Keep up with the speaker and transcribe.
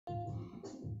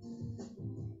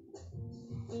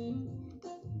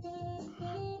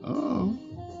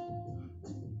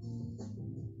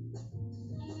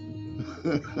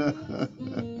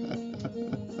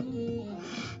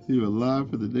You're alive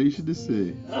for the nation to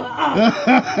see.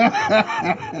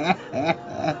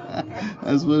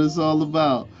 That's what it's all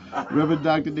about. Reverend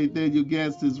Dr. Nathaniel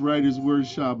Gadsden's Writers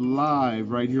Workshop live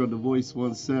right here on the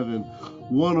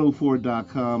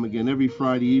Voice17104.com. Again, every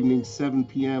Friday evening, 7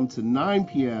 p.m. to 9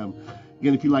 p.m.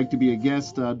 Again, if you'd like to be a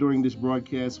guest during this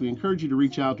broadcast, we encourage you to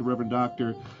reach out to Reverend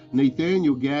Dr.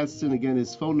 Nathaniel Gadsden. Again,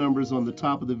 his phone number is on the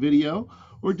top of the video,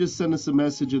 or just send us a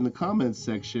message in the comments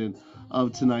section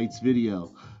of tonight's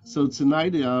video. So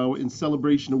tonight, in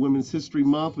celebration of Women's History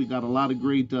Month, we got a lot of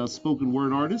great spoken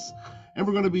word artists, and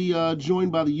we're going to be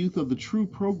joined by the youth of the True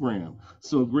program.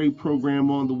 So a great program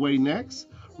on the way next,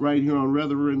 right here on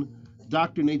Reverend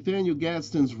Dr. Nathaniel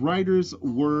Gadsden's Writers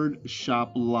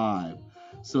Wordshop Live.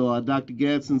 So Dr.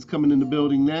 Gadsden's coming in the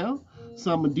building now.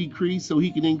 So I'm going to decrease so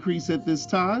he can increase at this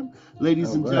time.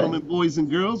 Ladies and gentlemen, boys and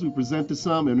girls, we present to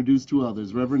some, introduce to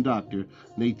others, Reverend Dr.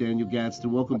 Nathaniel Gadsden.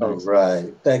 Welcome back. All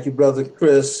right. Thank you, Brother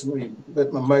Chris. Let me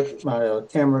let my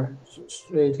camera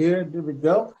straight here. There we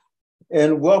go.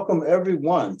 And welcome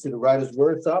everyone to the Writers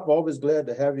Workshop. Always glad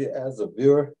to have you as a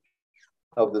viewer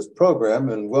of this program.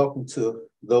 And welcome to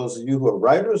those of you who are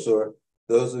writers, or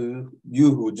those of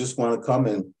you who just want to come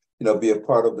and be a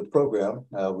part of the program.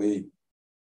 We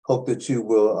hope that you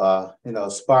will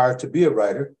aspire to be a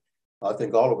writer. I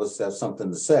think all of us have something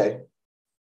to say.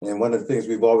 And one of the things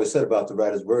we've always said about the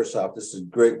Writers Workshop, this is a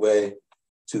great way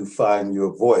to find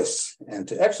your voice and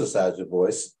to exercise your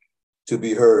voice to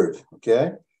be heard,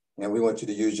 okay? And we want you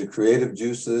to use your creative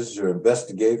juices, your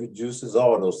investigative juices,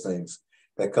 all of those things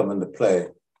that come into play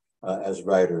as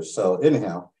writers. So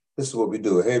anyhow, this is what we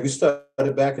do. Hey, we started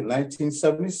back in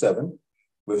 1977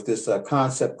 with this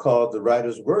concept called the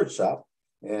Writers Workshop.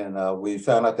 And we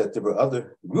found out that there were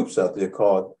other groups out there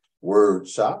called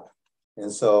Wordshop.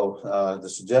 And so the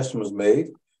suggestion was made,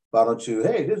 why don't you,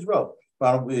 hey, here's Ro,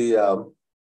 why don't we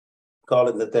call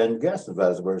it Nathaniel Gadsden's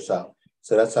Writers Workshop?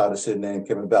 So that's how the shit name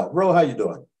came about. Ro, how you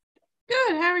doing?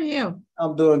 Good, how are you?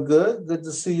 I'm doing good. Good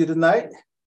to see you tonight.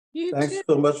 Thanks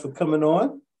so much for coming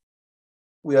on.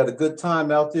 We had a good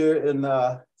time out there in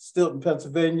Stilton,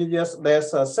 Pennsylvania,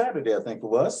 last Saturday, I think it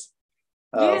was.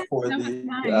 For the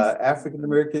nice. African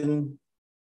American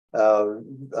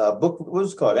book, what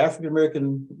was it called? African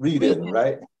American Read-In,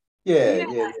 right? Yeah.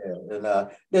 And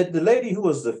the lady who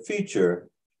was the feature,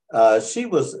 she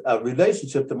was a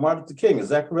relationship to Martin Luther King. Is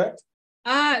that correct?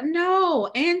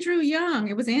 No, Andrew Young.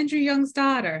 It was Andrew Young's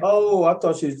daughter. Oh, I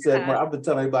thought she said. I've been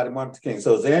telling everybody Martin Luther King.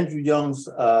 So it's Andrew Young's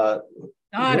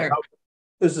daughter.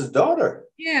 It's his daughter.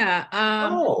 Yeah.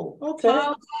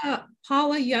 Okay.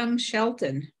 Paula Young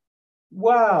Shelton.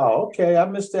 Wow. Okay, I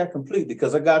missed that completely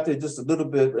because I got there just a little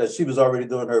bit. She was already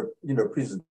doing her,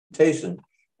 presentation,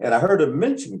 and I heard her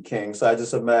mention King, so I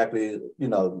just automatically,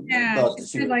 thought that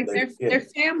she like their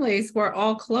families were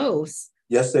all close.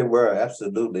 Yes, they were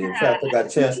absolutely. In fact, I got a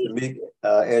chance to meet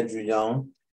Andrew Young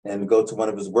and go to one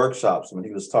of his workshops when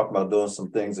he was talking about doing some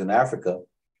things in Africa,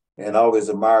 and I always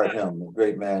admired him. A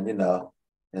great man,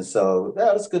 And so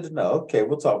that's good to know. Okay,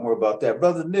 we'll talk more about that.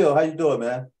 Brother Neil, how you doing,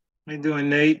 man? How you doing,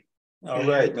 Nate? All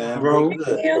right, man. Real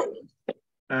good. Your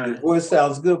voice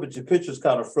sounds good, but your picture's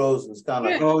kind of frozen. It's kind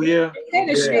of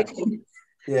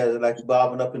yeah, like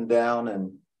bobbing up and down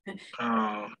and.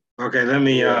 Okay. Let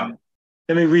me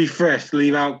refresh.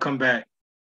 Leave out. Come back.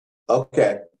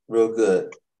 Okay, real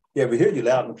good. Yeah, we hear you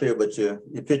loud and clear, but your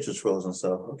picture's frozen.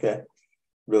 So okay,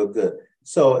 real good.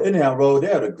 So anyhow, Ro, they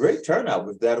had a great turnout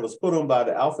with that. It was put on by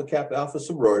the Alpha Kappa Alpha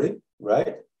sorority,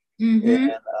 right? Mm-hmm.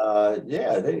 And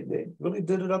they really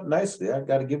did it up nicely. I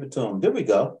got to give it to them. There we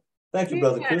go. Thank you,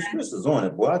 Brother Chris. Chris is on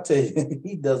it. Boy, I tell you,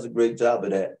 he does a great job of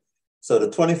that. So the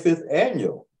 25th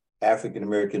annual African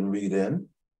American Read-In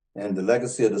and the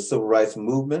legacy of the Civil Rights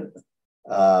Movement,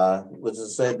 which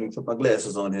is said, let me put my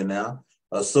glasses on here now,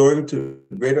 Soaring to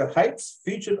Greater Heights,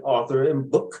 featured author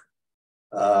and book,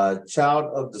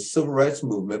 Child of the Civil Rights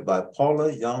Movement by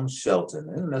Paula Young Shelton.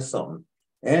 Isn't that something?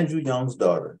 Andrew Young's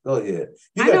daughter. Go ahead.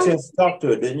 You got a chance to talk to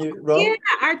her, didn't you, Ro? Yeah,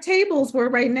 our tables were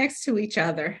right next to each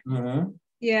other. Mm-hmm.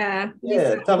 Yeah.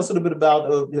 Tell us a little bit about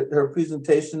her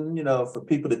presentation, for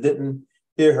people that didn't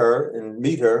hear her and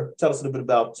meet her. Tell us a little bit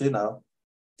about,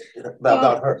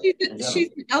 about her. She's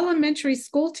an elementary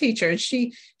school teacher. And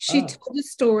she told the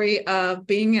story of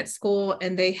being at school,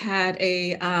 and they had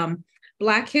a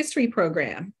Black History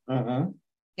program. Mm-hmm.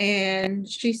 And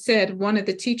she said one of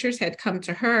the teachers had come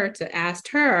to her to ask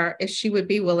her if she would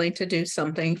be willing to do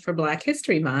something for Black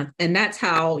History Month. And that's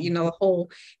how, the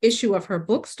whole issue of her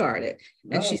book started.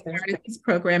 And she started this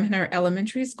program in her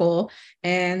elementary school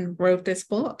and wrote this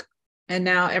book. And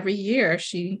now every year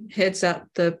she heads up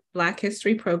the Black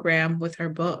History program with her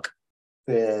book.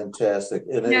 Fantastic.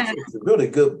 And it's a really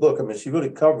good book. I mean, she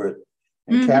really covered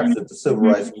and captured the civil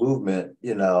rights movement,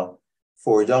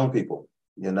 for young people,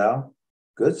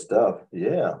 Good stuff.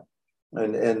 Yeah.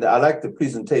 And I like the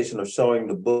presentation of showing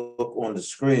the book on the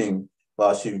screen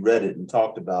while she read it and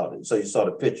talked about it. So you saw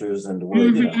the pictures and the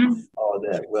word, all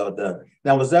that. Well done.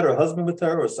 Now, was that her husband with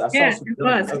her? Or I saw it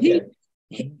was. Okay.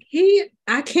 He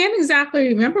I can't exactly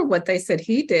remember what they said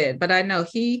he did, but I know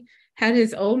he had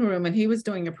his own room and he was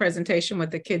doing a presentation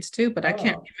with the kids too, but I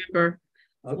can't remember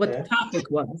what the topic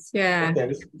was. Yeah.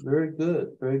 Okay, very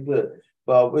good, very good.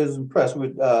 Well, I was impressed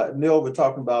with Neil. We're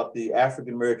talking about the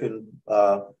African American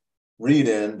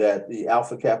read-in that the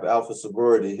Alpha Kappa Alpha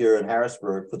sorority here in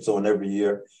Harrisburg puts on every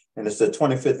year, and it's the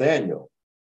 25th annual.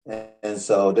 And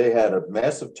so they had a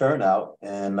massive turnout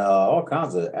and all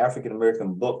kinds of African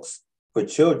American books for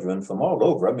children from all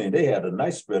over. I mean, they had a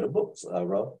nice spread of books,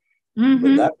 Ro.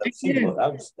 But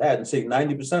I hadn't seen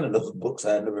 90% of those books.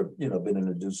 I had never, been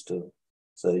introduced to.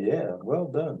 So yeah, well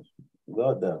done,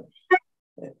 well done.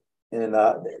 And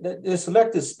they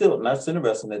selected Stilton. That's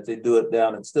interesting that they do it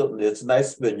down in Stilton. It's a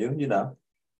nice venue,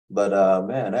 But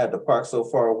man, I had to park so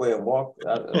far away and walk.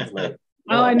 I was like,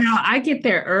 oh, I know. I get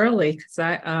there early because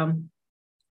And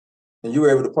you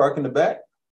were able to park in the back?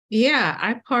 Yeah,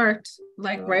 I parked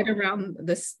like right around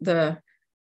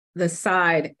the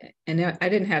side, and I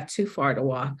didn't have too far to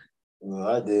walk. Well,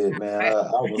 I did, man. I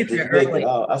was just making.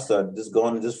 I started just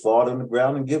going and just fall on the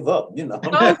ground and give up,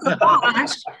 Oh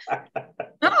gosh!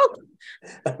 Oh.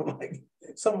 I'm like,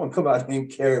 someone come out here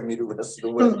and carry me the rest of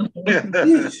the way.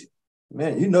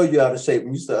 Man, you're out of shape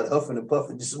when you start huffing and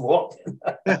puffing, just walking.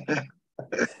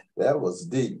 That was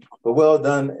deep, but well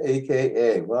done,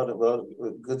 AKA. Well,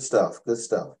 good stuff, good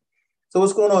stuff. So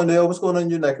what's going on, Neil? What's going on in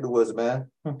your neck of the woods, man?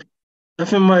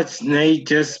 Nothing much, Nate.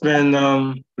 Just been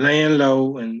laying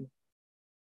low, and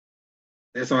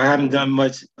that's all. I haven't done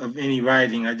much of any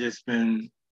writing. I just been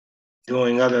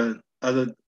doing other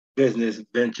business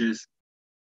ventures.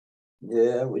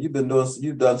 Yeah, well,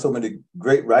 you've done so many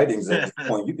great writings at this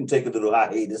point. You can take a little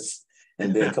hiatus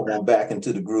and then come on back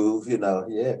into the groove,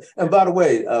 Yeah. And by the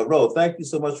way, Ro, thank you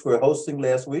so much for hosting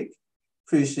last week.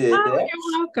 Appreciate that.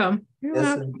 You're welcome.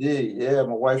 Yes, indeed. Yeah,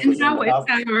 my wife was how is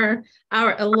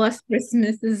our illustrious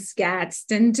Mrs.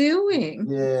 Gadsden doing?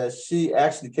 Yeah, she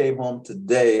actually came home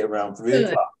today around 3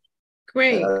 o'clock.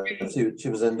 Great. She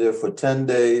was in there for 10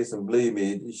 days, and believe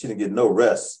me, she didn't get no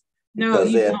rest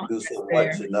because they had to do so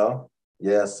much,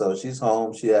 Yeah, so she's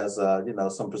home. She has,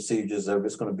 some procedures.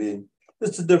 It's going to be,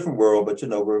 it's a different world, but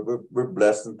we're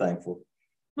blessed and thankful.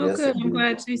 Oh, yes, good. Indeed. I'm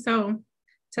glad she's home.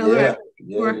 Tell her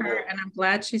for her, and I'm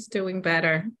glad she's doing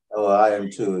better. Oh, I am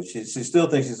too. She still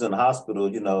thinks she's in the hospital.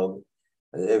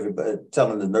 Everybody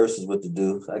telling the nurses what to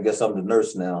do. I guess I'm the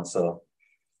nurse now, so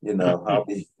I'll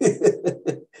be.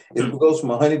 It goes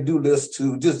from a honey-do list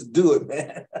to just do it,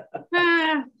 man.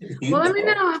 Well, let me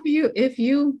know if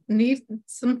you need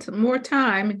some more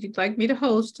time and you'd like me to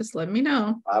host. Just let me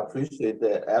know. I appreciate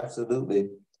that, absolutely,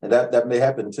 and that may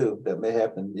happen too. That may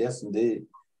happen. Yes, indeed.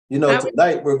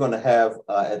 Tonight we're going to have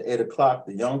at 8 o'clock,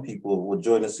 the young people will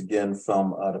join us again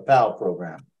from the PAL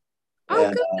program. Oh,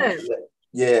 and, good.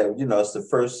 It's the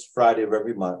first Friday of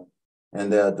every month. And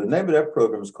the name of that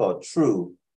program is called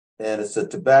True. And it's a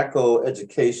tobacco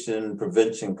education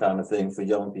prevention kind of thing for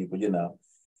young people,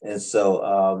 And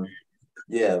so,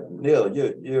 Neil,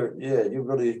 you're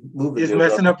really moving. It's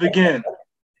messing up again.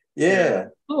 Yeah.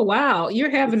 Oh, wow. You're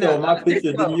having my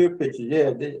picture, then your picture.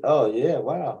 Yeah. Oh, yeah.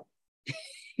 Wow.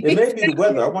 It may be the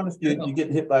weather. I wonder if you're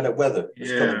getting hit by that weather.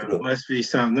 Yeah, it must be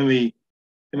something. Let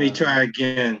me try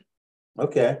again.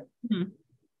 Okay. Mm-hmm.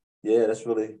 Yeah, that's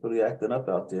really acting up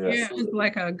out there. Yeah, it was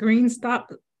like a green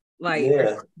stop light.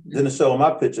 Yeah, didn't show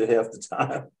my picture half the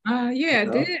time. Yeah,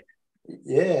 it did.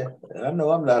 Yeah, I know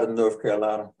I'm not in North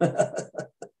Carolina.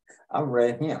 I'm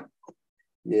right here.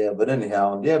 Yeah, but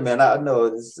anyhow, yeah, man, I know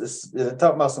it's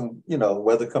talking about some,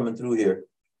 weather coming through here.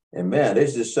 And man, they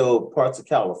just showed parts of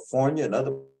California and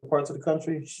other parts of the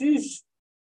country. Sheesh.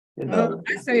 I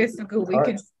say it's a good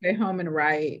weekend to stay home and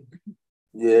write.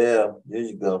 Yeah, there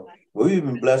you go. Well, we've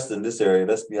been blessed in this area.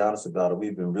 Let's be honest about it.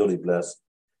 We've been really blessed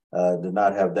to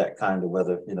not have that kind of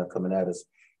weather, coming at us.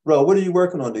 Bro, what are you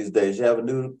working on these days? You have a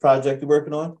new project you're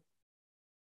working on?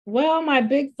 Well, my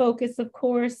big focus, of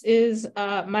course, is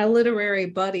my literary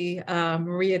buddy,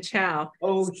 Maria Chow.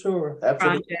 Oh, sure.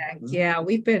 Absolutely. Project. Mm-hmm. Yeah,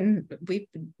 we've been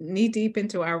knee deep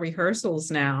into our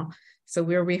rehearsals now. So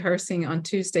we're rehearsing on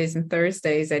Tuesdays and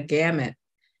Thursdays at Gamut.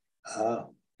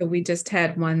 So we just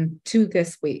had two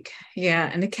this week. Yeah.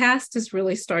 And the cast is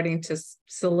really starting to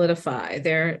solidify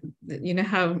there. You know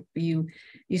how you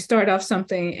start off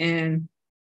something and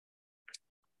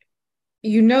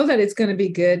you know that it's going to be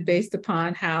good based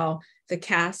upon how the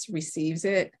cast receives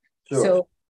it. Sure. So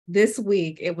this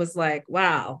week it was like,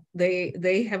 wow,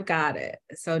 they have got it.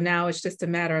 So now it's just a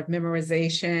matter of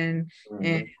memorization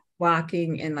and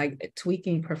blocking and like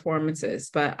tweaking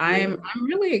performances. But I'm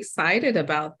really excited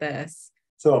about this.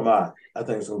 So am I. I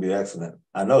think it's going to be excellent.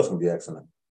 I know it's going to be excellent,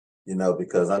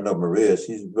 because I know Maria,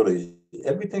 she's really,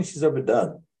 everything she's ever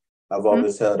done, I've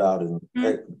always held out in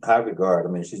high regard. I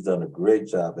mean, she's done a great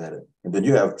job at it. And then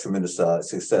you have tremendous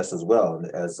success as well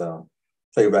as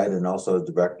playwright and also a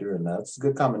director, and that's a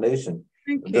good combination.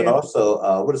 Thank you. Then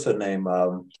also, what is her name?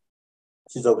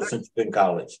 She's over at Central Penn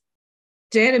College.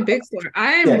 Janet Bixler.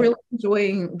 I am really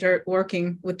enjoying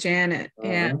working with Janet.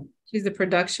 Yeah, she's the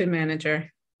production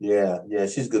manager. Yeah,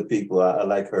 she's good people. I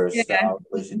like her style,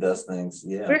 the way she does things.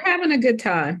 Yeah, we're having a good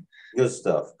time. Good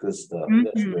stuff. That's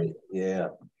great. Yeah.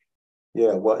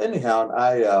 Well, anyhow,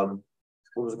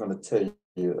 what was I going to tell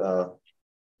you?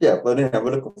 But anyhow,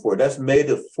 we're looking forward. That's May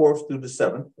the 4th through the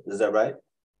 7th. Is that right?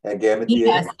 At Gammon Theater?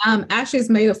 Yes. Actually, it's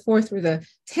May the 4th through the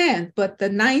 10th, but the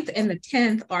 9th and the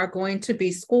 10th are going to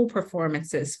be school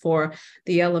performances for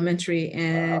the elementary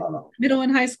and middle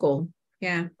and high school.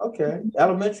 Yeah. Okay.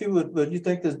 Elementary, would you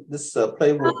think this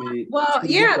play will be? Well,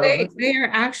 yeah, they are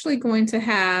actually going to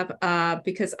have,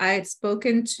 because I had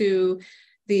spoken to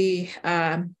the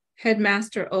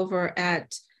headmaster over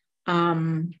at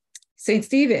St.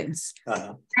 Stephen's,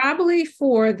 probably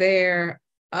for their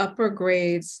upper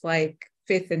grades, like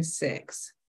 5th and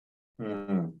 6th.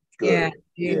 Good.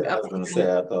 I was going to say,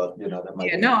 I thought, that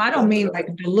might be. No, I don't mean like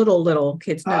the little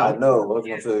kids. No. I know. I was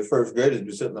going to say, first graders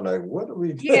be sitting there like, what are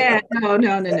we doing? Yeah, no.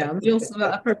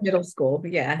 Upper middle school.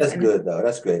 Yeah. That's good, though.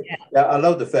 That's great. Yeah, I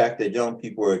love the fact that young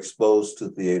people are exposed to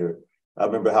theater. I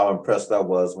remember how impressed I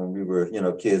was when we were,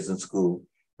 kids in school.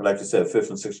 Like you said, 5th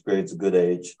and 6th grade is a good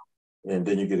age. And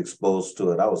then you get exposed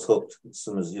to it. I was hooked as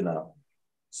soon as,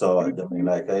 So I mean,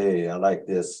 like, hey, I like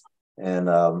this. And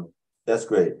that's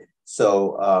great.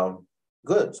 So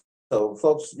good. So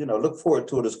folks, look forward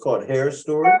to it. It's called Harris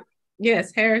Story.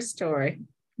 Yes, Harris Story.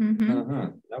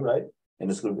 All right.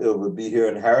 And it will be here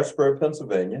in Harrisburg,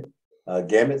 Pennsylvania,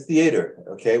 Gammon Theater,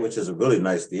 which is a really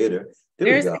nice theater.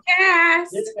 There's the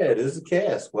cast. Yeah, there's the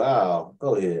cast. Wow.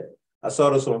 Go ahead. I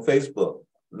saw this on Facebook.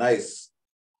 Nice.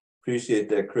 Appreciate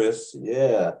that, Chris.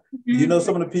 Yeah. Do you know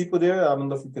some of the people there? I don't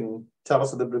know if you can tell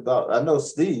us a little bit about. I know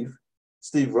Steve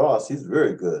Ross. He's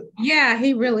very good. Yeah,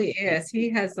 he really is.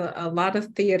 He has a lot of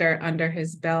theater under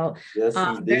his belt. Yes,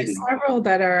 there's several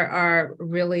that are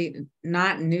really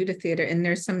not new to theater, and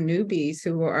there's some newbies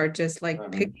who are just like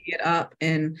picking it up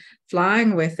and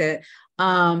flying with it.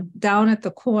 Down at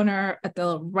the corner, at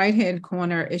the right-hand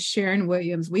corner, is Sharon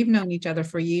Williams. We've known each other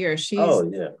for years. She's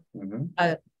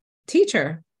a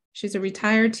teacher. She's a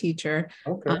retired teacher.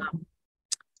 Okay.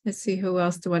 Let's see, who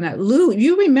else do I know? Lou,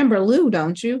 you remember Lou,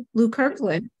 don't you? Lou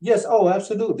Kirkland. Yes. Oh,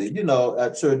 absolutely.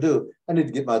 I sure do. I need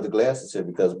to get my other glasses here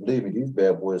because believe me, these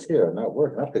bad boys here are not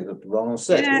working. I picked up the wrong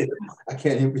set. Yeah. I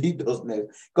can't even read those names.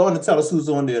 Go on and tell us who's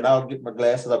on there, and I'll get my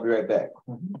glasses. I'll be right back.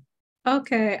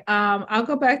 Okay. I'll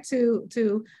go back to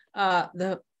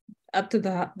the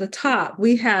top.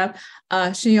 We have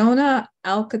Shiona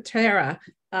Alcantara.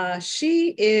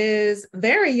 She is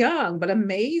very young, but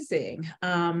amazing.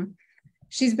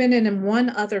 She's been in one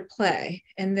other play.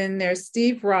 And then there's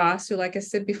Steve Ross, who, like I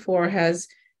said before, has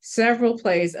several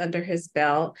plays under his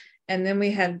belt. And then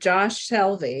we have Josh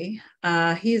Shelby.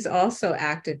 He's also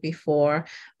acted before.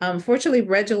 Fortunately,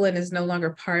 Regilyn is no longer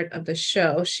part of the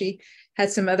show. She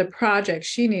had some other projects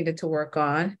she needed to work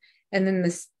on. And then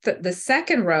the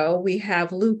second row, we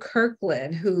have Lou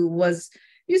Kirkland, who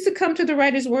used to come to the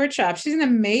Writers' Workshop. She's an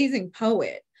amazing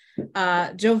poet.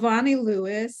 Giovanni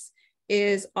Lewis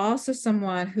is also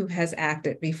someone who has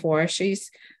acted before.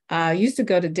 She's used to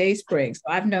go to Dayspring, so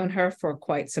I've known her for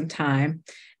quite some time.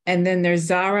 And then there's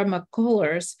Zara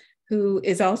McCullers, who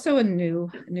is also a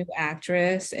new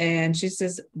actress, and she's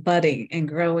just budding and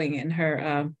growing in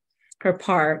her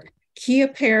part. Kia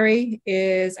Perry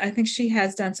I think she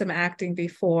has done some acting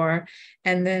before.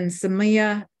 And then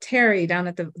Samia Terry down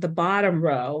at the bottom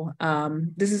row.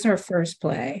 This is her first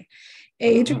play.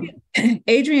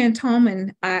 Adrienne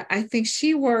Tolman, I think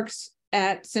she works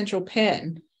at Central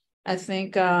Penn. I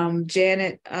think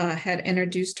Janet had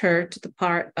introduced her to the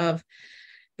part of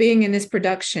being in this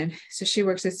production. So she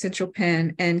works at Central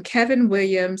Penn. And Kevin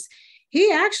Williams,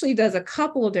 he actually does a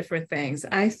couple of different things.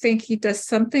 I think he does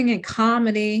something in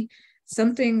comedy,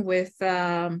 something with,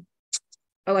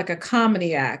 like a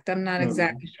comedy act. I'm not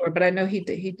exactly sure, but I know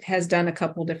he has done a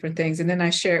couple different things. And then I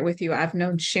share it with you. I've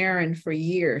known Sharon for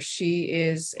years. She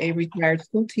is a retired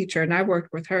school teacher, and I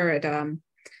worked with her at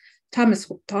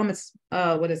Thomas,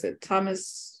 what is it?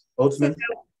 Thomas Holtzman?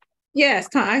 Yes,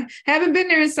 I haven't been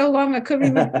there in so long. I couldn't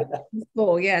remember the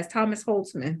school. Yes, Thomas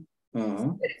Holtzman.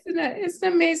 It's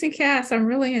an amazing cast. I'm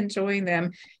really enjoying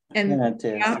them. And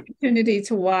the opportunity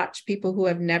to watch people who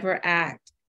have never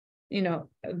act,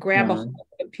 grab a hold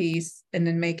of a piece and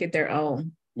then make it their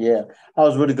own. Yeah, I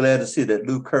was really glad to see that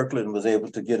Lou Kirkland was able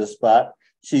to get a spot.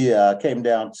 She came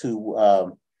down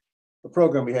to the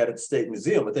program we had at the State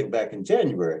Museum, I think back in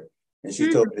January. And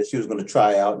she told me that she was going to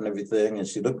try out and everything. And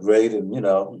she looked great and,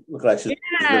 looked like she was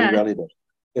really ready to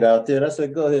get out there. And I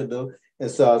said, go ahead, Lou. And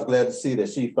so I was glad to see that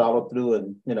she followed through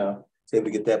and, was able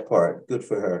to get that part. Good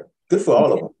for her. Good for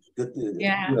all of them. Good,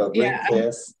 great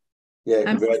cast. Yeah,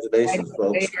 congratulations,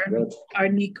 folks. Our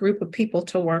neat group of people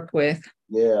to work with.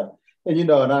 Yeah. And,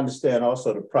 and I understand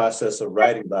also the process of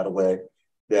writing, by the way,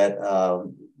 that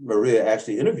Maria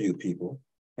actually interviewed people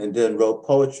and then wrote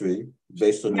poetry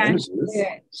based on the interviews.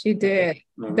 She did.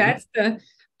 That's the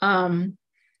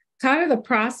kind of the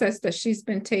process that she's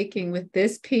been taking with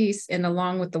this piece, and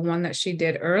along with the one that she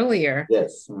did earlier.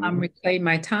 Yes. Reclaim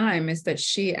My Time, is that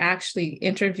she actually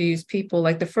interviews people.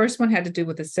 Like the first one had to do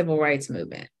with the civil rights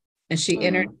movement. And she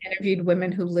interviewed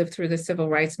women who lived through the civil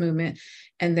rights movement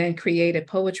and then created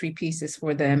poetry pieces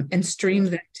for them and streamed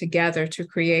them together to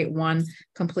create one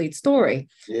complete story.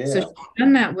 Yeah. So she's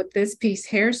done that with this piece,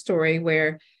 Hair Story,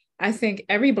 where I think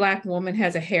every Black woman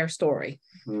has a hair story.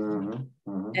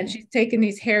 And she's taken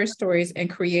these hair stories and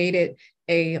created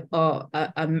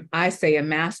I say a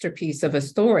masterpiece of a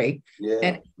story.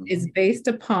 And it's based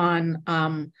upon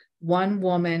one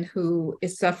woman who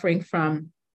is suffering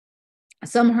from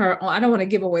I don't want to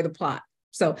give away the plot.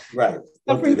 So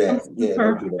suffering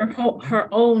from her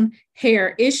own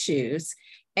hair issues.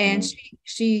 And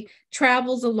she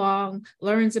travels along,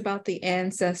 learns about the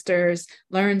ancestors,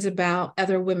 learns about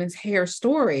other women's hair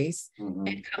stories,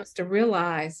 and comes to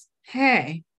realize,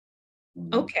 hey,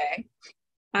 okay,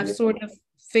 I've sort of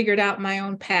figured out my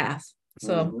own path.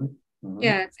 So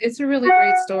yeah, it's a really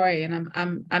great story. And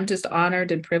I'm just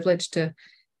honored and privileged to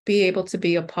be able to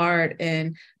be a part.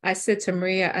 And I said to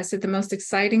Maria, the most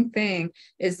exciting thing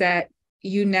is that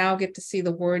you now get to see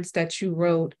the words that you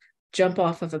wrote jump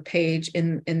off of a page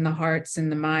in the hearts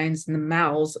and the minds and the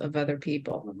mouths of other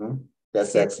people.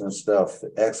 That's excellent stuff.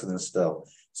 Excellent stuff.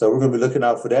 So we're going to be looking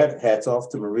out for that. Hats off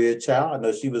to Maria Chow. I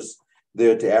know she was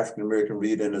there at the African American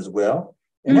reading as well.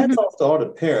 And hats off to all the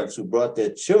parents who brought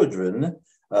their children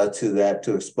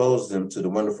to expose them to the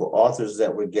wonderful authors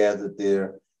that were gathered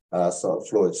there. I saw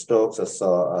Floyd Stokes, I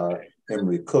saw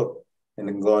Emery Cook, and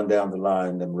then going down the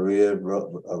line, Maria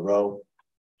Rowe.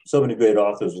 So many great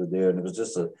authors were there, and it was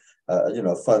just a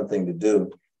fun thing to do.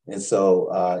 And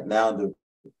so now the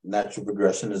natural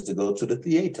progression is to go to the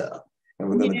theater, and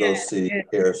we're going to go see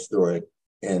Hair Story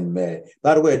in May.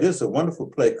 By the way, there's a wonderful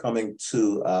play coming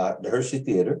to the Hershey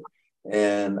Theater.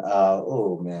 And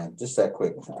just that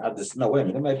quick. Wait a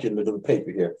minute, there might be a little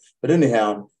paper here. But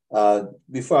anyhow,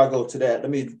 before I go to that, let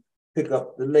me pick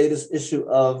up the latest issue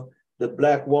of the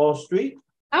Black Wall Street.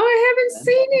 Oh, I haven't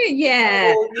seen it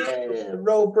yet. Oh, yeah.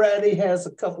 Ro Brady has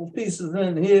a couple pieces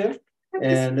in here,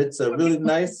 and it's a really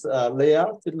nice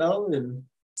layout, And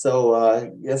so,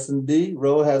 yes, indeed,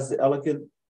 Ro has the Elegant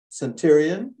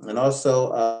Centurion, and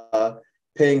also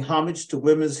paying homage to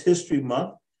Women's History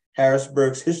Month,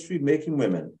 Harrisburg's History Making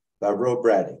Women by Ro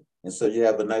Brady. And so you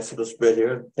have a nice little spread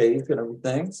here, page and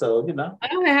everything. So,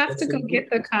 I have to go get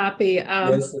the copy.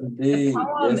 Yes, indeed. The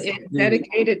poem is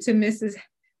dedicated to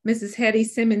Mrs. Hetty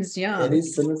Simmons Young. Hetty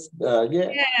Simmons,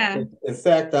 yeah. In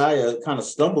fact, I kind of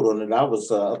stumbled on it. I was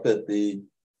up at the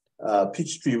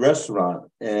Peachtree Restaurant,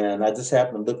 and I just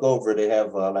happened to look over. They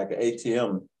have like an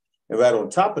ATM, and right on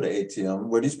top of the ATM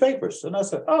were these papers. And I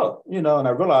said, and I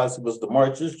realized it was the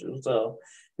March issue. So,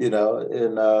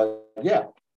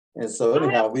 And so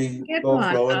anyhow, we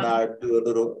both Ro and I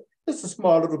do it's a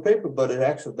small little paper, but it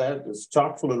actually that is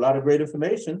chock full of a lot of great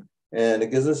information, and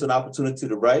it gives us an opportunity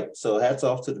to write. So hats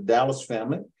off to the Dallas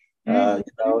family, and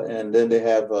then they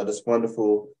have this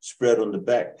wonderful spread on the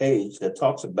back page that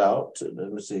talks about,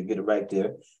 let me see, get it right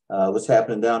there, what's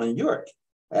happening down in York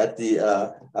at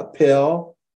the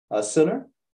Appel Center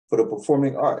for the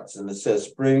Performing Arts. And it says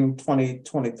Spring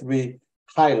 2023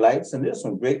 highlights, and there's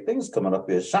some great things coming up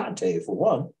here. Shantae, for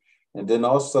one. And then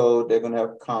also they're going to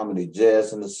have comedy,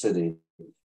 Jazz in the City,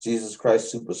 Jesus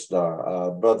Christ Superstar,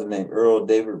 a brother named Earl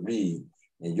David Reed,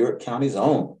 in York County's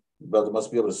own. The brother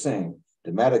must be able to sing.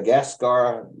 The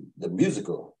Madagascar, the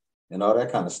musical, and all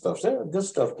that kind of stuff. So good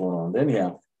stuff going on.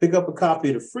 Anyhow, pick up a copy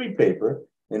of the free paper,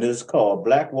 and it's called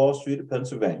Black Wall Street of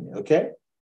Pennsylvania, okay?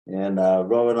 And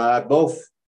Robert and I both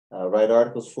write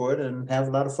articles for it and have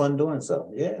a lot of fun doing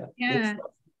so. Yeah.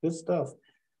 Good stuff.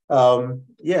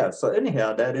 Yeah, so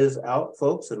anyhow, that is out,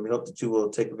 folks, and we hope that you will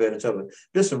take advantage of it.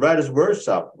 Listen, Writers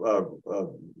Workshop, we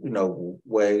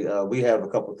have a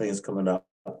couple of things coming up.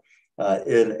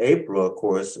 In April, of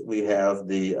course, we have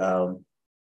the,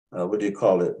 what do you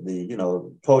call it?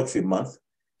 The, Poetry Month.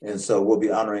 And so we'll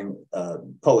be honoring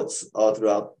poets all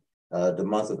throughout the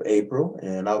month of April.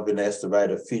 And I've been asked to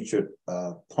write a featured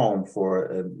poem for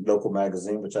a local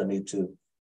magazine, which I need to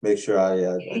make sure I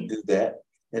do that.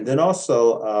 And then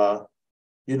also,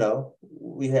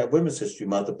 we have Women's History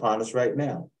Month upon us right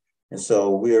now. And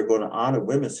so we are going to honor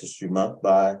Women's History Month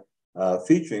by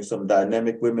featuring some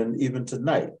dynamic women even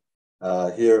tonight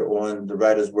here on the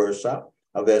Writers Workshop.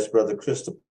 I've asked Brother Chris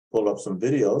to pull up some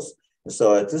videos. And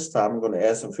so at this time, I'm going to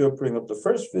ask him if he'll bring up the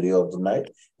first video of the night.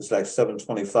 It's like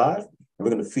 7:25. And we're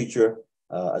going to feature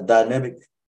a dynamic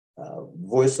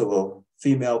voice of a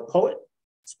female poet,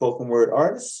 spoken word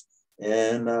artist.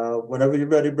 And whenever you're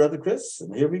ready, Brother Chris,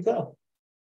 and here we go.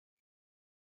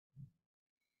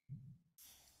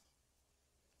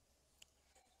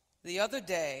 The other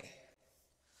day,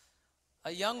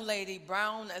 a young lady,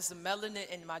 brown as the melanin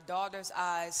in my daughter's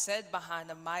eyes, said behind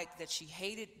the mic that she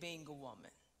hated being a woman.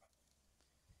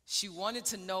 She wanted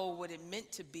to know what it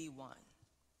meant to be one.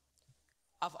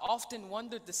 I've often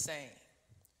wondered the same,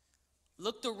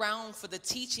 looked around for the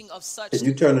teaching of such. Can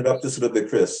you turn it up just a little bit,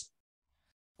 Chris?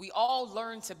 We all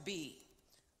learn to be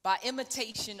by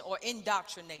imitation or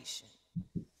indoctrination.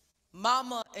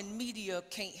 Mama and media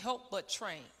can't help but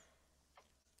train,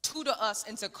 tutor us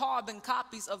into carbon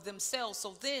copies of themselves.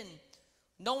 So then,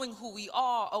 knowing who we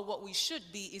are or what we should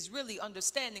be is really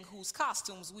understanding whose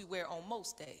costumes we wear on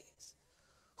most days,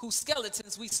 whose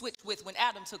skeletons we switched with when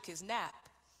Adam took his nap.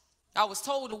 I was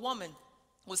told a woman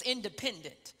was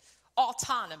independent,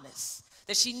 autonomous,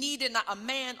 that she needed not a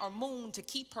man or moon to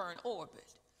keep her in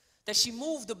orbit, that she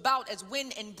moved about as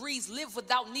wind and breeze, lived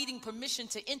without needing permission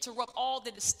to interrupt all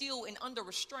that is still and under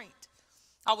restraint.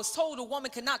 I was told a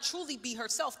woman cannot truly be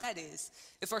herself, that is,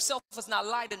 if herself is not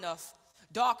light enough,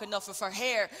 dark enough, if her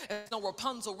hair is no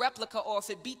Rapunzel replica, or if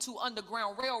it be too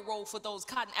underground railroad for those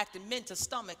cotton-acting men to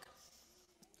stomach.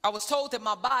 I was told that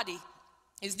my body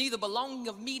is neither belonging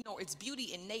of me nor its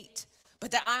beauty innate,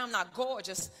 but that I am not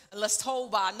gorgeous unless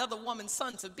told by another woman's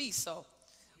son to be so.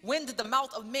 When did the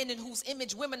mouth of men in whose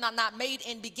image women are not made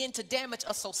in begin to damage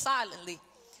us so silently?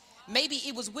 Maybe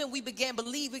it was when we began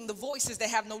believing the voices that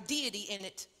have no deity in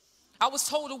it. I was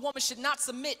told a woman should not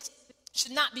submit,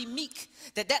 should not be meek,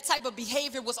 that type of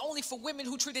behavior was only for women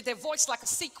who treated their voice like a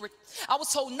secret. I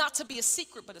was told not to be a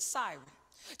secret but a siren,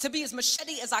 to be as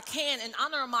machete as I can and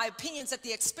honor my opinions at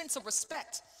the expense of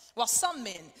respect. While some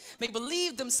men may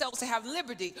believe themselves to have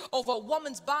liberty over a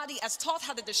woman's body as taught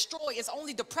how to destroy as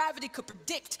only depravity could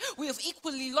predict, we have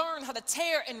equally learned how to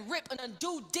tear and rip and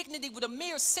undo dignity with a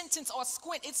mere sentence or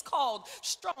squint. It's called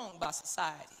strong by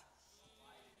society.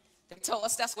 They tell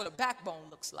us that's what a backbone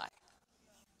looks like.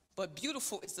 But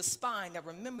beautiful is the spine that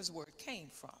remembers where it came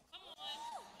from,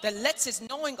 that lets its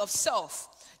knowing of self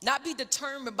not be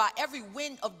determined by every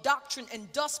wind of doctrine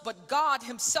and dust, but God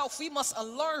himself. We must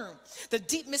unlearn the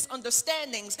deep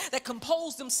misunderstandings that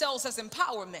compose themselves as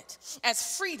empowerment,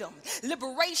 as freedom.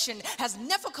 Liberation has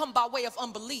never come by way of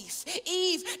unbelief.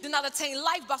 Eve did not attain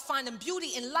life by finding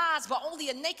beauty in lies, but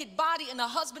only a naked body and a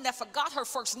husband that forgot her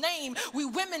first name. We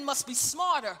women must be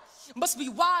smarter, must be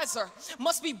wiser,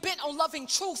 must be bent on loving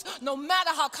truth, no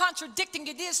matter how contradicting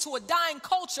it is to a dying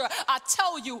culture. I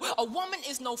tell you, a woman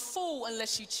is no fool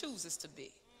unless she chooses to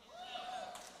be.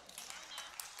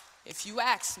 If you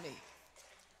ask me,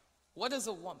 what is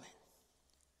a woman?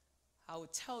 I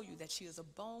would tell you that she is a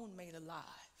bone made alive,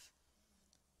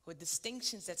 with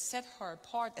distinctions that set her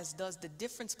apart as does the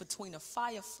difference between a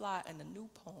firefly and a new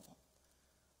poem.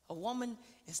 A woman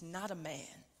is not a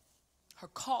man. Her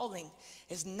calling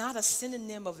is not a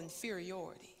synonym of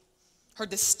inferiority. Her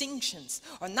distinctions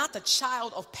are not the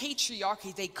child of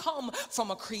patriarchy. They come from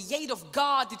a creative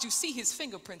God. Did you see his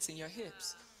fingerprints in your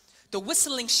hips? The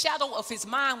whistling shadow of his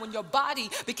mind when your body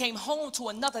became home to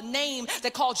another name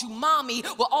that called you mommy,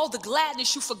 with all the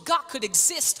gladness you forgot could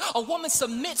exist. A woman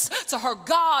submits to her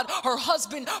God, her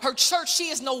husband, her church. She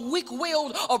is no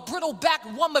weak-willed or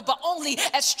brittle-backed woman, but only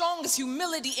as strong as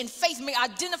humility and faith may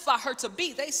identify her to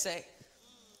be. They say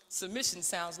submission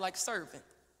sounds like servant.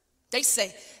 They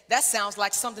say, that sounds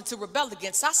like something to rebel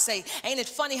against. I say, ain't it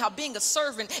funny how being a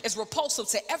servant is repulsive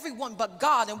to everyone but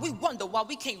God, and we wonder why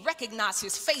we can't recognize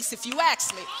his face, if you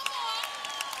ask me.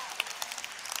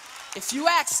 If you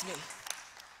ask me,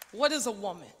 what is a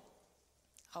woman?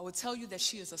 I would tell you that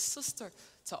she is a sister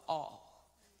to all,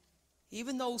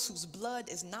 even those whose blood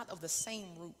is not of the same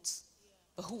roots,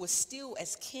 but who is still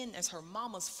as kin as her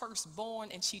mama's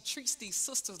firstborn, and she treats these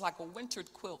sisters like a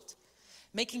wintered quilt,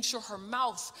 making sure her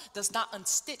mouth does not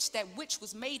unstitch that which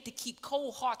was made to keep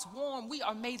cold hearts warm. We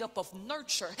are made up of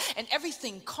nurture and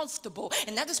everything comfortable,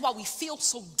 and that is why we feel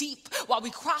so deep, why we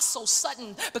cry so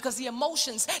sudden, because the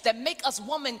emotions that make us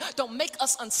woman don't make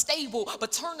us unstable,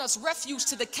 but turn us refuge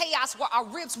to the chaos where our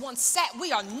ribs once sat.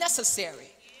 We are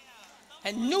necessary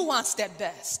and nuanced at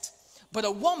best, but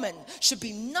a woman should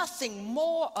be nothing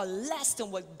more or less than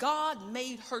what God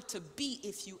made her to be.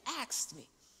 If you asked me,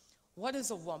 what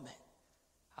is a woman?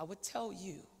 I would tell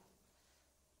you,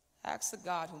 ask the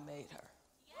God who made her.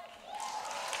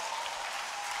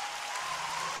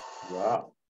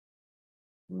 Wow.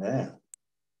 Man.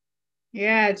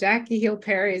 Yeah, Jackie Hill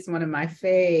Perry is one of my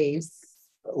faves.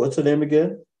 What's her name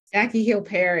again? Jackie Hill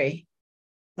Perry.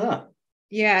 Huh.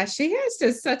 Yeah, she has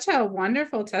just such a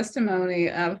wonderful testimony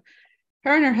of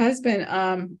her and her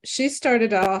husband. She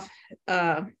started off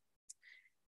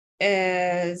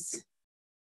as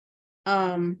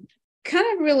kind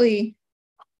of really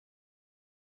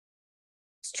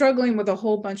struggling with a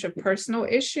whole bunch of personal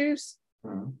issues.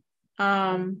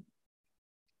 Mm-hmm.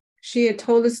 She had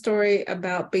told a story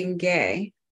about being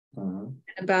gay,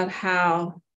 Mm-hmm. about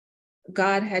how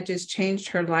God had just changed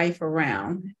her life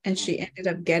around, and she ended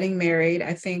up getting married.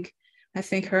 I think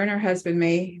her and her husband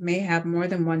may have more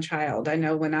than one child. I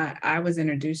know when I was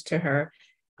introduced to her,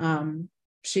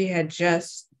 she had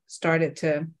just started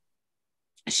to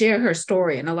share her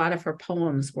story, and a lot of her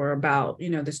poems were about,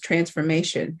 this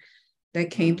transformation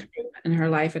that came through in her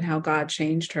life and how God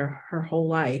changed her whole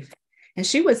life. And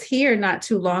she was here not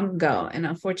too long ago, and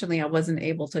unfortunately I wasn't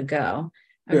able to go.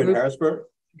 Here in Harrisburg?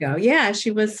 Go. Yeah,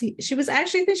 she was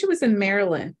actually, I think she was in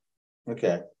Maryland.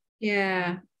 Okay.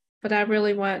 Yeah. But I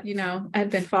really want, I've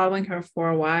been following her for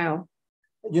a while.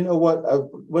 You know what? I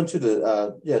want you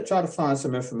to try to find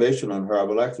some information on her. I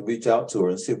would like to reach out to her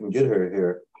and see if we can get her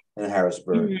here in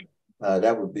Harrisburg. Mm-hmm.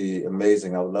 That would be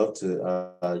amazing. I would love to,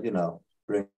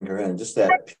 bring her in. Just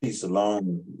that piece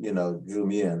alone, drew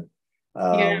me in.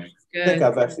 Yeah, I think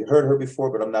I've actually heard her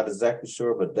before, but I'm not exactly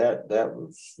sure. But that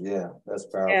was, that's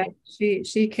powerful. Yeah,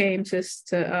 she came just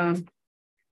to,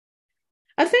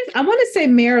 I think I want to say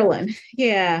Maryland.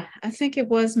 Yeah, I think it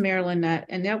was Maryland that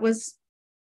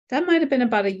might have been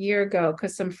about a year ago,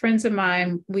 because some friends of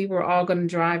mine, we were all going to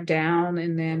drive down,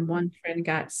 and then one friend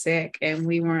got sick and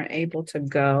we weren't able to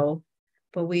go.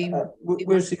 But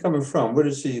where's she coming from? Where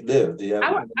does she live?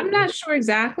 I'm not sure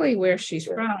exactly where she's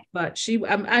from, but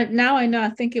now I know.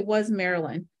 I think it was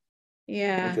Maryland.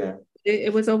 Yeah, okay.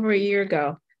 It was over a year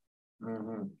ago.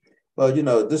 Mm-hmm. Well,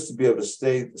 just to be able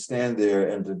to stand there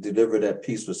and to deliver that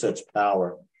piece with such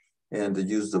power, and to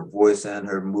use the voice and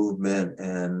her movement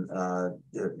and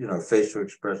facial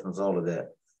expressions, all of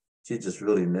that. She just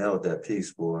really nailed that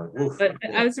piece, boy. Oof. But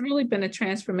it's really been a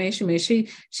transformation. I mean, she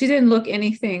didn't look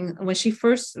anything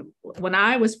when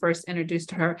I was first introduced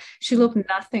to her. She looked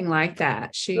nothing like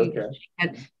that. She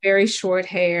had very short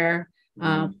hair,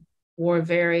 wore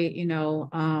very,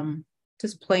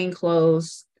 just plain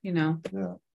clothes, Yeah.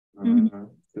 Mm-hmm.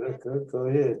 Good. Go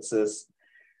ahead, sis.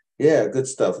 Yeah, good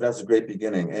stuff. That's a great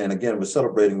beginning. And again, we're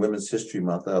celebrating Women's History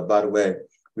Month. By the way,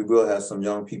 we will have some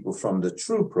young people from the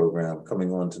True program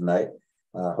coming on tonight.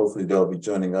 Hopefully they'll be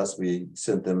joining us. We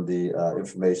sent them the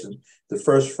information. The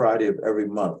first Friday of every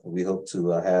month, we hope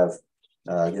to have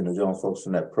young folks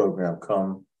from that program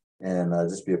come and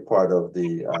just be a part of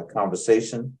the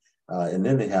conversation. And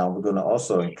anyhow, we're going to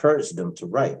also encourage them to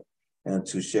write and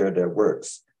to share their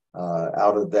works.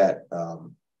 Out of that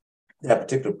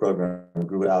particular program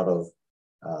grew out of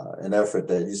an effort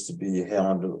that used to be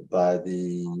handled by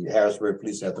the Harrisburg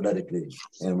Police Athletic League.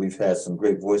 And we've had some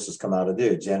great voices come out of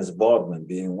there, Janice Baldwin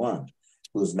being one,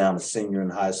 who's now a senior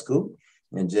in high school.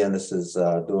 And Janice is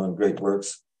doing great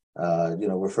works,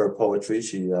 with her poetry.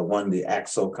 She won the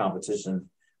AXO competition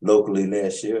locally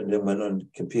last year, and then went on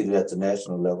and competed at the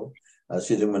national level.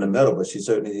 She didn't win a medal, but she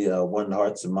certainly won the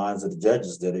hearts and minds of the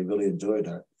judges there. They really enjoyed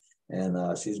her.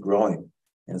 And she's growing.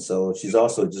 And so she's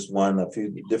also just won a few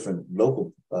different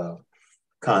local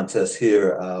contests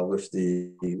here with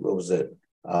I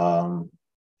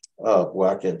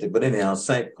can't think. But anyhow,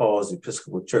 St. Paul's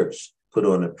Episcopal Church put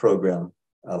on a program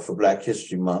for Black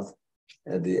History Month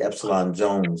at the Epsilon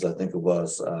Jones, I think it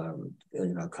was,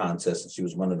 contest. And she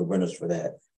was one of the winners for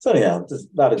that. So anyhow, there's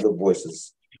a lot of good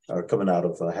voices are coming out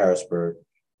of Harrisburg.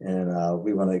 And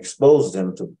we want to expose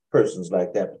them to persons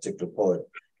like that particular poet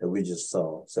that we just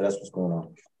saw. So that's what's going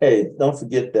on. Hey, don't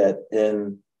forget that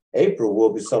in April,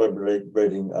 we'll be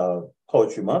celebrating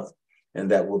Poetry Month,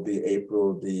 and that will be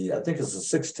April I think it's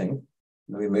the 16th.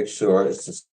 Let me make sure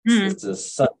it's a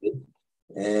Sunday,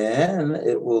 and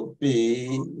it will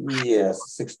be,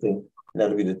 yes, 16th.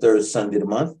 That'll be the third Sunday of the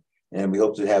month, and we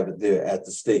hope to have it there at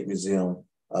the State Museum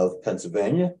of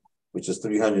Pennsylvania, which is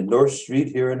 300 North Street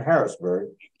here in Harrisburg,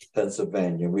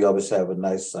 Pennsylvania. We always have a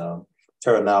nice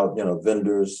turnout,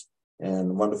 vendors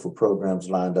and wonderful programs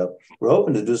lined up. We're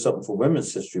hoping to do something for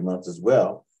Women's History Month as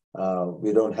well.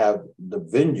 We don't have the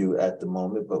venue at the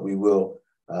moment, but we will,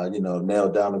 nail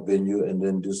down a venue and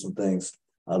then do some things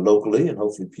locally, and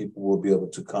hopefully people will be able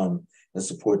to come and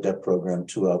support that program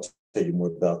too. I'll tell you more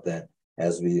about that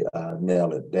as we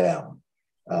nail it down.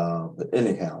 But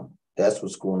anyhow, that's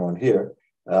what's going on here.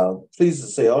 Pleased to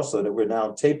say also that we're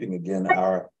now taping again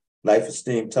our Life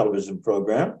Esteem television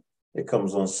program. It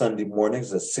comes on Sunday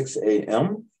mornings at 6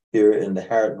 a.m. here in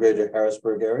the greater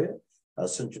Harrisburg area,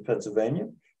 central Pennsylvania.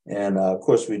 And of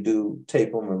course, we do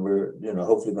tape them, and we're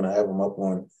hopefully going to have them up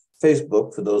on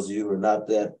Facebook for those of you who are not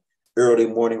that early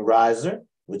morning riser,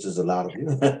 which is a lot of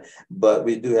you. But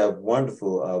we do have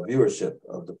wonderful viewership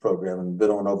of the program, and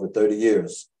been on over 30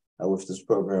 years with this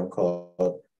program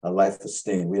called Life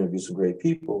Esteem. We interview some great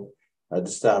people.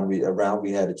 This time we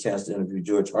had a chance to interview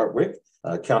George Hartwick,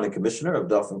 County Commissioner of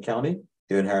Dauphin County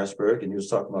here in Harrisburg, and he was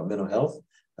talking about mental health.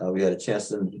 We had a chance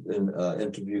to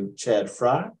interview Chad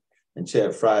Fry, and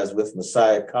Chad Fry is with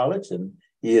Messiah College, and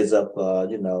he is up,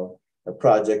 a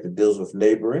project that deals with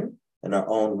neighboring. And our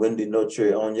own Wendy Noche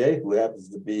Onye, who happens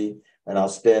to be an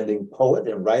outstanding poet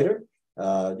and writer,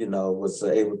 was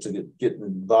able to get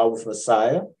involved with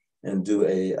Messiah and do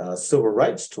a civil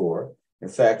rights tour. In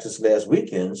fact, just last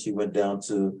weekend, she went down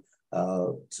to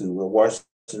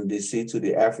Washington, D.C. to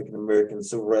the African American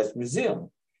Civil Rights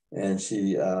Museum. And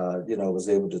she, was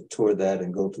able to tour that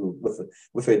and go through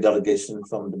with a delegation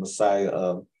from the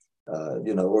Messiah,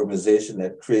 organization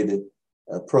that created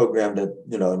a program that,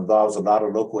 involves a lot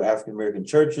of local African American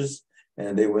churches.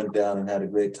 And they went down and had a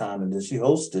great time. And then she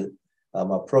hosted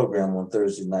my program on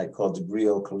Thursday night called the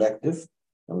Griot Collective.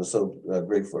 And was so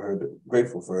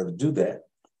grateful for her to do that.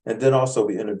 And then also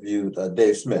we interviewed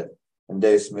Dave Smith. And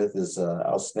Dave Smith is an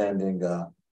outstanding,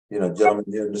 gentleman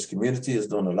here in this community, is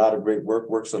doing a lot of great work,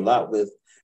 works a lot with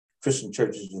Christian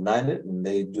Churches United, and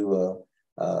they do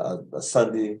a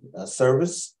Sunday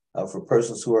service for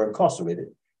persons who are incarcerated.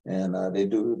 And they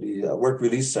do the work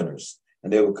release centers.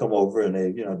 And they would come over and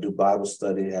they, do Bible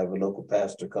study, have a local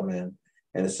pastor come in.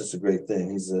 And it's just a great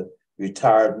thing. He's a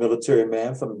retired military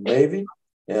man from the Navy,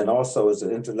 and also is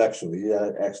an intellectual. He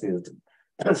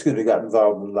actually, got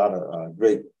involved in a lot of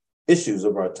great issues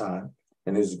of our time.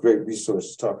 And there's a great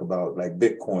resource to talk about, like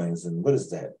Bitcoins and what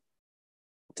is that?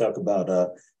 Talk about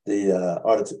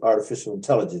the artificial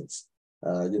intelligence.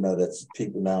 That's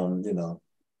people now,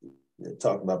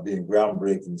 talking about being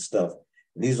groundbreaking stuff.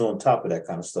 And he's on top of that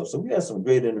kind of stuff. So we had some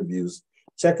great interviews.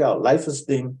 Check out Life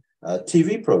Esteem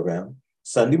TV program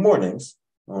Sunday mornings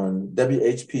on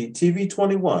WHP TV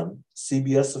 21,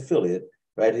 CBS affiliate,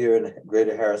 right here in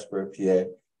Greater Harrisburg, PA.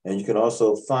 And you can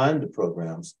also find the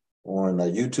programs on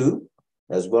YouTube,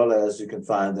 as well as you can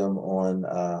find them on,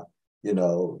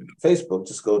 Facebook.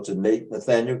 Just go to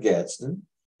Nathaniel Gadsden,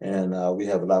 and we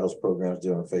have a lot of those programs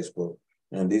there on Facebook.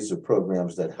 And these are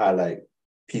programs that highlight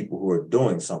people who are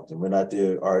doing something. We're not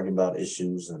there arguing about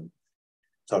issues and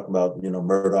talking about,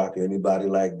 Murdoch or anybody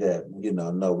like that.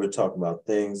 No, we're talking about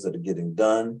things that are getting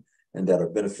done and that are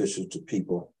beneficial to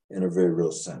people in a very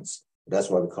real sense. That's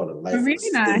why we call it Life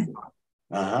Esteem.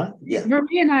 Yeah.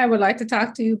 Marie and I would like to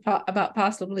talk to you about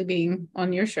possibly being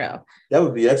on your show. That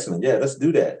would be excellent. Yeah, let's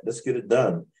do that. Let's get it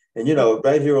done. And,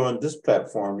 right here on this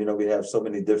platform, we have so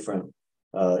many different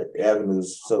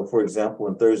avenues. So, for example,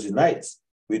 on Thursday nights,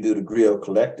 we do the Griot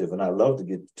Collective, and I'd love to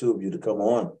get the two of you to come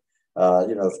on.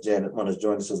 If Janet wants to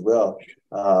join us as well,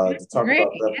 to talk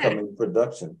about the upcoming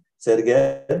production. Say it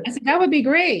again. I said that would be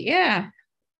great. Yeah.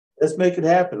 Let's make it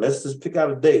happen. Let's just pick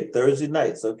out a date. Thursday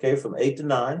nights, okay, from 8 to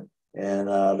 9. And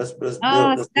let's build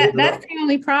that's the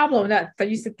only problem. That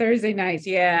you said Thursday nights.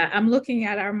 Yeah, I'm looking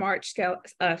at our March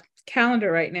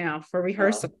calendar right now for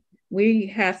rehearsal. We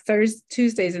have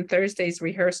Tuesdays and Thursdays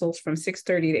rehearsals from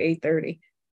 6:30 to 8:30.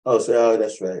 Oh,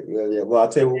 that's right. Yeah. Well, I'll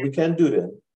tell you what we can do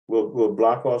then. We'll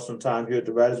block off some time here at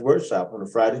the Writers Workshop on a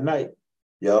Friday night.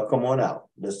 Y'all come on out.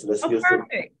 Let's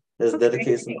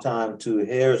dedicate some time to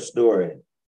Hair Story.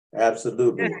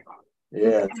 Absolutely.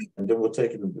 Yeah. And then we'll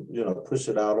take it and push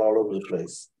it out all over the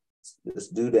place. Let's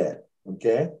do that.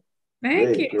 Okay.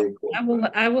 Thank you.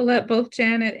 Great. I will let both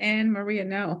Janet and Maria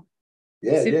know.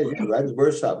 Yeah, Writers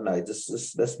Workshop night.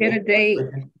 Let's get a date.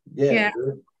 Yeah,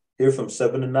 we're here from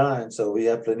 7 to 9, so we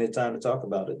have plenty of time to talk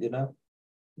about it.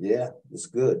 Yeah, it's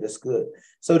good. That's good.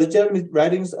 So did you have any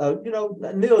writings?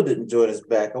 Neil didn't join us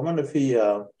back. I wonder if he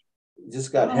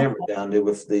just got hammered down there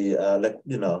with the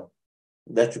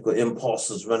electrical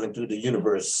impulses running through the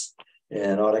universe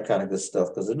and all that kind of good stuff,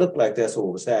 because it looked like that's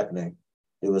what was happening.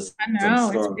 It was. I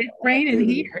know it's raining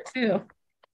here too.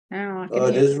 Oh,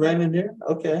 it is raining here?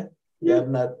 Okay. Yeah,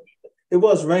 it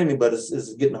was raining, but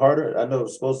it's getting harder. I know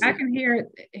it's supposed to. I can hear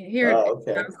it.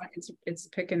 Okay. It sounds like it's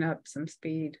picking up some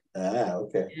speed.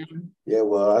 Okay. Yeah,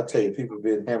 well, I tell you, people are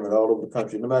being hammered all over the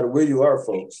country, no matter where you are,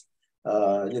 folks. We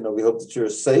hope that you're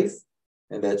safe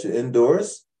and that you're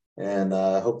indoors. And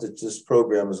I hope that this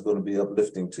program is going to be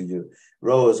uplifting to you.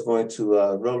 Ro is going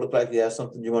to, Ro, look like you have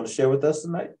something you want to share with us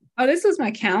tonight? Oh, this was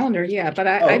my calendar, yeah, but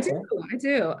I do.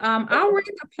 I'll read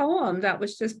the poem that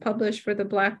was just published for the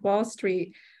Black Wall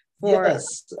Street.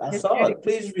 Yes, I saw it.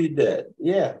 Please read that.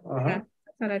 Yeah. I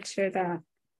thought I'd share that.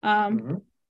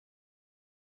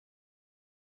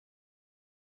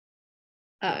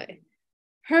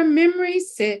 Her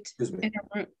memories sit in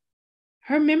a room.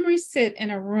 Her memories sit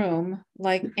in a room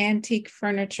like antique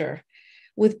furniture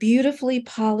with beautifully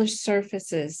polished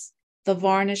surfaces, the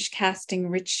varnish casting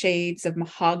rich shades of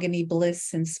mahogany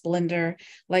bliss and splendor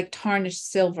like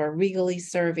tarnished silver regally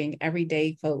serving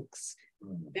everyday folks.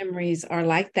 Memories are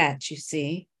like that, you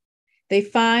see. They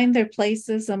find their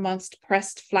places amongst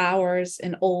pressed flowers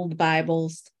and old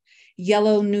Bibles,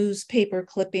 yellow newspaper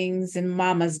clippings and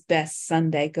Mama's best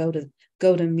Sunday go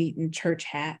to meeting church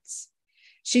hats.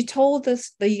 She told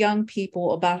us, the young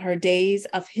people, about her days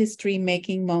of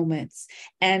history-making moments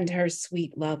and her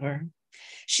sweet lover.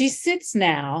 She sits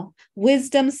now,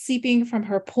 wisdom seeping from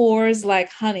her pores like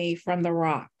honey from the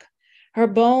rock, her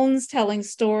bones telling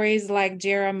stories like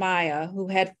Jeremiah, who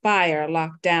had fire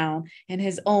locked down in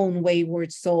his own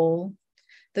wayward soul.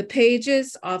 The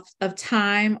pages of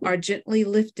time are gently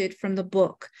lifted from the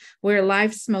book where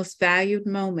life's most valued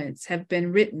moments have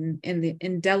been written in the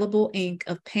indelible ink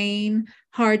of pain,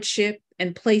 hardship,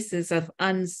 and places of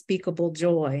unspeakable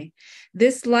joy.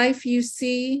 This life, you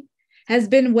see, has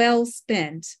been well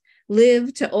spent,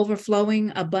 lived to overflowing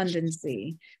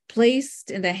abundancy,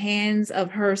 placed in the hands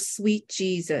of her sweet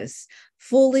Jesus,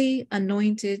 fully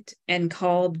anointed and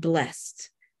called blessed.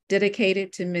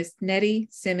 Dedicated to Miss Nettie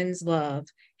Simmons Love,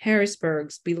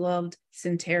 Harrisburg's beloved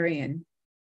centenarian.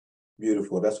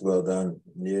 Beautiful. That's well done.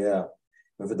 Yeah.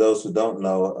 And for those who don't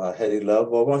know, Hetty Love,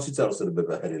 well, why don't you tell us a little bit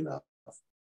about Hetty Love?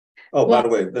 Oh, by the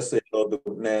way, let's say hello to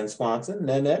Nan Swanson.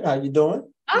 Nanette, how you doing?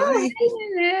 Oh, hey,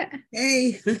 Nanette.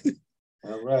 Hey.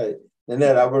 All right.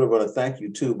 Nanette, I really want to thank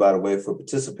you too, by the way, for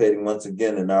participating once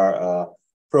again in our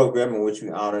program in which we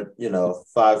honored,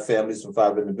 5 families from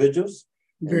 5 individuals.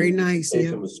 Very nice.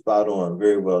 Yeah. Was spot on.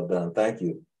 Very well done. Thank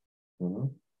you.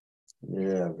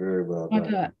 Yeah, very well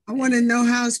done. I want to know,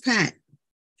 how's Pat?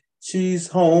 She's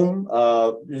home.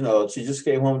 She just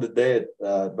came home today at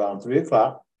about 3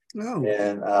 o'clock. Oh.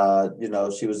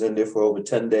 And she was in there for over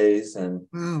 10 days and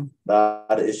a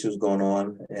lot of issues going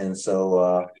on. And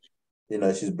so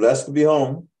she's blessed to be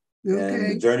home. Okay.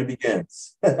 And the journey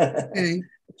begins. Okay.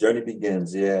 The journey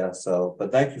begins, yeah. So,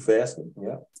 but thank you for asking.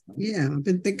 Yeah. Yeah, I've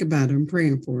been thinking about her. I'm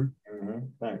praying for her.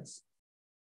 Thanks.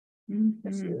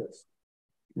 Yes.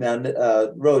 Now,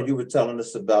 Ro, you were telling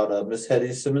us about Miss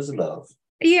Hetty Simmons Love.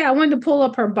 Yeah, I wanted to pull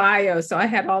up her bio, so I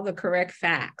had all the correct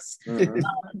facts.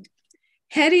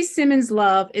 Hetty Simmons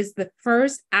Love is the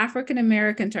first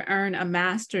African-American to earn a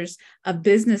Master's of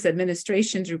Business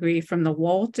Administration degree from the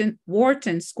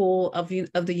Wharton School of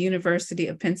the University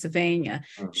of Pennsylvania.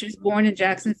 She was born in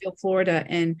Jacksonville, Florida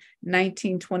in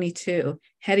 1922.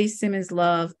 Hetty Simmons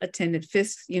Love attended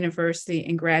Fisk University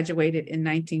and graduated in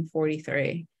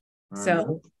 1943.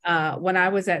 So when I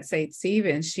was at St.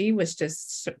 Stephen's, she was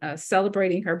just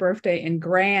celebrating her birthday in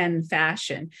grand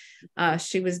fashion.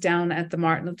 She was down at the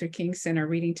Martin Luther King Center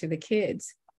reading to the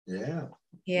kids. Yeah.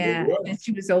 Yeah. And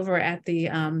she was over at the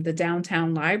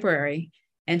downtown library,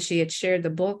 and she had shared the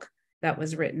book that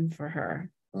was written for her,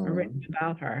 or written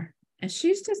about her. And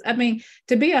she's just,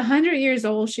 to be 100 years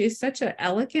old, she's such an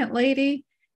elegant lady.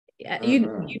 You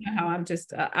know how I'm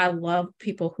just, I love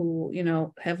people who,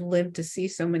 have lived to see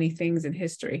so many things in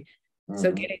history.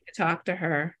 So getting to talk to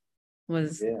her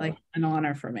was like an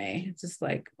honor for me. It's just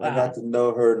like, wow. I got to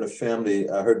know her and the family.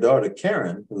 Her daughter,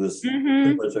 Karen, who was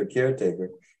pretty much her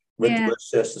caretaker, went to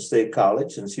Westchester State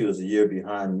College, and she was a year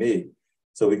behind me.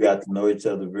 So we got to know each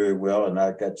other very well, and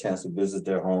I got a chance to visit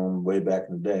their home way back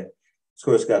in the day. Of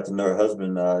course, got to know her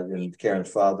husband and Karen's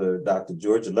father, Dr.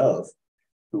 George Love,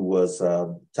 who was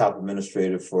top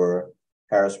administrator for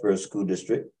Harrisburg School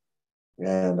District.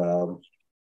 And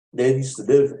they used to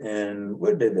live in,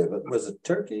 where did they live? Was it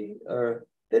Turkey? Or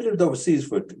they lived overseas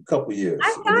for a couple years.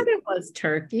 I thought it was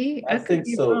Turkey. I think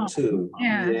so too.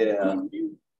 Yeah.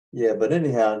 Yeah, but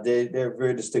anyhow, they're a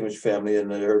very distinguished family, and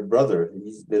her brother,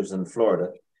 he lives in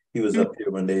Florida. He was up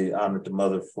here when they honored the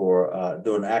mother for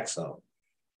doing AXO.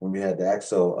 When we had the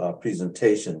AXO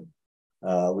presentation,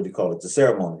 what do you call it? The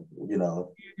ceremony,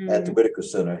 at the Whitaker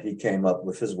Center. He came up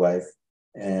with his wife,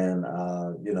 and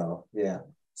yeah.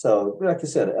 So, like I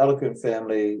said, an eloquent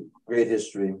family, great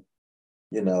history,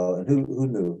 and who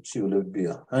knew she would live to be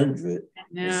 100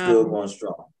 and still going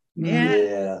strong.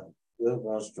 Yeah. Still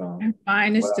going strong. And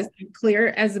mine is just clear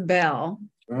as a bell.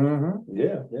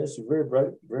 Yeah, she's a very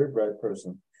bright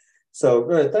person.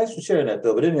 So, thanks for sharing that,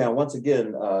 though. But anyhow, once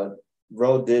again,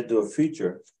 Ro did do a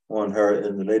feature on her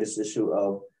in the latest issue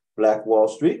of Black Wall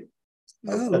Street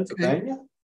of Pennsylvania. Okay.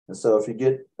 And so if you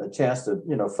get a chance to,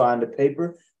 find the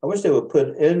paper, I wish they would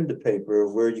put in the paper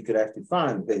where you could actually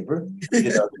find the paper,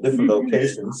 the different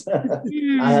locations.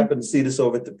 I happened to see this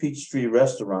over at the Peachtree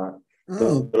Restaurant,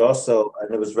 but also,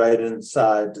 and it was right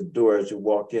inside the door as you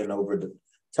walk in over the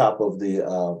top of the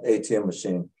ATM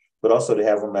machine. But also they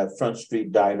have them at Front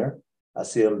Street Diner. I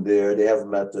see them there. They have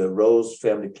them at the Rose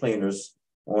Family Cleaners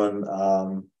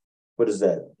on, what is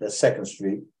that? That's 2nd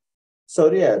Street.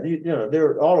 So yeah,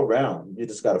 they're all around. You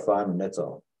just got to find them. That's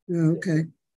all. Okay.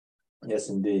 Yes,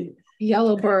 indeed.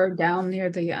 Yellowbird down near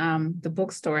the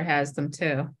bookstore has them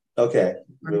too. Okay.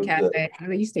 Cafe. At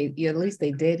least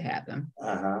they did have them.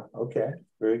 Okay.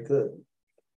 Very good.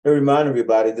 I remind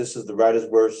everybody, this is the Writers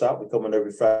Workshop. We come on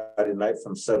every Friday night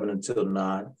from 7 until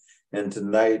 9. And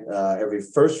tonight, every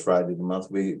first Friday of the month,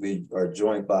 we are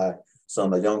joined by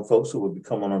some young folks who will be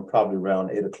coming on probably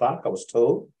around 8 o'clock, I was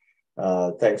told.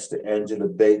 Thanks to Angela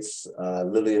Bates,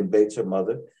 Lillian Bates, her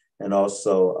mother, and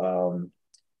also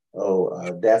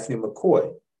Daphne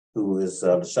McCoy, who is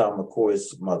LaShawn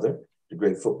McCoy's mother, the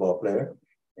great football player.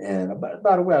 And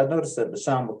by the way, I noticed that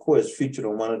LaShawn McCoy is featured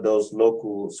on one of those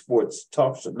local sports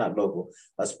talk show,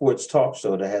 a sports talk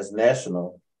show that has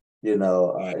national,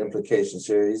 implications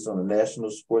here. He's on a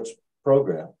national sports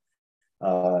program.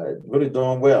 Really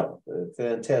doing well,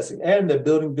 fantastic. And they're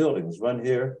building buildings, one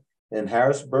here in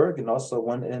Harrisburg and also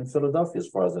one in Philadelphia, as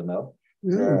far as I know.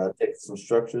 They're taking some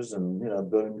structures and,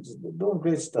 building, doing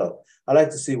great stuff. I like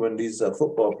to see when these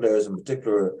football players in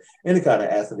particular, any kind of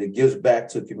athlete, gives back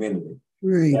to the community.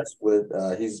 Right. That's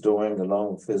what he's doing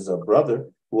along with his brother,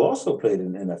 who also played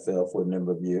in the NFL for a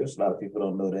number of years. A lot of people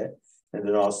don't know that. And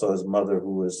then also his mother,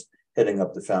 who is heading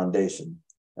up the foundation,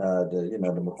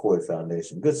 the McCoy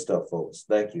Foundation. Good stuff, folks.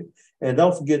 Thank you. And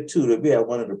don't forget, too, that we have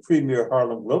one of the premier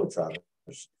Harlem Globetrotters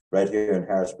right here in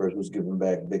Harrisburg who's giving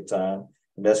back big time.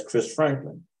 And that's Chris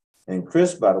Franklin. And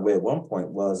Chris, by the way, at one point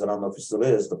was, I don't know if he still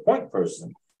is, the point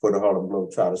person for the Harlem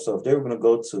Globetrotters. So if they were going to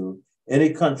go to any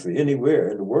country, anywhere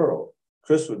in the world,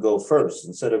 Chris would go first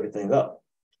and set everything up,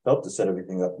 help to set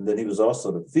everything up. And then he was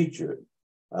also the featured,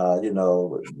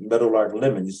 Meadowlark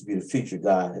Lemon used to be the featured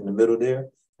guy in the middle there.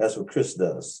 That's what Chris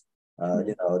does,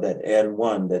 that and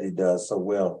one that he does so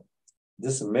well.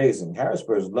 Just amazing.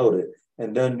 Harrisburg's loaded.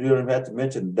 And then you don't have to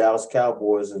mention the Dallas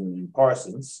Cowboys and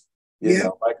Parsons,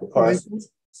 Michael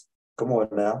Parsons. Come on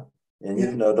now.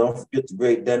 And, don't forget the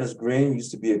great Dennis Green,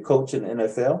 used to be a coach in the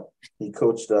NFL. He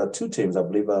coached 2 teams, I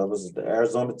believe. Was the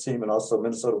Arizona team and also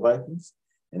Minnesota Vikings.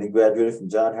 And he graduated from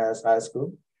John Harris High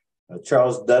School.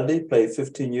 Charles Dudley played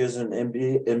 15 years in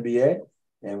the NBA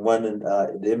and won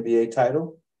the NBA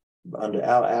title under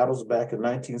Al Attles back in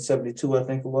 1972, I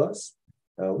think it was.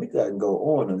 We can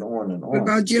go on and on and on. What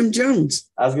about Jim Jones?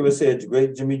 I was going to say the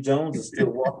great Jimmy Jones is still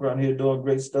walking around here doing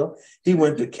great stuff. He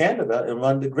went to Canada and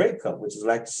won the Grey Cup, which is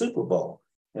like the Super Bowl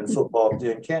in football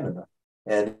there in Canada.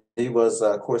 And he was,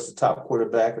 of course, the top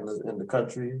quarterback in the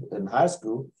country in high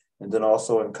school, and then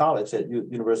also in college at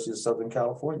University of Southern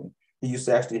California. He used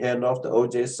to actually hand off to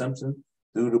O.J. Simpson,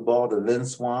 threw the ball to Lynn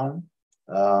Swann,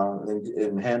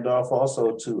 and hand off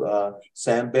also to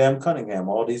Sam Bam Cunningham.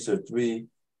 All these are 3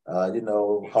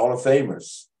 Hall of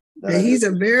Famers. Yeah, he's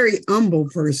a very humble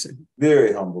person.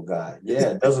 Very humble guy.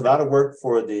 Yeah, does a lot of work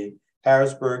for the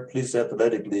Harrisburg Police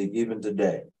Athletic League even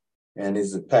today. And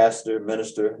he's a pastor,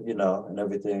 minister, and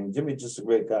everything. Jimmy's just a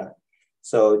great guy.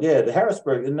 So, yeah, the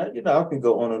Harrisburg, and I can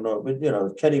go on and on,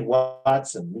 but, Kenny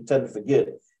Watson, we tend to forget,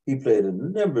 he played a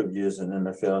number of years in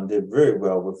the NFL and did very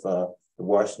well with the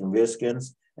Washington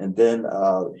Redskins. And then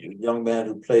a young man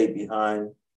who played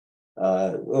behind,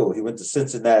 he went to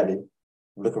Cincinnati.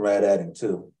 I'm looking right at him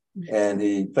too. And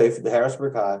he played for the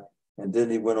Harrisburg High, and then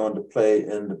he went on to play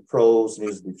in the pros, and he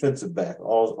was a defensive back.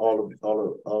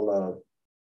 All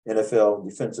NFL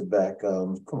defensive back.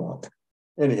 Come on.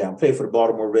 Anyhow, played for the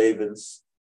Baltimore Ravens.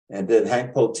 And then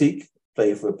Hank Poteet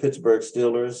played for Pittsburgh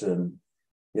Steelers. And,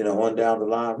 on down the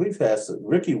line, we've had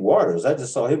Ricky Waters. I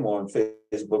just saw him on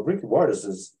Facebook. Ricky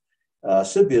Waters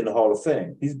should be in the Hall of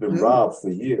Fame. He's been robbed for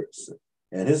years.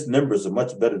 And his numbers are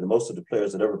much better than most of the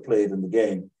players that ever played in the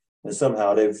game. And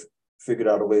somehow they've figured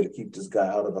out a way to keep this guy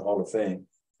out of the Hall of Fame.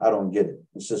 I don't get it.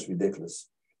 It's just ridiculous,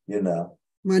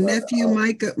 My nephew,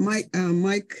 Micah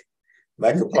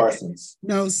Parsons.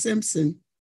 No, Simpson.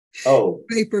 Oh.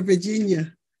 Played for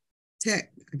Virginia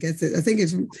Tech. I think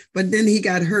it's, but then he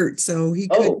got hurt, so he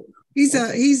could. He's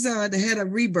the head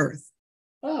of Rebirth.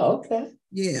 Oh, okay.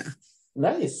 Yeah.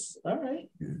 Nice. All right.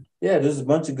 Yeah, there's a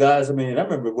bunch of guys. I mean, I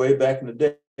remember way back in the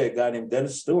day, a guy named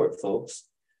Dennis Stewart, folks,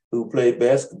 who played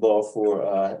basketball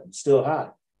for Still High.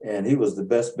 And he was the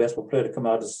best basketball player to come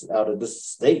out of this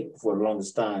state for the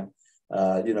longest time.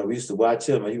 We used to watch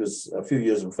him. He was a few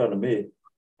years in front of me.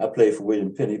 I played for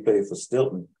William Penn. He played for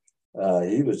Stilton.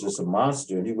 He was just a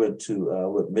monster. And he went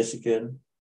to Michigan,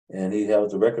 and he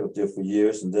held the record up there for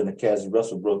years. And then Cassie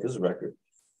Russell broke his record.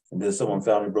 And then someone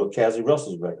found he broke Cassie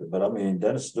Russell's record. But I mean,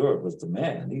 Dennis Stewart was the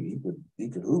man. He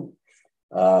could hoop.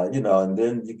 And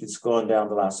then you could go on down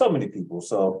the line. So many people.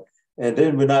 So. And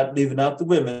then we're not leaving out the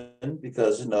women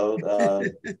because,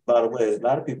 by the way, a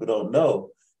lot of people don't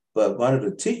know, but one of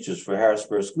the teachers for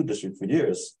Harrisburg School District for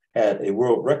years had a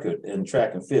world record in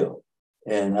track and field.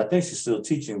 And I think she's still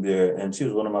teaching there. And she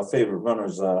was one of my favorite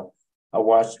runners. I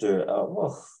watched her.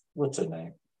 What's her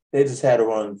name? They just had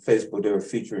her on Facebook. They were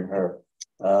featuring her.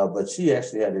 But she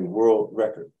actually had a world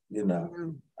record, in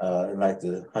like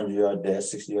the 100-yard dash,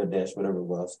 60-yard dash, whatever it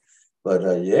was. But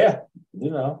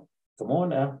come on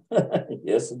now.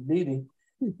 Yes, indeed.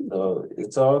 So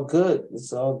it's all good.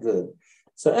 It's all good.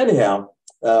 So anyhow,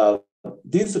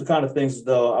 these are the kind of things,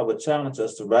 though, I would challenge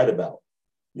us to write about.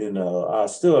 I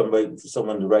still am waiting for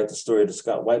someone to write the story of the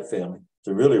Scott White family,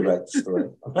 to really write the story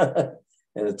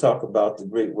and to talk about the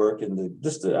great work and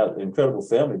the incredible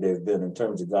family they've been in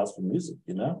terms of gospel music,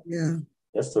 Yeah.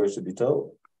 That story should be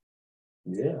told.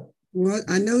 Yeah. Well,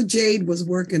 I know Jade was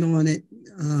working on it.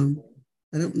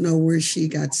 I don't know where she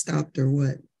got stopped or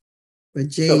what, but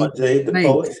Jade. Jade, the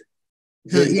poet.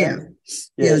 Yeah.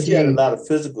 She had a lot of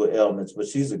physical ailments, but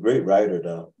she's a great writer,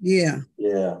 though. Yeah.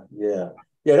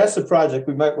 That's a project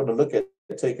we might want to look at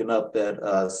taking up.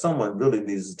 That someone really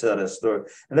needs to tell that story,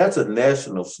 and that's a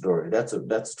national story. That's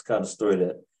the kind of story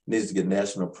that needs to get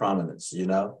national prominence.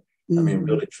 Mm-hmm. I mean,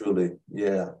 really, truly,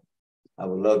 yeah. I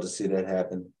would love to see that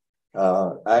happen.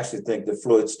 I actually think that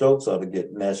Floyd Stokes ought to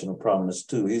get national prominence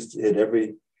too. He's hit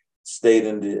every state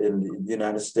in the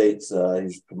United States.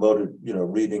 He's promoted,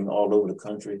 reading all over the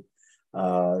country.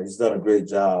 He's done a great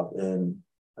job, and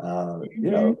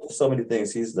so many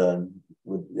things he's done.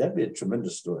 That'd be a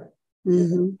tremendous story.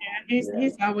 Mm-hmm. Yeah,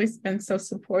 he's always been so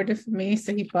supportive of me.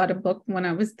 So he bought a book when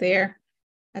I was there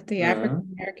at the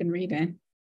African American Reading.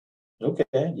 Okay,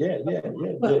 yeah.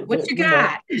 What you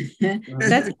got?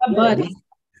 That's my buddy.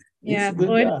 Yeah,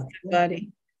 Floyd is my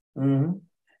buddy. Mm-hmm.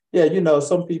 Yeah,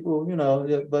 some people,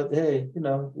 but hey,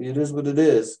 it is what it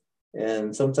is.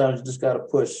 And sometimes you just got to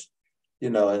push,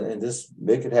 and just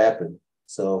make it happen.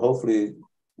 So hopefully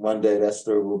one day that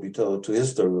story will be told, his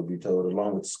story will be told,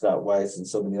 along with Scott Weiss and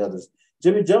so many others.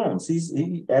 Jimmy Jones,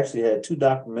 he actually had 2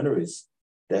 documentaries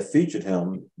that featured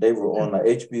him. They were on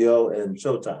HBO and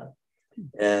Showtime.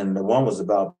 And the one was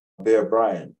about Bear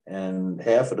Bryant, and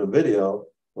half of the video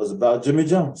was about Jimmy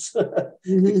Jones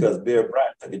because Bear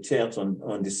Bryant took a chance on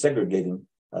desegregating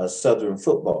Southern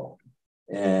football.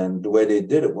 And the way they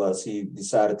did it was he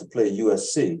decided to play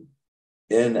USC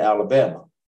in Alabama.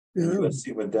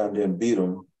 USC went down there and beat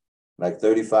them like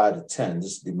 35-10,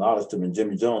 just demolished them. And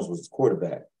Jimmy Jones was the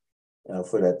quarterback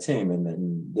for that team.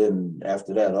 And then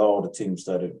after that, all the teams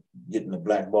started getting a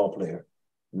black ball player.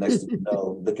 Next thing you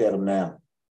know, look at them now.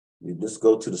 You just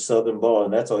go to the Southern ball,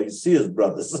 and that's all you see is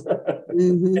brothers.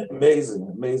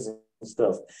 Amazing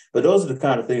stuff. But those are the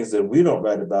kind of things that we don't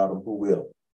write about them, who will.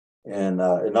 And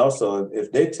also, if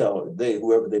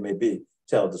whoever they may be,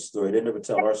 tell the story, they never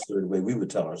tell our story the way we would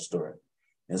tell our story.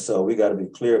 And so we got to be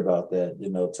clear about that,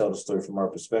 tell the story from our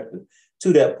perspective.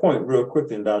 To that point, real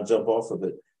quickly, and I'll jump off of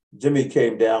it. Jimmy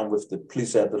came down with the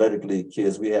Police Athletic League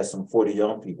kids. We had some 40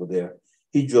 young people there.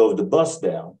 He drove the bus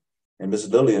down. And Miss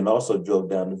Lillian also drove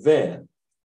down the van.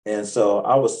 And so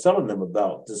I was telling them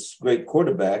about this great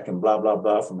quarterback and blah, blah,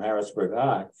 blah from Harrisburg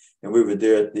High. And we were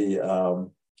there at the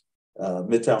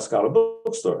Midtown Scholar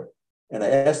Bookstore. And I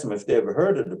asked them if they ever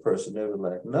heard of the person. They were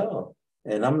like, no.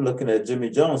 And I'm looking at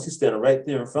Jimmy Jones. He's standing right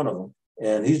there in front of them.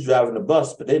 And he's driving the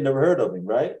bus, but they never heard of him,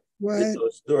 right? What? He told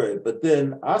a story, but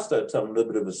then I started telling a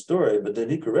little bit of a story, but then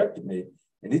he corrected me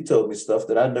and he told me stuff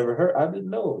that I never heard. I didn't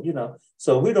know, you know.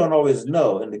 So we don't always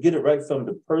know, and to get it right from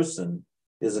the person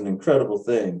is an incredible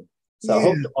thing. So I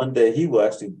hope that one day he will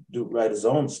actually write his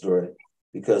own story,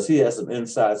 because he has some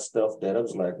inside stuff that I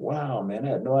was like, wow, man, I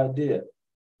had no idea,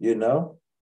 you know,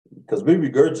 because we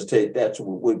regurgitate that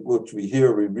which we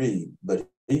hear, we read, but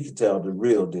he could tell the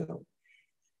real deal.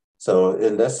 So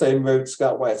in that same way,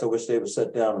 Scott Weiss, I wish they would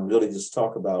sit down and really just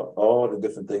talk about all the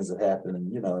different things that happened,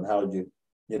 and, you know, and how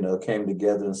you know, came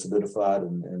together and solidified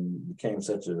and became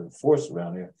such a force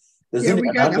around here.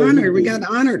 We got honored. We got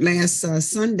honored last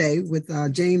Sunday with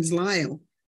James Lyle.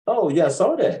 Oh yeah, I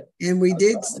saw that. And we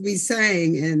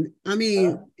sang, and I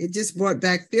mean, it just brought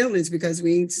back feelings because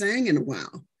we ain't sang in a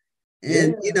while.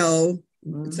 And you know,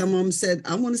 some of them said,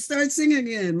 I want to start singing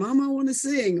again. Mama, I want to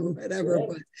sing or whatever. Yeah,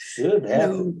 but should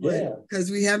happen. because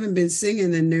we haven't been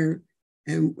singing in there.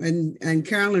 And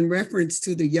Carolyn referenced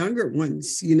to the younger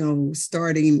ones, you know,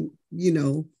 starting, you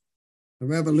know, a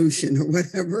revolution or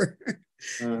whatever,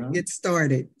 get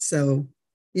started. So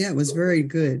yeah, it was very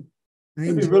good.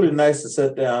 It'd be really nice to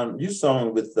sit down. You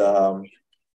sung with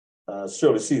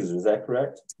Shirley Caesar, is that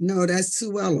correct? No, that's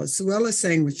Suella. Suella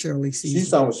sang with Shirley Caesar. She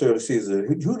sang with Shirley Caesar.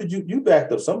 Who did you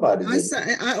backed up somebody? I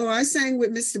sang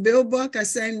with Mr. Bill Buck. I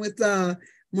sang with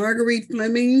Marguerite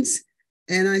Flemings,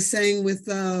 and I sang with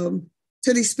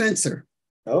Teddy Spencer.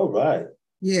 Oh, right.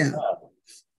 Yeah.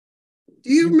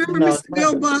 Do you remember Mr.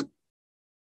 Bill Buck?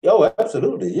 Oh,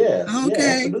 absolutely. Yeah.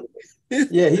 Okay. Yeah, absolutely.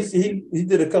 Yeah, he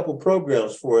did a couple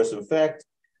programs for us. In fact,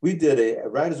 we did a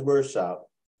writer's workshop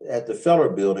at the Feller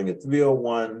Building at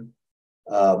 301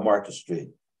 Market Street.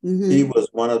 He was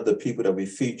one of the people that we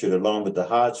featured along with the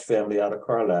Hodge family out of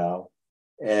Carlisle.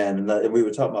 And we were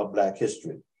talking about Black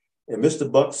history. And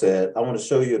Mr. Buck said, I want to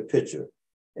show you a picture.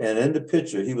 And in the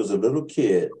picture, he was a little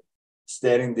kid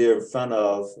standing there in front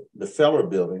of the Feller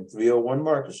Building, 301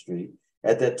 Market Street.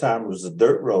 At that time, it was a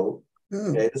dirt road.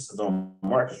 Okay, this is on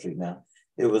Market Street now.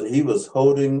 He was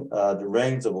holding the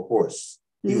reins of a horse.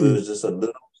 He was just a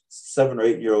little 7 or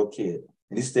 8 year old kid.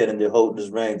 And he's standing there holding his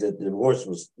reins. That the horse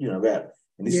was, you know, wrapped.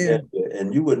 And he's standing there.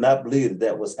 And you would not believe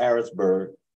that was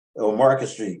Harrisburg or Market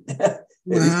Street.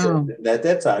 Wow. And at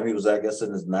that time, he was, I guess,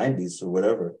 in his 90s or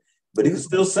whatever. But he could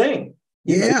still sing.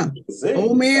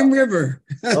 Old Man River.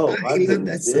 Oh, my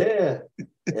goodness. Yeah.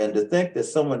 And to think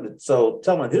that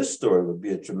telling his story would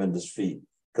be a tremendous feat,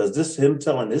 because him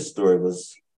telling his story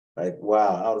was like,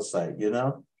 wow, out of sight, you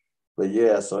know? But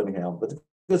yeah, so anyhow, but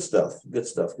good stuff.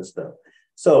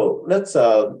 So let's,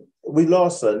 we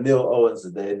lost Neil Owens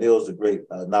today. Neil's a great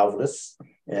novelist,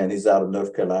 and he's out of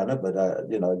North Carolina. But,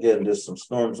 you know, again, there's some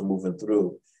storms moving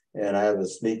through, and I have a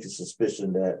sneaky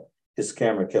suspicion that his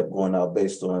camera kept going out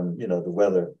based on, you know, the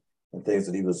weather and things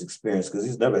that he was experiencing, because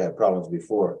he's never had problems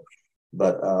before.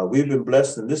 But we've been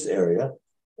blessed in this area.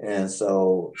 And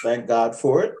so thank God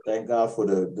for it. Thank God for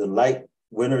the light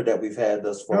winter that we've had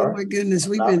thus far. Oh my goodness,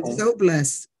 we've been so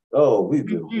blessed. Oh, we've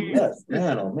been blessed,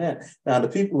 man, oh man. Now the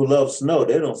people who love snow,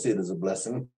 they don't see it as a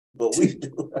blessing, but we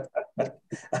do.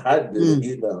 I do,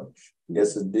 you know.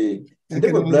 Yes, indeed. And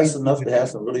they were blessed enough to have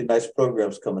some really nice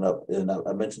programs coming up. And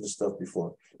I mentioned this stuff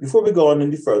before. Before we go on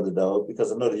any further, though,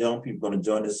 because I know the young people are going to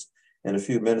join us in a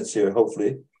few minutes here,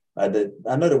 hopefully. I know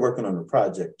they're working on a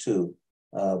project too,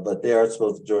 but they are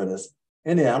supposed to join us.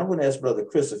 Anyhow, I'm going to ask Brother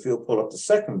Chris if he'll pull up the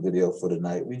second video for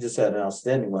tonight. We just had an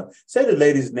outstanding one. Say the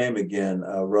lady's name again,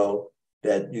 Ro,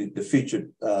 the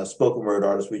featured spoken word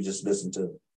artist we just listened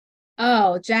to.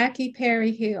 Oh, Jackie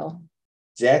Perry Hill.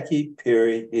 Jackie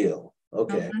Perry Hill.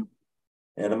 Okay.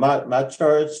 And my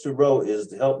charge to Ro is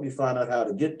to help me find out how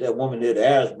to get that woman there to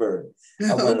Harrisburg.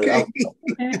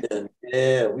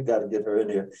 Yeah, we got to get her in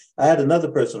here. I had another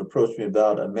person approach me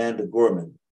about Amanda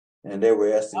Gorman, and they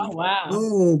were asking. Oh, wow.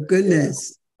 Oh,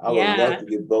 goodness. I would love to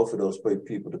get both of those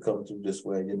people to come through this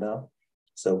way, you know?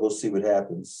 So we'll see what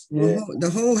happens. Well, the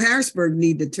whole Harrisburg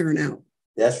need to turn out.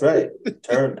 That's right.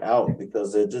 Turn out,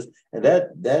 because they're just, and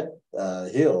that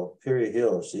Hill, Perry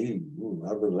Hill, I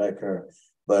really like her.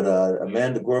 But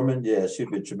Amanda Gorman, yeah, she'd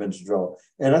be a tremendous draw.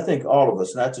 And I think all of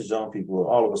us, not just young people,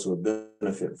 all of us would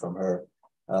benefit from her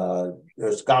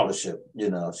scholarship. You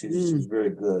know, she's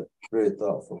very good, very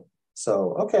thoughtful.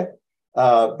 So, okay.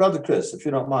 Brother Chris, if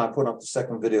you don't mind, put up the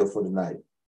second video for tonight.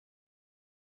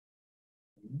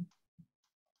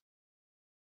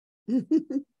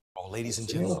 Oh, ladies and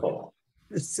gentlemen,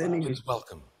 please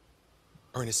welcome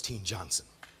Ernestine Johnson.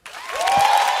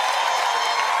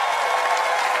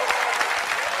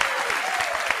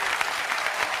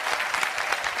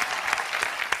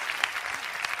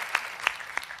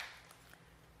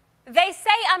 They say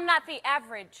I'm not the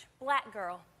average Black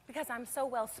girl because I'm so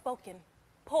well-spoken,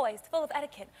 poised, full of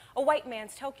etiquette, a white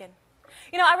man's token.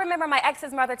 You know, I remember my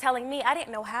ex's mother telling me I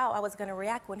didn't know how I was going to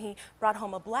react when he brought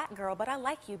home a black girl, but I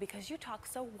like you because you talk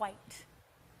so white.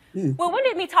 Well, when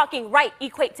did me talking right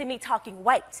equate to me talking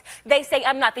white? They say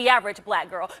I'm not the average black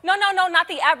girl. No, no, no, not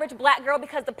the average black girl,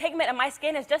 because the pigment in my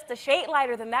skin is just a shade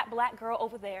lighter than that black girl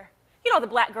over there. You know the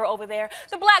black girl over there,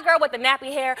 the black girl with the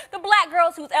nappy hair, the black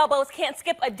girls whose elbows can't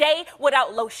skip a day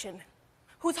without lotion,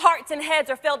 whose hearts and heads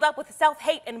are filled up with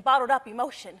self-hate and bottled up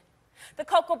emotion. The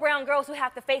cocoa brown girls who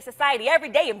have to face society every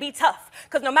day and be tough,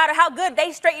 because no matter how good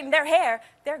they straighten their hair,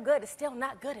 their good is still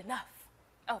not good enough.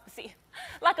 Oh, see,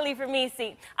 luckily for me,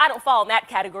 see, I don't fall in that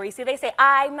category. See, they say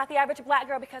I'm not the average black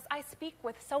girl because I speak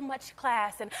with so much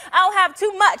class, and I don't have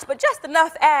too much, but just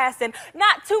enough ass, and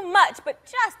not too much, but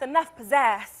just enough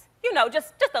pizzazz. You know,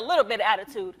 just a little bit of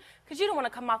attitude, because you don't want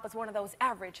to come off as one of those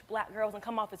average black girls and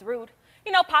come off as rude.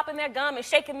 You know, popping their gum and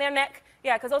shaking their neck.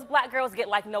 Yeah, because those black girls get,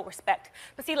 like, no respect.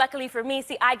 But see, luckily for me,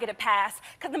 see, I get a pass,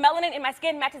 because the melanin in my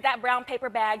skin matches that brown paper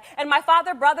bag, and my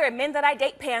father, brother, and men that I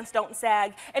date pants don't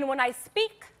sag. And when I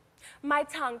speak, my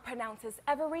tongue pronounces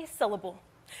every syllable.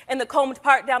 And the combed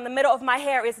part down the middle of my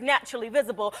hair is naturally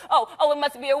visible. Oh, it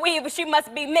must be a weave, but she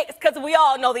must be mixed, because we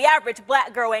all know the average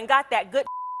black girl ain't got that good.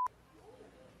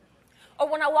 Or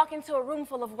when I walk into a room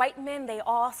full of white men, they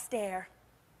all stare.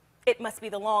 It must be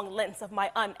the long lengths of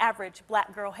my unaverage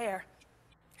black girl hair.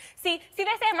 See, they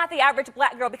say I'm not the average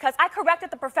black girl because I corrected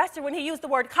the professor when he used the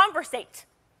word conversate.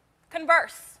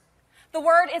 Converse. The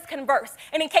word is converse.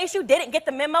 And in case you didn't get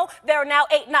the memo, there are now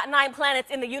 8, not 9 planets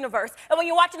in the universe. And when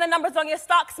you're watching the numbers on your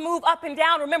stocks move up and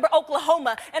down, remember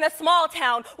Oklahoma, in a small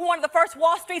town where one of the first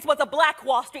Wall Streets was a black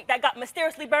Wall Street that got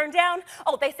mysteriously burned down.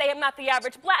 Oh, they say I'm not the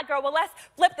average black girl. Well, let's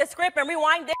flip the script and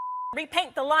rewind this,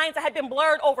 repaint the lines that had been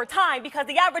blurred over time, because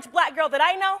the average black girl that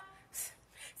I know,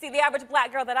 see, the average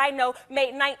black girl that I know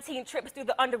made 19 trips through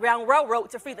the Underground Railroad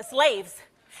to free the slaves.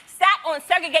 Sat on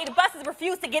segregated buses,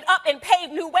 refused to get up and pave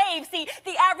new waves. See,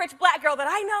 the average black girl that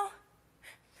I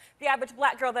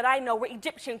know were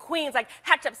Egyptian queens like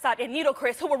Hatshepsut and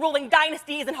Nitocris, who were ruling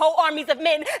dynasties and whole armies of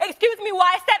men. Excuse me while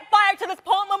I set fire to this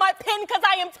poem on my pen, because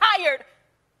I am tired.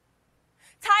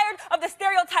 Tired of the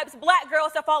stereotypes black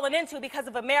girls have fallen into because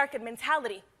of American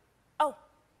mentality. Oh,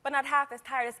 but not half as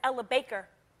tired as Ella Baker,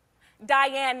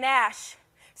 Diane Nash,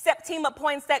 Septima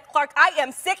Poinsett Clark. I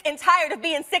am sick and tired of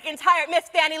being sick and tired. Miss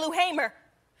Fannie Lou Hamer,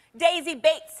 Daisy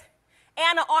Bates,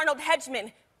 Anna Arnold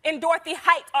Hedgeman, and Dorothy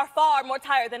Height are far more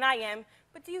tired than I am.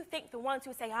 But do you think the ones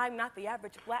who say I'm not the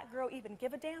average black girl even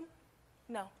give a damn?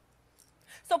 No.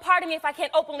 So pardon me if I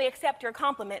can't openly accept your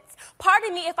compliments.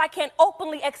 Pardon me if I can't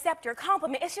openly accept your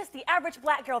compliment. It's just the average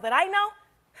black girl that I know.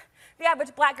 The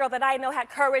average black girl that I know had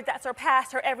courage that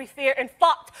surpassed her every fear and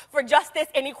fought for justice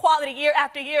and equality year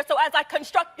after year. So as I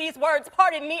construct these words,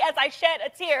 pardon me as I shed a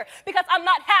tear, because I'm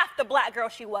not half the black girl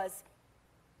she was.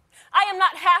 I am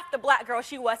not half the black girl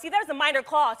she was. See, there's a minor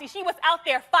clause. See, she was out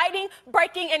there fighting,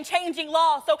 breaking, and changing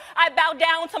laws. So I bow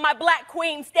down to my black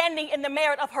queen standing in the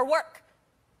merit of her work.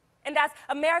 And as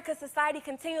America's society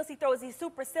continuously throws these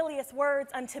supercilious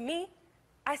words unto me,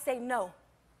 I say no.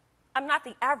 I'm not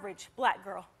the average black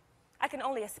girl. I can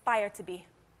only aspire to be.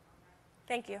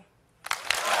 Thank you.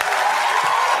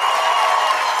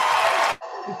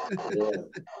 Yeah.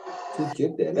 She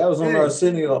kicked that. That was on our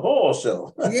Arsenio Hall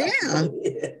show. Yeah.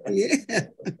 Yeah.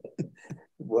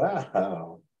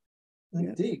 Wow.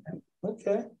 Indeed.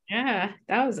 Okay. Yeah,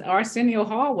 that was Arsenio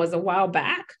Hall was a while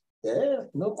back. Yeah,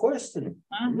 no question.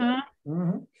 Uh-huh.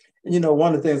 Mm-hmm. And, you know,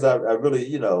 one of the things I really,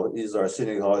 you know, is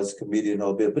Arsenio Hall is a comedian a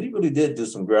little bit, but he really did do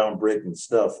some groundbreaking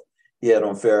stuff. He had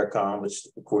on Farrakhan, which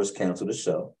of course canceled the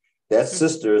show. That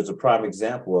sister is a prime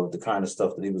example of the kind of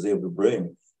stuff that he was able to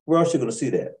bring. Where else are you going to see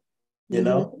that? You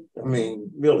know, I mean,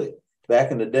 really,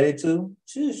 back in the day too.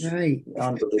 Sheesh, right.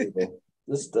 Unbelievable.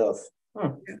 This stuff.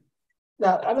 Huh.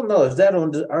 Now, I don't know. Is that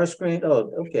on our screen?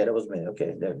 Oh, okay, that was me.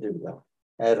 Okay, there we go.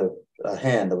 I had a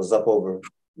hand that was up over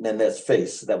Nanette's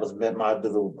face. That was my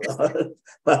little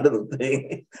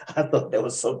thing. I thought that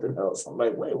was something else. I'm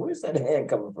like, wait, where's that hand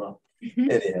coming from?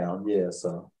 Anyhow, yeah.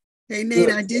 So, hey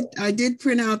Nate, I did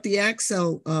print out the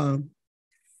Axel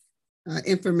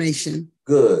information.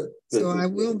 Good. So I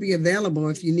will be available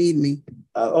if you need me.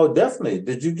 Oh, definitely.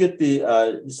 Did you get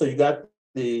the? So you got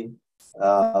the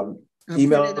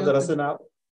email that I sent out?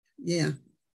 Yeah.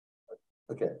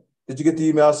 Okay. Did you get the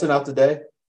email I sent out today?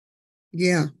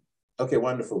 Yeah. Okay,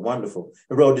 wonderful, wonderful.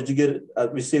 And Ro, did you get it,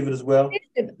 receive it as well?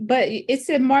 But it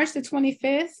said March the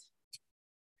 25th.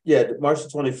 Yeah, March the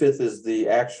 25th is the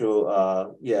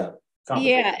actual, Yeah,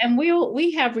 and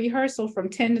we have rehearsal from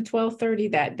 10 to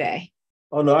 12:30 that day.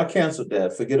 Oh no, I canceled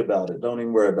that. Forget about it. Don't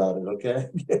even worry about it. Okay.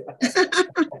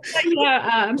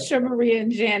 Yeah, I'm sure Maria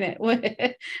and Janet would.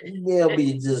 They'll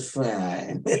be just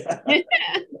fine.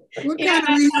 What Yeah,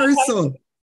 kind of rehearsal?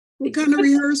 What kind of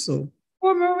rehearsal?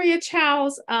 for Maria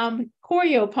Child's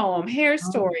choreo poem, Hair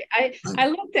Story. I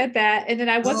looked at that and then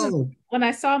I wasn't when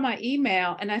I saw my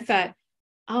email and I thought,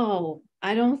 oh,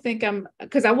 I don't think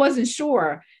because I wasn't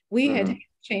sure. We had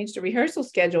changed the rehearsal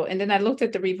schedule. And then I looked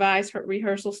at the revised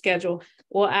rehearsal schedule.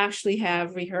 We'll actually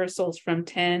have rehearsals from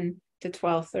 10 to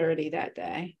 12:30 that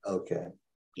day. Okay.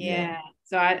 Yeah.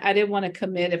 So I didn't want to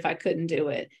commit if I couldn't do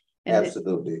it. And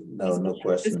absolutely. No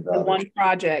question about it. The one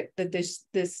project that this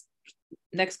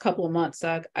next couple of months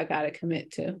I got to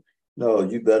commit to. No,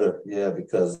 you better. Yeah,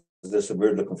 because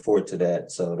we're looking forward to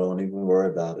that. So don't even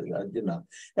worry about it.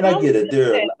 And I get it.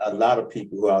 There are a lot of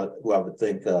people who I would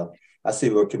think, I see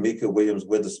where Kamika Williams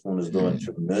Witherspoon is doing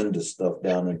tremendous stuff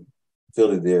down in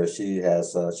Philly there. She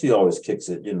has, she always kicks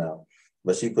it,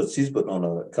 but she's putting on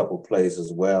a couple plays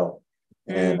as well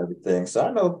and everything. So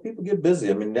I know people get busy.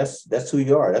 I mean, that's who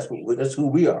you are. That's who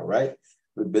we are, right?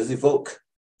 We're busy folk.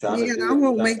 Yeah, and I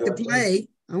won't make the play.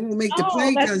 I won't make the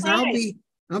play because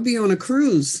I'll be on a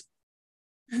cruise.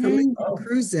 I'm on a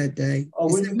cruise that day.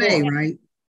 It's in May, right?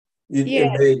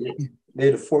 Yeah.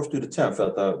 May the 4th through the 10th, I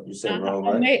thought you said wrong,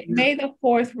 right? May the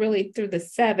 4th really through the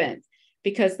 7th,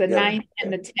 because the 9th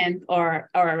and the 10th are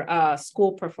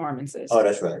school performances. Oh,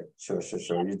 that's right. Sure.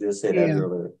 You did say that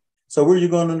earlier. So where are you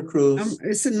going on the cruise?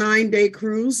 It's a 9-day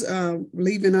cruise,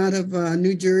 leaving out of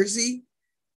New Jersey,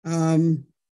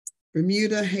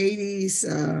 Bermuda, Hades.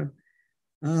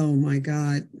 Oh my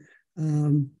God.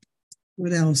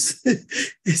 What else?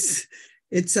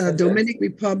 it's Dominican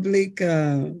Republic,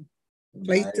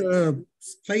 play to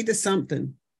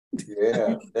something.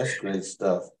 Yeah, that's great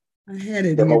stuff. I had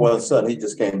it. Yeah, my one son, he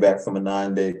just came back from a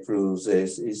 9-day cruise.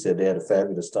 He said they had a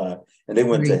fabulous time. And they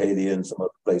went to Haiti and some other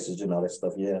places, that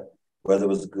stuff. Yeah. Weather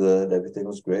was good. Everything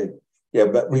was great. Yeah,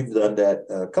 but we've done that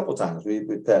a couple times.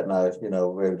 Pat and I,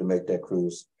 were able to make that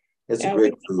cruise. It's a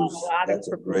great cruise. That's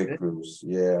a great cruise.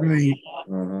 Yeah. Right.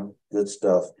 Good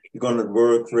stuff. You going to the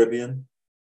Royal Caribbean?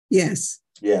 Yes.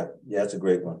 Yeah, it's a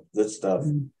great one. Good stuff.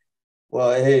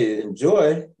 Well, hey,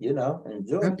 enjoy,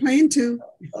 enjoy. I plan to.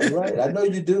 All right. I know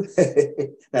you do. Now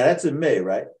that's in May,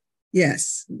 right?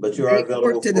 Yes. But you are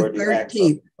available to the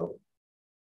 13th.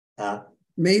 Huh?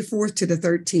 May 4th to the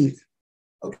 13th.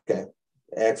 Okay.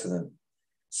 Excellent.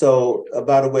 So,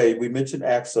 by the way, we mentioned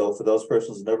AXO. For those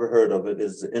persons who never heard of it,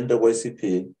 is the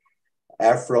NAACP,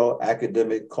 Afro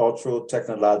Academic Cultural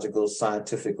Technological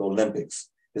Scientific Olympics.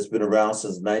 It's been around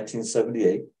since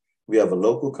 1978. We have a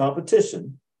local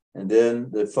competition, and then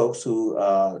the folks who,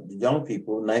 the young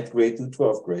people, 9th grade through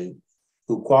 12th grade,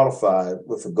 who qualify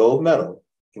with a gold medal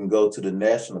can go to the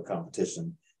national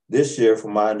competition. This year,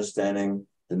 from my understanding,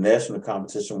 the national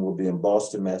competition will be in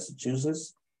Boston,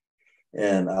 Massachusetts.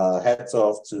 And hats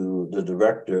off to the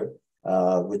director,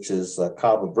 which is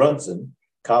Kaba Brunson.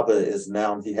 Kaba is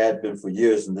now, he had been for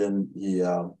years, and then he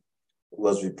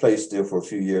was replaced there for a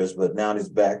few years, but now he's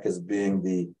back as being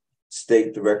the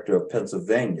state director of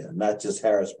Pennsylvania, not just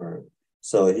Harrisburg.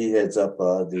 So he heads up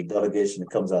the delegation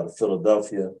that comes out of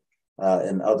Philadelphia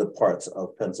and other parts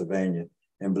of Pennsylvania.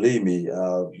 And believe me,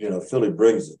 Philly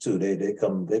brings it too. They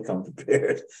come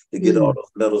prepared to get all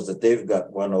those medals that they've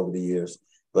got won over the years.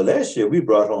 But last year we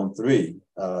brought home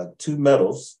 2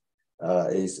 medals,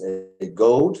 a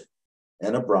gold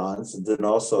and a bronze, and then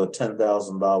also a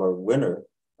 $10,000 winner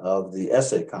of the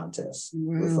essay contest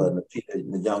with Napita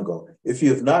Nyong'o. If you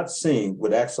have not seen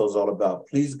what AXO is all about,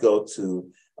 please go to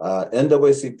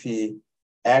NAACP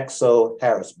AXO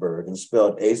Harrisburg, and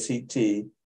spelled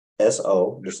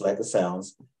ACTSO, just like it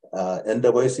sounds,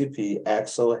 NAACP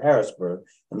AXO Harrisburg,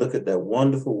 and look at that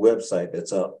wonderful website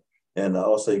that's up. And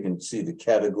also you can see the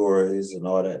categories and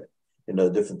all that,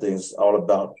 different things all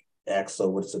about AXO,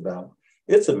 what it's about.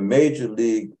 It's a major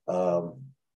league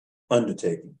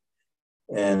undertaking.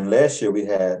 And last year we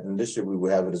had, and this year we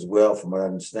will have it as well, from our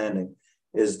understanding,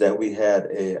 is that we had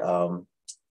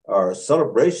our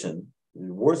celebration, the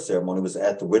award ceremony was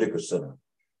at the Whitaker Center.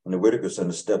 And the Whitaker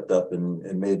Center stepped up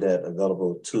and made that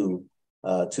available to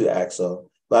AXO.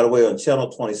 By the way, on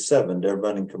Channel 27, they're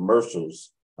running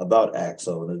commercials about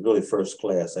AXO, and it's really first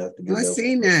class. I have to give I've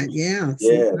seen that, yeah.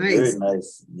 Yeah, nice. Very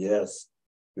nice. Yes,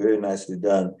 very nicely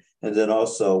done. And then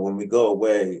also, when we go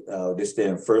away, they stay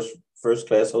in first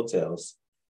class hotels.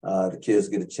 The kids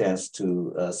get a chance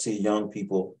to see young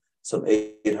people, some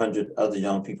 800 other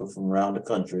young people from around the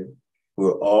country, who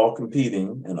are all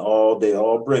competing, and they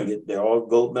all bring it. They're all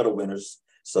gold medal winners.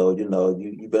 So,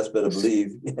 you best better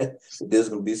believe there's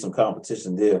going to be some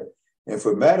competition there. And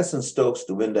for Madison Stokes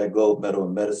to win that gold medal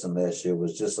in medicine last year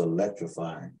was just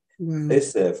electrifying. Wow. They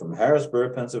said from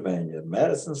Harrisburg, Pennsylvania,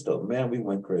 Madison Stokes, man, we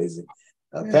went crazy.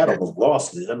 Pat almost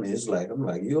lost it. I mean, I'm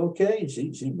like, you okay?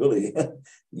 She really,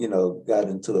 got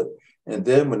into it. And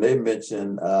then when they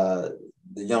mentioned the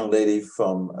young lady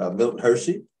from Milton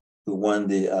Hershey, who won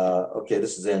the,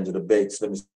 this is Angela Bates.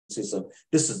 Let me see some.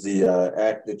 This is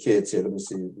the kids here. Let me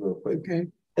see real quick. Okay.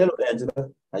 Hello, Angela.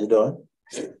 How you doing?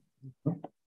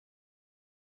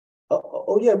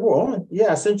 Oh yeah, we're on.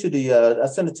 Yeah, I sent you I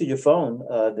sent it to your phone,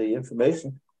 the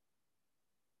information.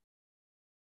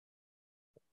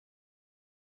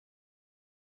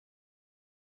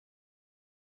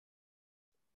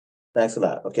 Thanks a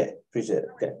lot. Okay, appreciate it.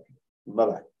 Okay,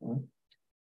 bye-bye.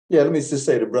 Yeah, let me just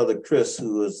say to Brother Chris,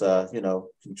 who is,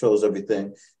 controls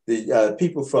everything. The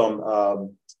people from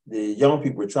the young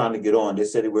people were trying to get on. They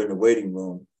said they were in the waiting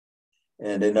room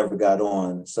and they never got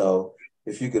on. So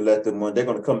if you could let them on, they're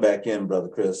going to come back in, Brother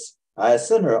Chris. I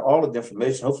sent her all of the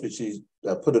information. Hopefully she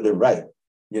put it in right.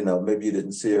 Maybe you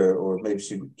didn't see her or maybe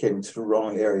she came to the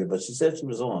wrong area, but she said she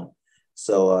was on.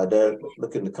 So they're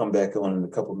looking to come back on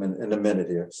in a minute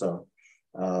here. So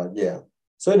yeah.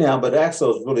 So anyhow, but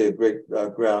Axel is really a great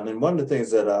ground. And one of the things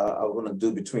that I want to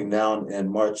do between now and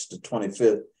March the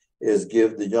 25th is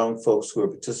give the young folks who are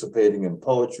participating in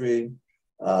poetry,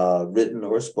 written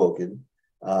or spoken,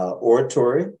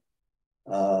 oratory,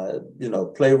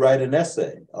 playwright and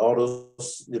essay, all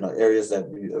those, areas that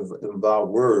involve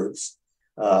words,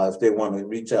 if they want to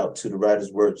reach out to the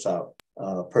Writers Workshop,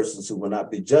 persons who will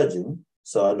not be judging.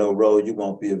 So I know, Ro, you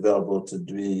won't be available to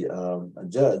be a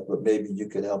judge, but maybe you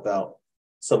could help out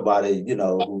somebody,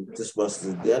 who just wants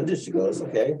to, there she goes,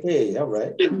 okay, hey, all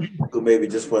right, who maybe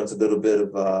just wants a little bit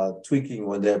of tweaking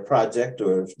on their project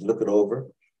or look it over.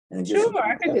 And sure,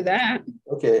 I can do that.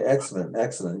 Okay,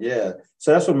 excellent, yeah.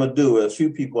 So that's what I'm gonna do. A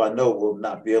few people I know will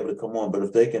not be able to come on, but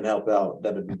if they can help out,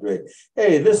 that'd be great.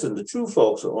 Hey, listen, the True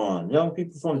folks are on. Young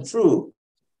people from True.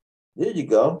 There you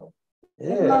go.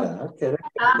 Yeah, okay.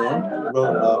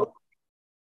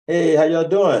 Hey, how y'all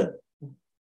doing?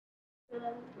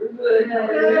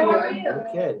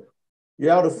 Okay.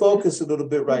 You're out of focus a little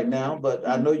bit right now, but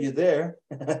I know you're there.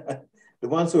 The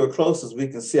ones who are closest, we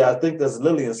can see. I think there's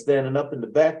Lillian standing up in the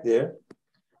back there.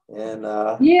 And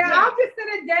yeah, I'll just sit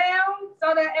it down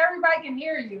so that everybody can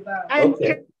hear you, though.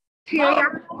 Okay. I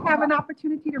have an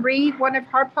opportunity to read one of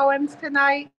her poems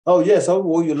tonight. Oh, yes. Oh,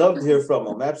 well, you love to hear from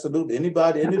them. Absolutely. Any of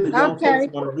the young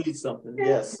folks want to read something?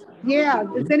 Yes. Yeah.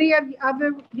 Does any of the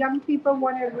other young people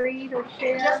want to read or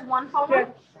share? Just one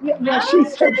poem? Yeah, she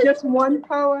said just one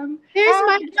poem. Here's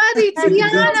my buddy,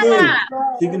 Tiana.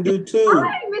 She can do two.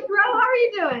 Hi, Miss Ro. How are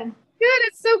you doing? Good.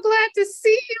 I'm so glad to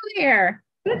see you here.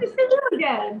 Good to see you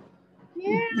again.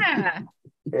 Yeah.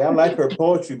 Hey, I like her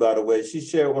poetry, by the way. She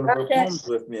shared one of her poems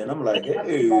with me, and I'm like,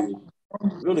 hey,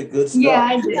 really good stuff. Yeah,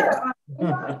 I did.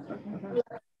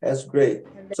 That's great.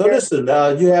 So listen,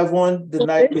 you have one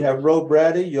tonight. We have Ro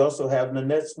Brady. You also have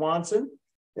Nanette Swanson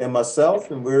and myself,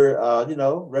 and we're,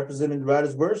 representing the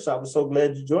Writers Workshop. I'm so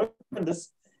glad you joined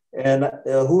us. And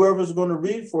whoever's going to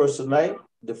read for us tonight,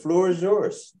 the floor is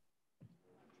yours.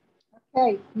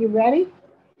 Okay, you ready?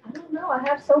 I don't know. I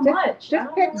have so much.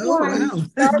 Just pick one.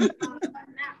 Wow.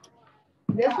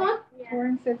 This one? For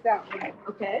instance, that one.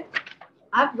 Okay.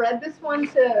 I've read this one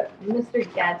to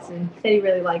Mr. Gadsden. Said he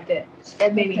really liked it.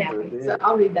 That made me happy. So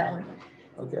I'll read that one.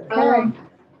 Okay.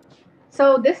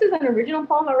 So this is an original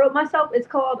poem I wrote myself. It's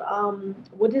called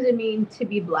What Does It Mean to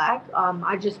Be Black?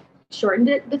 I just shortened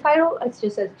it, the title. It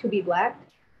just says To Be Black.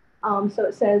 So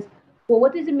it says, well,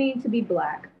 what does it mean to be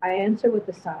black? I answer with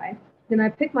a sigh. Then I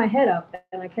pick my head up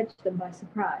and I catch them by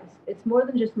surprise. It's more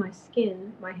than just my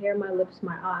skin, my hair, my lips,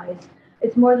 my eyes.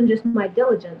 It's more than just my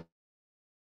diligence.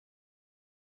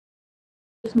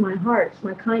 It's my heart,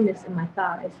 my kindness, and my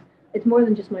thighs. It's more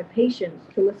than just my patience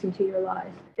to listen to your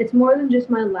lies. It's more than just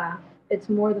my laugh. It's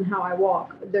more than how I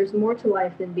walk. There's more to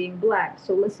life than being black,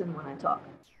 so listen when I talk.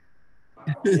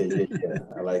 Yeah.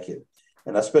 I like it.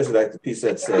 And I especially like the piece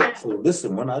that said, so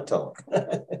listen when I talk.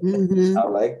 Mm-hmm. I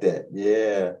like that.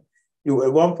 Yeah.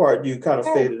 At one part, you kind of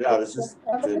faded out. It's just,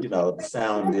 the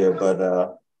sound there.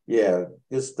 But yeah,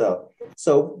 good stuff.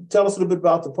 So tell us a little bit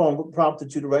about the poem. What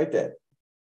prompted you to write that?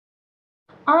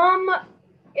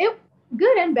 It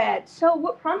good and bad. So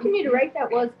what prompted me to write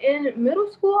that was in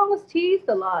middle school, I was teased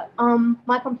a lot.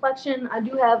 My complexion, I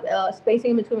do have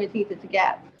spacing between my teeth. It's a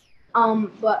gap.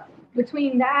 But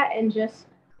between that and just,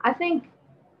 I think,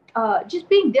 just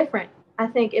being different, I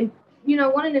think, and,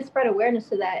 wanting to spread awareness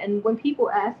to that. And when people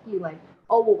ask you like,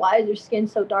 oh, well, why is your skin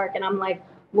so dark? And I'm like,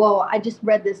 well, I just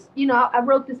read this, I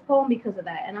wrote this poem because of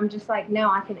that. And I'm just like,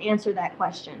 now I can answer that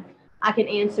question. I can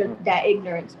answer that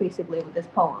ignorance basically with this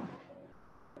poem.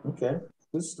 Okay,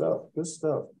 good stuff, good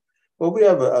stuff. Well, we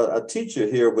have a teacher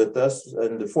here with us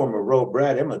in the form of Ro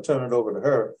Brad. I'm going to turn it over to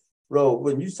her. Ro,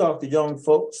 when you talk to young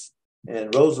folks,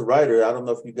 and Ro's a writer, I don't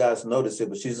know if you guys noticed it,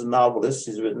 but she's a novelist.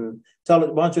 She's written, why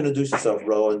don't you introduce yourself,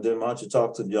 Ro, and then why don't you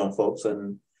talk to the young folks,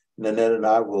 and Nanette and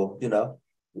I will,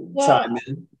 chime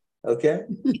in. Okay?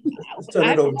 Let's turn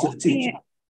it over to the teacher.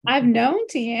 I've known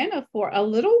Tiana for a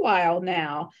little while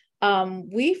now.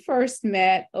 We first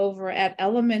met over at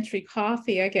Elementary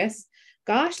Coffee, I guess.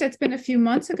 Gosh, that's been a few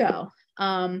months ago.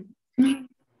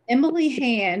 Emily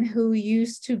Han, who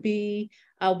used to be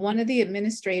one of the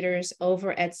administrators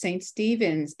over at St.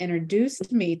 Stephen's,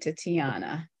 introduced me to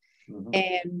Tiana. Mm-hmm.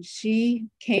 And she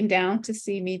came down to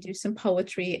see me do some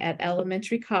poetry at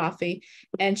Elementary Coffee.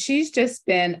 And she's just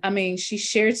been, she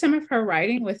shared some of her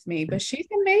writing with me, but she's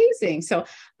amazing. So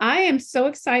I am so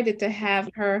excited to have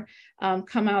her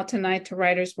come out tonight to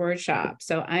Writers Workshop.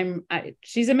 So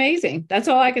she's amazing. That's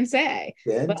all I can say.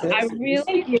 Fantastic. But I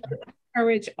really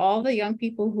encourage all the young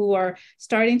people who are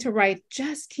starting to write,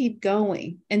 just keep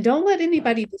going. And don't let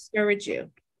anybody discourage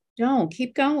you. Don't,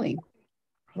 keep going.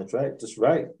 That's right. Just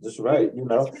right.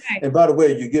 And by the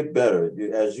way, you get better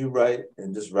as you write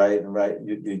and just write and write.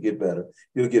 You get better.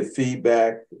 You'll get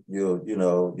feedback. You'll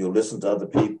listen to other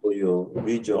people. You'll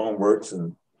read your own works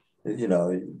and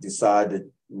decide that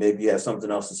maybe you have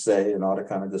something else to say and all that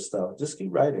kind of good stuff. Just keep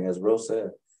writing, as Rose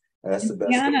said. That's the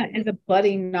best. Tiana is a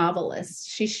budding novelist.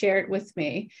 She shared with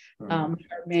me her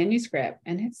manuscript,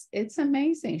 and it's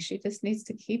amazing. She just needs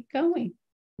to keep going.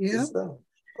 Yeah.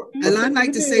 And I'd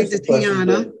like to say to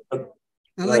Tiana,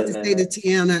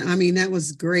 that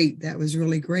was great. That was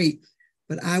really great.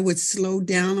 But I would slow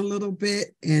down a little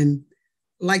bit, and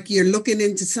like you're looking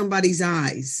into somebody's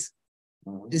eyes,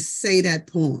 just say that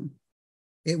poem.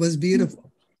 It was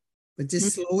beautiful, but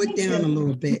just slow it down a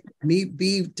little bit.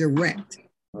 Be direct.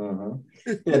 And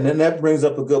then that brings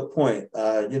up a good point.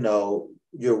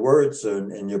 Your words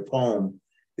and your poem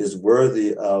is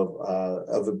worthy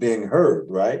of it being heard,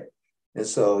 right? And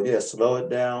so, slow it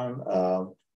down,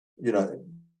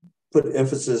 put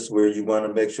emphasis where you want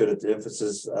to make sure that the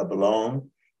emphasis belong.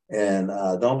 And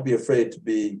don't be afraid to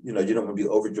be, you don't want to be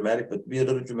over dramatic, but be a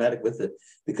little dramatic with it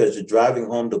because you're driving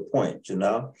home the point,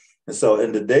 And so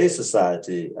in today's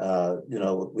society,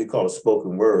 we call it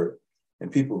spoken word,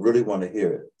 and people really want to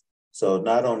hear it. So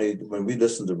not only when we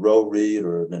listen to Ro read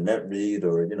or Nanette read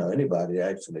or, anybody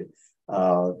actually,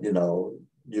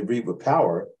 you read with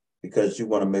power, because you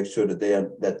want to make sure that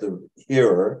that the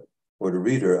hearer or the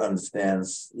reader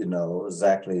understands,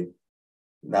 exactly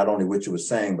not only what you were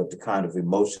saying, but the kind of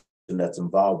emotion that's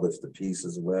involved with the piece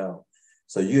as well.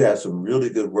 So you have some really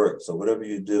good work. So whatever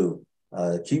you do,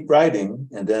 keep writing,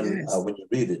 and then when you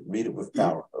read it with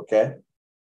power, okay?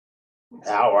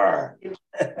 Power.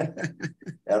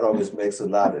 That always makes it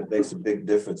makes a big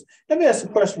difference. Let me ask a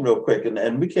question real quick,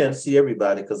 and we can't see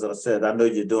everybody because I said, I know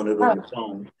you're doing it on your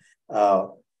phone.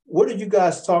 What are you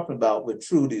guys talking about with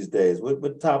True these days?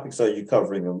 What topics are you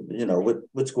covering?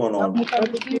 What's going on? You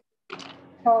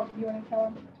want to tell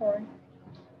him, Tori?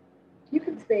 You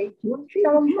can speak. Tell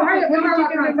him, what did you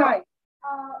do tonight?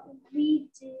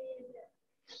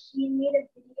 He made a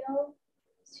video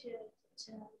to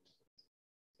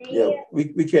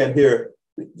we can't hear.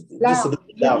 Just a little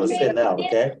louder, say it loud,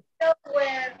 okay?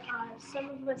 Where some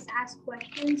of us asked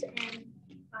questions, and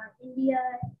India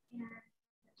and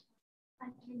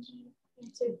Angie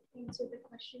answered the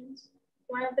questions.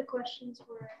 One of the questions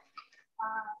were,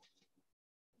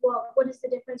 what is the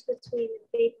difference between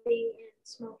vaping and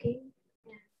smoking?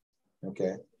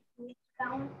 Okay.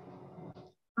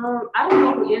 I don't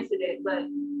know who answered it, but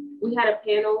we had a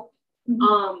panel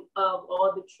of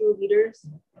all the True leaders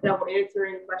that were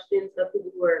answering questions of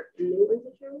people who were new into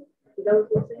True. Is that what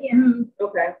you said? Yeah.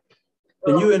 Okay.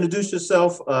 Can you introduce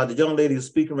yourself? The young lady who's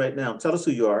speaking right now. Tell us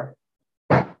who you are.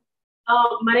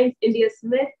 My name's India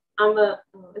Smith. It's kind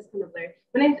of blurry.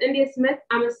 My name's India Smith.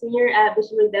 I'm a senior at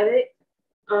Bishop McDevitt.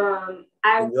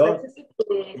 I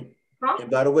participated. And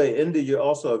by the way, India, you're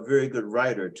also a very good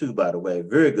writer too, by the way.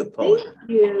 Very good poet. Thank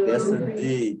you. Yes,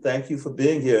 indeed. Thank you for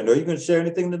being here. And are you going to share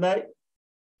anything tonight?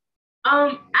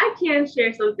 I can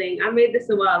share something. I made this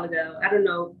a while ago. I don't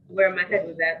know where my head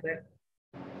was at, but.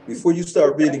 Before you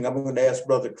start reading, I'm going to ask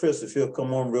Brother Chris if he'll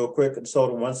come on real quick. Just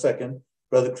hold on 1 second.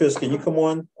 Brother Chris, can you come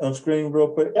on screen real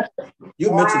quick?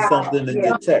 You mentioned something in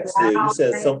your text here. You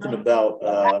said something about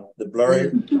the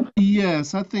blurry.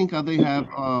 Yes, I think they have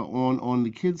on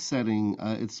the kids setting,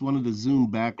 it's one of the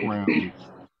Zoom backgrounds.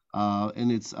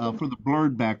 and it's for the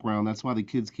blurred background. That's why the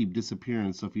kids keep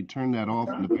disappearing. So if you turn that off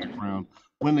in the background,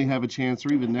 when they have a chance,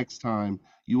 or even next time,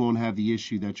 you won't have the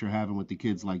issue that you're having with the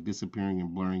kids, like disappearing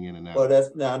and blurring in and out. Well,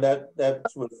 that's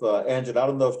with Angela. I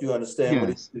don't know if you understand what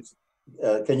it is.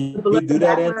 Can you do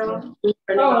that, Angela?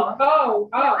 Oh,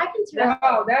 I can turn.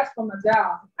 Oh, that's from a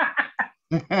job.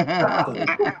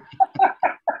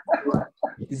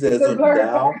 He says it's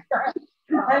down.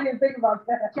 I didn't think about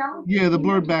that. Yeah, the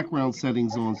blurred background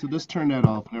settings on. So just turn that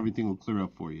off and everything will clear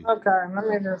up for you. Okay, let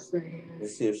me just see.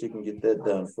 Let's see if she can get that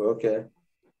done for. Okay.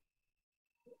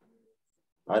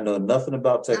 I know nothing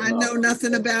about technology. I know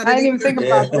nothing about it. I didn't even think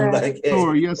about that. Like, hey.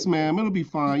 Sure, yes, ma'am. It'll be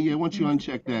fine. Yeah, once you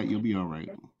uncheck that, you'll be all right.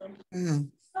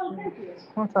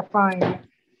 Once I find it.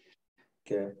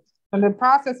 Okay. And the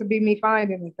process would be me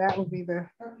finding it. That would be the.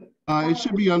 It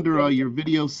should be under your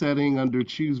video setting, under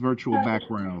choose virtual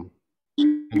background,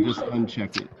 and just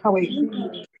uncheck it. Oh wait.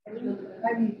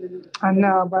 I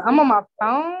know, but I'm on my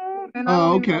phone. And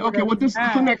Oh, okay. Okay. Well, this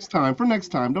for next time. For next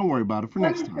time. Don't worry about it. For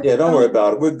next time. Yeah, don't worry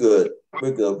about it. We're good.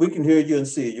 We're good. We can hear you and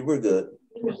see you. We're good.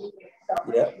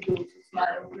 Yeah.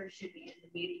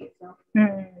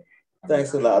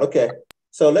 Thanks a lot. Okay.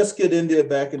 So let's get India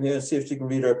back in here and see if she can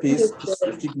read her piece.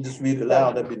 If she can just read it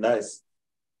loud, that'd be nice.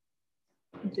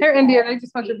 Here, India, they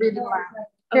just want you to read it loud.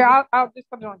 Here, I'll just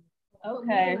put it on you.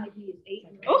 Okay.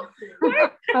 Oh.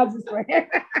 I'll just wait.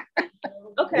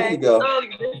 Okay. There you go.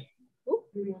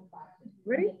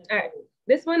 Ready? All right.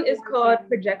 This one is called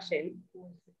Projection.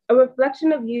 A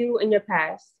reflection of you and your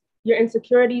past, your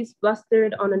insecurities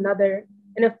blustered on another.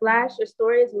 In a flash, a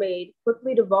story is made,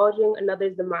 quickly divulging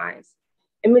another's demise.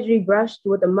 Imagery brushed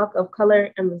with a muck of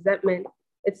color and resentment.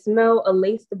 Its smell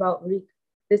laced about reek.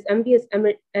 This envious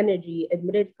energy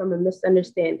admitted from a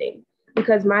misunderstanding,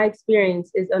 because my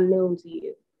experience is unknown to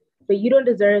you. But you don't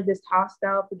deserve this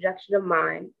hostile projection of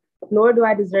mine, nor do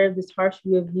I deserve this harsh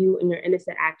view of you and your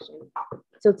innocent actions.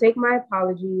 So take my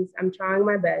apologies. I'm trying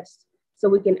my best so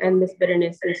we can end this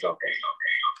bitterness and sulking.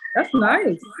 That's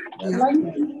nice.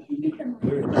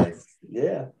 Very nice.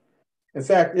 Yeah. In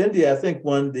fact, India, I think,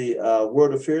 won the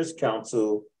World Affairs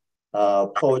Council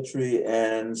poetry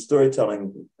and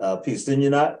storytelling piece. Didn't you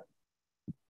not?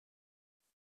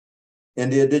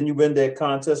 India, didn't you win that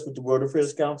contest with the World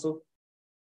Affairs Council?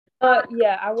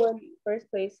 Yeah, I won first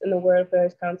place in the World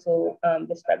Affairs Council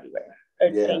this February.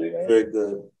 Yeah, January. very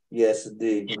good. Yes,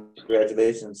 indeed.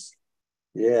 Congratulations.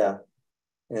 Yeah.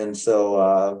 And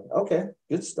so, okay,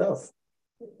 good stuff.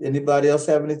 Anybody else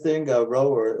have anything, Ro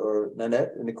or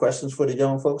Nanette? Any questions for the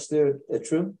young folks there at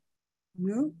True?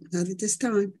 No, not at this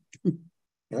time.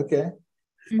 Okay.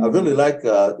 I really like,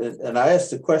 and I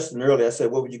asked the question earlier, I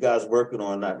said, what were you guys working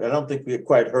on? I don't think we had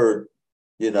quite heard,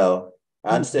 you know.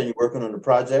 I understand you're working on the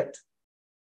project.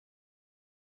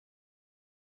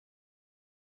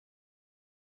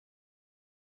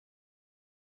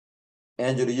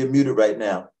 Angela, you're muted right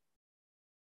now.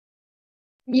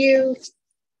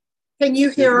 Can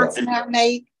you hear us now,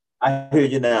 Nate? I hear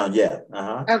you now, yeah.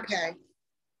 Okay.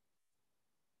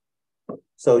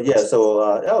 So yeah, so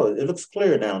oh, it looks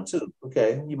clear now too.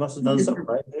 Okay, you must have done something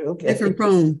right there. Okay. Different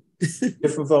phone.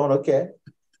 Different phone, okay.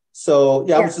 So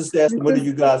yeah, I was just asking, what are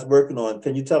you guys working on?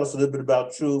 Can you tell us a little bit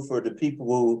about True for the people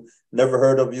who never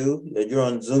heard of you? You're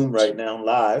on Zoom right now,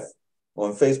 live,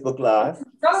 on Facebook Live.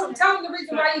 Tell them the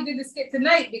reason why you did the skit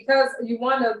tonight, because you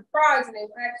won a prize and they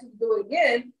asked you to do it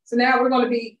again. So now we're going to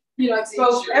be,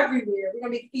 exposed everywhere. We're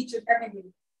going to be featured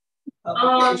everywhere.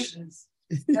 Hello.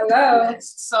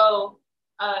 So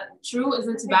True is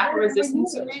a tobacco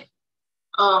resistance unit.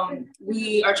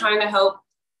 We are trying to help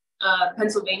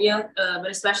Pennsylvania,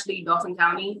 but especially Dauphin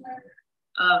County,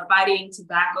 fighting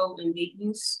tobacco and vape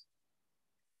use.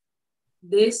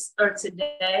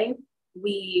 Today,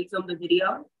 we filmed a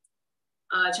video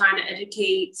trying to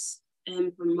educate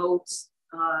and promote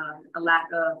a lack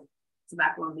of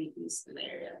tobacco and vape use in the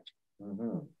area.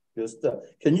 Good stuff.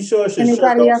 Can you show us your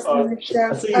Anybody shirt? else?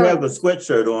 I see you have a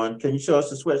sweatshirt on. Can you show us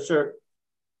the sweatshirt?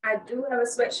 I do have a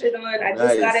sweatshirt on. I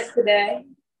just got it today.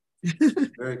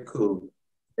 Very cool.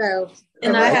 So,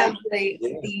 and I have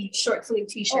the short sleeve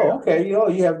t-shirt. Oh, okay.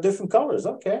 You have different colors.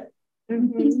 Okay.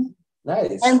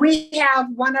 Nice. And we have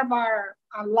one of our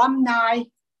alumni.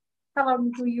 Tell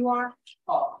them who you are.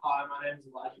 Oh, hi, my name is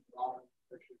Elijah Brown.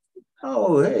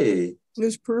 Oh, hey.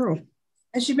 Where's Pearl?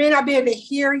 And she may not be able to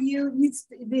hear you. You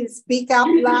need to speak out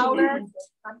louder.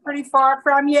 I'm pretty far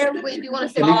from you. Wait, do you want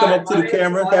to say? Can you come up to the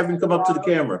camera? Have him come up to the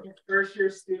camera. First year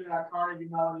student at Carnegie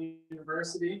Mellon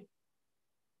University.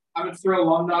 I'm a True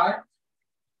alumni.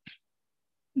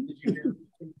 Did you hear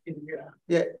that?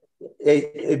 Yeah.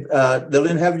 Hey,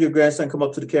 Dylan, have your grandson come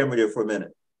up to the camera there for a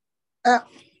minute.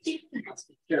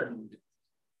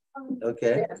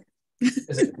 Okay.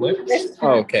 Is it flipped?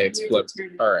 Oh, okay, it's flipped.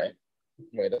 All right.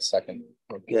 Wait a second.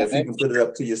 Okay. Yeah, if you can put it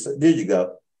up to your, there you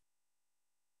go.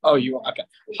 Oh, you okay?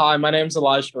 Hi, my name is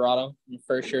Elijah Dorado. I'm a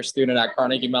first-year student at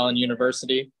Carnegie Mellon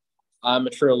University. I'm a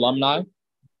true alumni.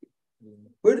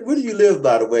 Where do you live,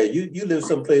 by the way? You live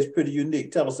someplace pretty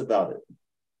unique. Tell us about it.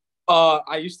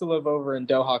 I used to live over in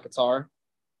Doha, Qatar,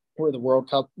 where the World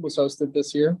Cup was hosted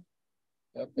this year.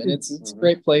 Yep, and it's a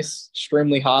great place.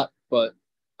 Extremely hot, but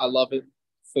I love it.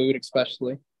 Food,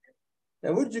 especially.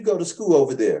 And where did you go to school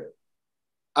over there?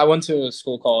 I went to a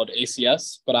school called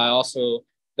ACS, but I also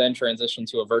then transitioned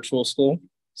to a virtual school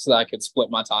so that I could split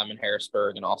my time in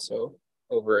Harrisburg and also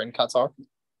over in Qatar.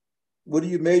 What are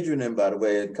you majoring in, by the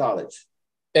way, in college?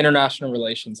 International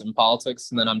relations and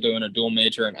politics, and then I'm doing a dual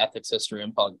major in ethics, history,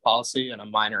 and public policy, and a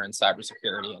minor in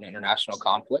cybersecurity and international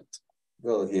conflict.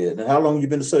 Go ahead. And how long have you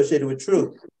been associated with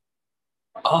True?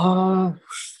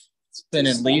 It's been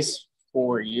at least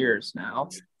 4 years now,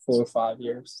 4 or 5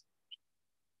 years.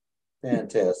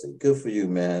 Fantastic. Good for you,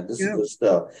 man. This is good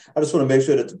stuff. I just want to make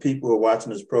sure that the people who are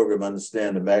watching this program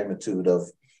understand the magnitude of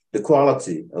the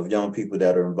quality of young people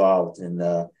that are involved, and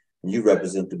you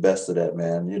represent the best of that,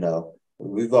 man. You know,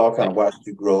 we've all kind of watched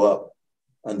you grow up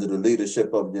under the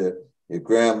leadership of your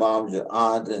grandmom, your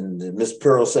aunt, and Miss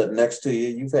Pearl sitting next to you.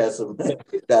 You've had some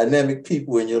dynamic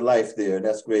people in your life there, and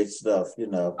that's great stuff, you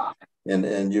know,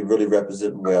 and you're really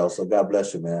representing well. So God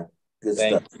bless you, man. Good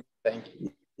stuff. Thank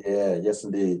you. Yeah, yes,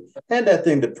 indeed. Hand that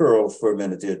thing to Pearl for a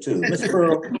minute here, too. Miss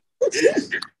Pearl.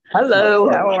 Hello,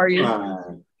 how are you?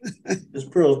 Fine. Miss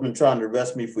Pearl's been trying to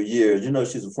arrest me for years. You know,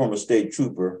 she's a former state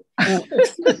trooper.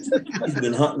 She's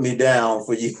been hunting me down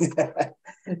for years.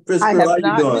 I have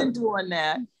not been doing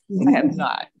that. I have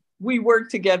not. We work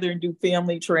together and do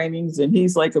family trainings, and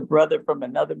he's like a brother from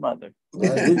another mother.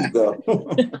 Well, there you go.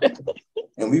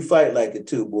 And we fight like it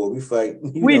too, boy. We fight.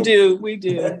 We do.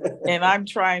 And I'm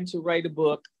trying to write a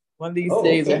book. One of these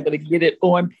days, I'm going to get it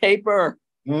on paper.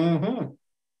 Mm-hmm.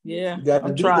 Yeah,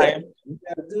 I'm trying. You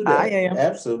got to do that. I am.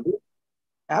 Absolutely.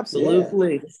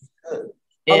 Absolutely.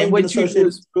 Yeah. And what you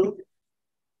do?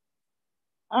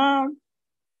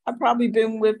 I've probably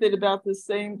been with it about the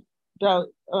same.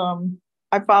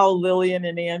 I follow Lillian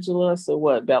and Angela, so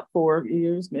what, about 4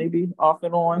 years, maybe, off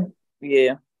and on.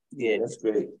 Yeah. That's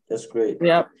great. That's great.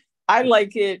 Yeah, I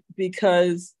like it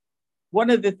because one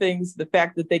of the things, the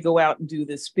fact that they go out and do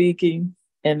the speaking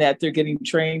and that they're getting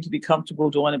trained to be comfortable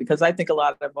doing it, because I think a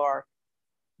lot of our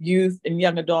youth and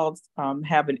young adults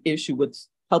have an issue with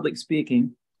public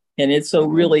speaking, and it's so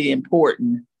really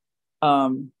important.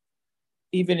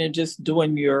 Even in just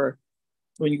doing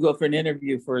when you go for an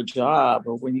interview for a job,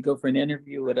 or when you go for an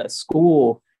interview at a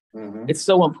school, it's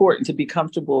so important to be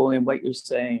comfortable in what you're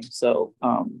saying. So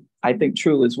I think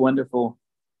True is wonderful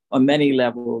on many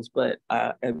levels, but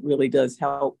it really does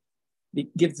help.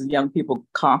 It gives young people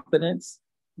confidence.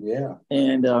 Yeah.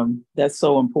 And that's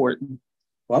so important.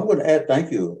 Well, I'm going to add,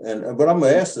 thank you. And what I'm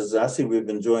going to ask is, I see we've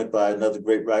been joined by another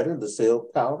great writer, Lucille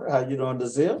Powder. How you doing,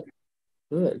 Lucille?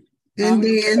 Good. Good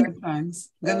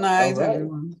night,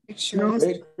 everyone.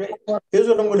 Great. Here's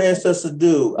what I'm going to ask us to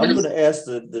do. I'm going to ask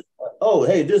oh,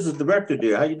 hey, this is the director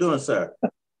there. How you doing, sir?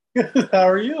 How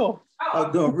are you?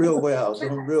 I'm doing real well.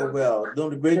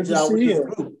 Doing a great job with this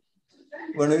group.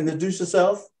 Want to introduce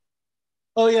yourself?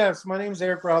 Oh, yes. My name is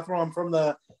Eric Rothwell. I'm from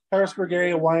the Harrisburg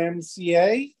area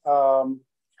YMCA.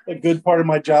 A good part of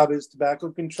my job is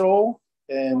tobacco control,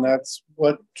 and that's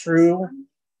what True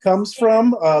comes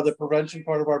from. The prevention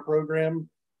part of our program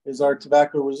is our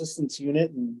tobacco resistance unit,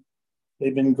 and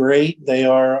they've been great. They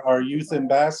are our youth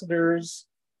ambassadors,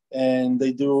 and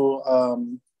they do a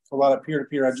lot of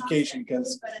peer-to-peer education,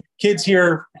 because kids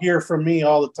hear from me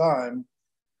all the time,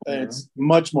 and it's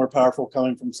much more powerful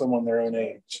coming from someone their own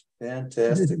age.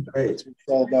 Fantastic, great. It's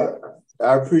all about.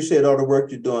 I appreciate all the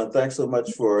work you're doing. Thanks so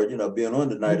much for being on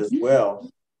tonight as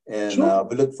well. And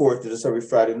we look forward to this every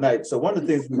Friday night. So one of the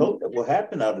things we hope that will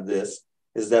happen out of this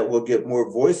is that we'll get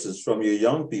more voices from your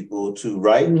young people to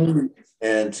write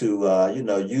and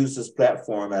to use this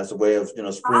platform as a way of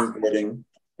springboarding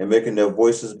and making their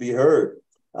voices be heard.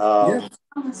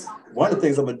 One of the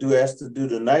things I'm going to ask to do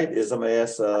tonight is I'm going to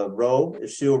ask Ro if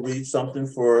she'll read something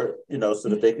for so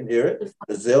that they can hear it.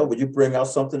 Azelle, will you bring out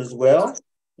something as well?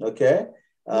 Okay.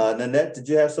 Nanette, did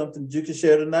you have something that you can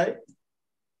share tonight?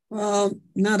 Well,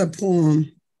 not a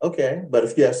poem. Okay, but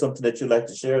if you have something that you'd like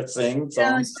to share, sing,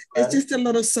 song. It's just a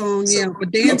little song,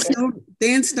 But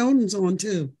Dan Snowden's on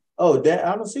too. Oh, Dan,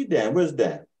 I don't see Dan. Where's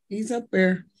Dan? He's up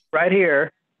there. Right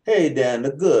here. Hey, Dan,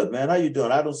 good, man. How you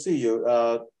doing? I don't see you.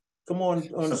 Come on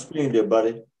the screen there,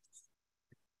 buddy.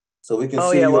 so we can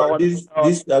see you. These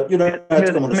you don't have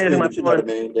to come on the screen, but you know what I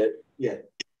mean. Yeah.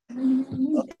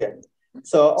 Okay.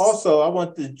 So also, I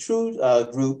want the True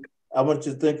group. I want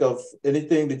you to think of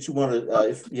anything that you want to.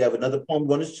 If you have another poem you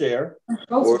want to share,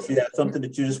 or if you have something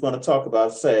that you just want to talk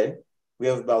about, say. We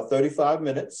have about 35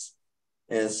 minutes,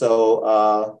 and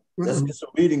so let's get some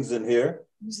readings in here.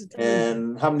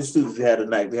 And how many students we had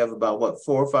tonight? We have about what,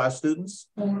 4 or 5 students?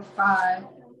 4, 5.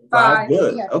 5.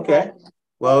 Good. Okay.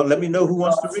 Well, let me know who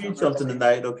wants to read something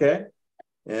tonight. Okay,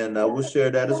 and we'll share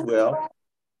that as well.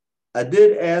 I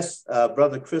did ask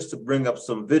Brother Chris to bring up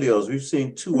some videos. We've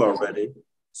seen 2 already.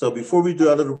 So before we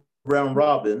do a little round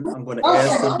robin, I'm going to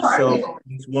ask them to show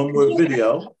one more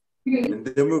video, and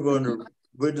then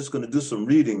we're just going to do some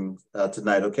reading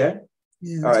tonight. Okay.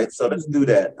 Yeah. All right. So let's do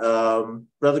that.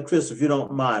 Brother Chris, if you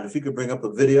don't mind, if you could bring up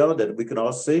a video that we can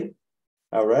all see.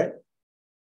 All right.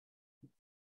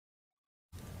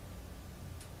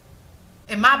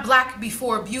 Am I black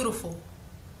before beautiful?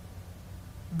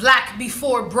 Black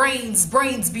before brains,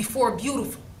 brains before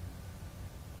beautiful.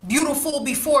 Beautiful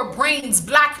before brains,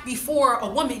 black before a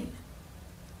woman.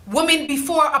 Woman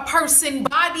before a person,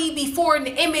 body before an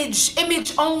image,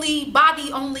 image only,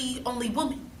 body only, only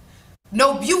woman.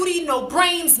 No beauty, no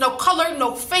brains, no color,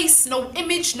 no face, no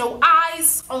image, no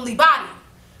eyes, only body.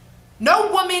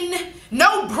 No woman,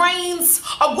 no brains.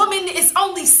 A woman is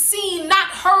only seen, not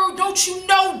heard. Don't you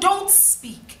know? Don't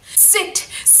speak. Sit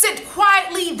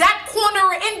quietly, that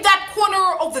corner, in that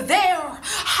corner over there.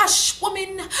 Hush,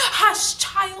 woman, hush,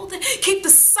 child. Keep the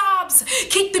sobs,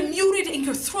 keep them muted in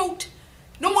your throat.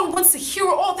 No one wants to hear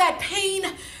all that pain.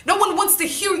 No one wants to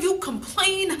hear you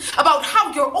complain about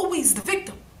how you're always the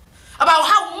victim. About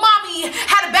how mommy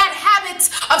had a bad habit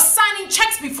of signing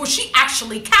checks before she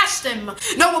actually cashed them.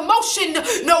 No emotion,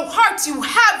 no heart, you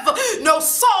have no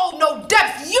soul, no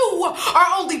depth. You are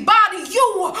only body.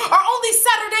 You are only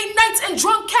Saturday nights and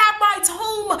drunk cab rides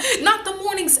home. Not the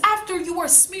mornings after you are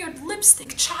smeared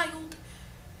lipstick, child.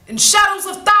 And shadows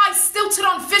of thighs stilted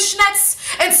on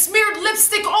fishnets and smeared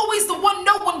lipstick, always the one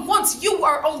no one wants. You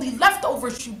are only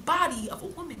leftovers, you body of a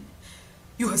woman.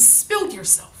 You have spilled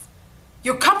yourself.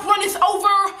 Your cup runneth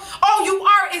over. All you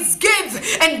are is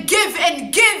give and give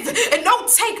and give and no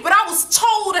take. But I was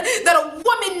told that a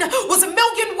woman was a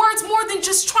million words more than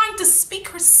just trying to speak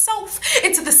herself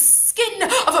into the skin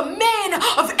of a man,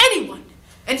 of anyone.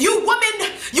 And you,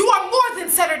 woman, you are more than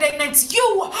Saturday nights.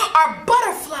 You are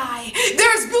butterfly.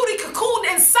 There's beauty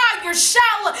cocoon inside your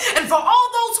shell. And for all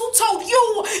those who told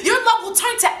you your love will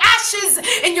turn to ashes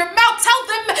in your mouth, tell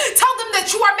them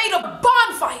that you are made of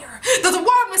bonfire. That the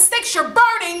word mistakes you're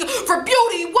burning for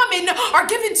beauty. Women are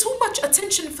given too much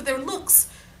attention for their looks,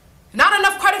 not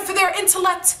enough credit for their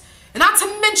intellect. Not to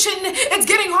mention, it's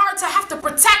getting hard to have to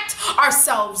protect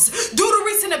ourselves. Due to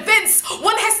recent events,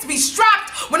 one has to be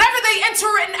strapped whenever they enter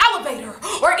an elevator,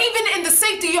 or even in the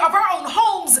safety of our own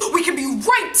homes. We can be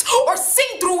raped or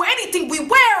seen through anything we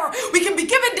wear. We can be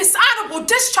given dishonorable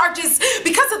discharges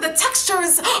because of the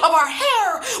textures of our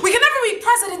hair. We can never be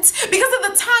president because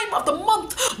of the time of the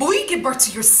month, but we give birth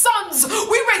to your sons.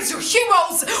 We raise your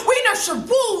heroes. We nurse your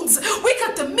wounds. We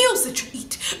cut the meals that you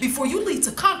eat before you leave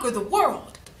to conquer the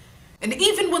world. And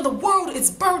even when the world is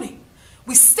burning,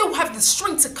 we still have the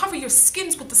strength to cover your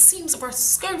skins with the seams of our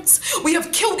skirts. We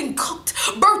have killed and cooked,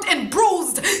 burnt and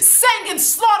bruised, sang and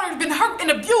slaughtered, been hurt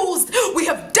and abused. We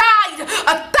have died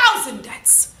 1,000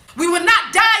 deaths. We will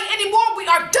not die anymore. We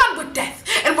are done with death.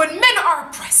 And when men are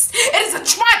oppressed, it is a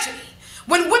tragedy.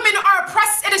 When women are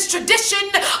oppressed, it is tradition.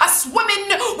 Us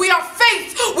women, we are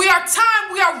faith, we are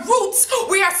time, we are roots,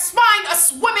 we are spine.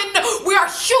 Us women, we are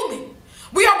human.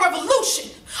 We are revolution,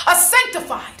 us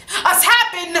sanctified, us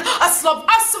happen, us love,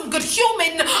 us some good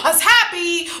human, us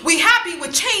happy, we happy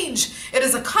with change. It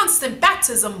is a constant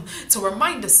baptism to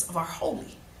remind us of our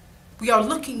holy. We are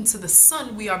looking to the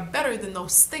sun. We are better than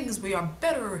those things. We are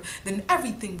better than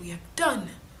everything we have done.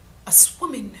 Us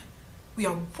women, we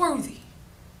are worthy.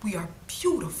 We are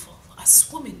beautiful.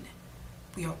 Us women,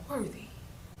 we are worthy.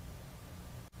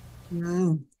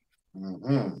 Wow.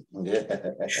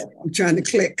 Yeah. I'm trying to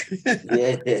click.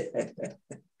 Yeah.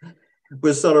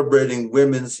 We're celebrating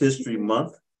Women's History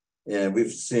Month, and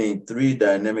we've seen 3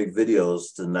 dynamic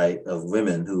videos tonight of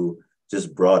women who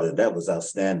just brought it. That was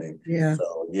outstanding. Yeah.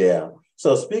 So, yeah.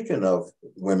 So speaking of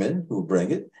women who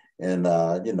bring it, and,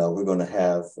 we're going to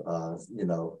have,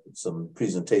 some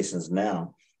presentations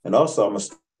now. And also I'm going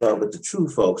to start with the True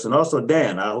folks. And also,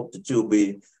 Dan, I hope that you'll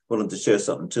be willing to share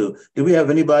something too. Do we have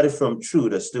anybody from True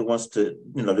that still wants to,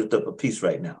 lift up a piece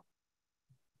right now?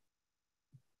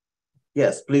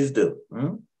 Yes, please do.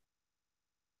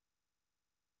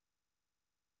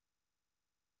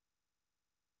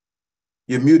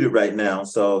 you're muted right now.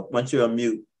 So once you're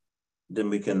unmute, then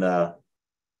we can. I'm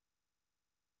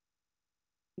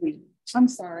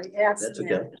sorry. That's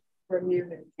okay. We're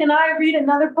muted. Can I read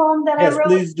another poem that I wrote? Yes,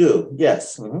 please do.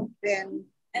 Yes. Then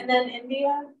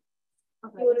India.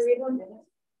 Okay. You want to read one?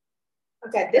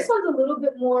 Okay, this one's a little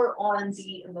bit more on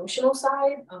the emotional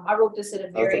side. I wrote this at a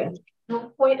very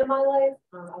emotional point in my life.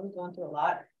 I was going through a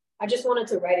lot. I just wanted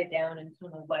to write it down and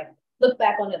kind of like look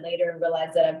back on it later and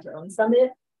realize that I've grown from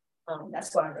it.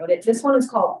 That's why I wrote it. This one is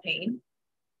called Pain.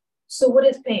 So what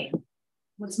is pain?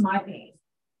 What's my pain?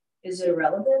 Is it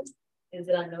irrelevant? Is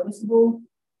it unnoticeable?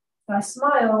 If I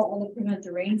smile, will it prevent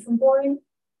the rain from pouring?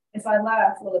 If I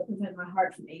laugh, will it prevent my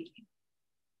heart from aching?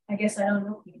 I guess I don't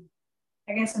know pain.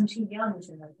 I guess I'm too young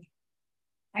to know pain.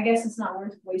 I guess it's not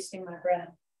worth wasting my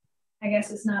breath. I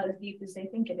guess it's not as deep as they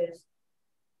think it is.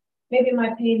 Maybe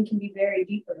my pain can be buried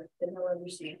deeper than they'll ever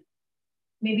see.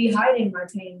 Maybe hiding my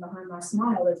pain behind my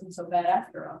smile isn't so bad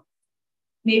after all.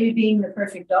 Maybe being the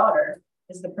perfect daughter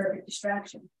is the perfect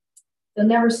distraction. They'll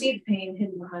never see the pain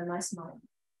hidden behind my smile.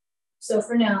 So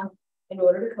for now, in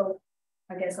order to cope,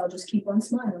 I guess I'll just keep on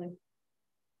smiling.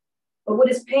 But what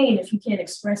is pain if you can't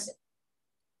express it?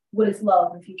 What is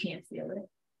love if you can't feel it?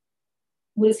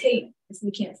 What is hate if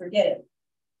we can't forget it?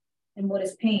 And what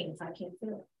is pain if I can't feel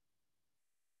it?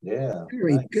 Yeah.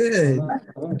 Very good.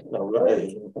 All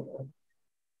right.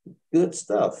 Good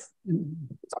stuff.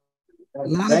 A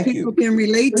lot of people can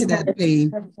relate to that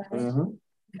pain.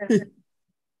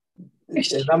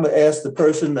 And I'm going to ask the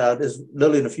person,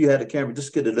 Lillian, if you had a camera,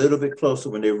 just get a little bit closer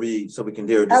when they read so we can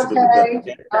hear it just a little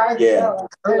bit better. Yeah.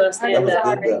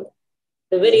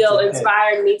 The video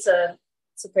inspired me to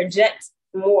project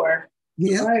more.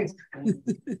 Yeah.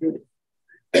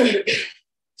 This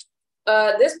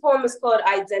poem is called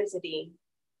Identity.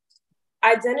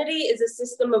 Identity is a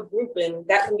system of grouping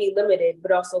that can be limited,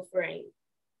 but also framed.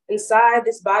 Inside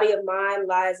this body of mine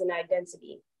lies an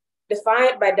identity.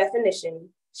 Defiant by definition,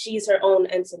 she's her own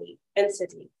entity.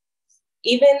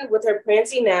 Even with her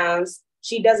prancy nouns,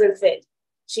 she doesn't fit.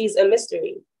 She's a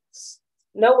mystery.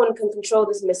 No one can control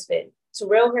this misfit. To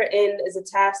reel her in is a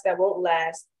task that won't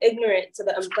last, ignorant to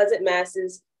the unpleasant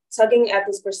masses, tugging at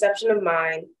this perception of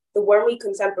mine, the wormy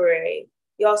contemporary.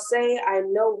 Y'all say I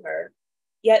know her,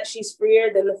 yet she's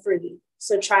freer than the free.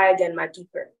 So try again, my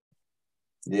keeper.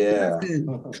 Yeah.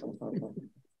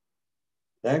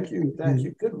 Thank you. Thank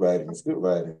you. Good writings. Good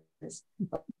writings.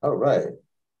 All right.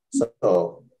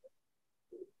 So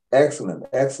excellent.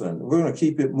 Excellent. We're going to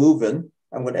keep it moving.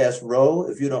 I'm going to ask Ro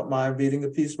if you don't mind reading a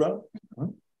piece, Ro.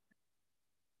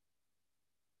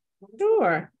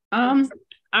 Sure.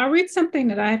 I'll read something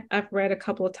that I've read a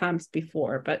couple of times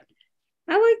before, but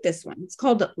I like this one. It's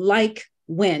called Like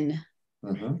When.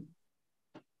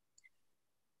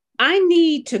 I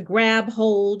need to grab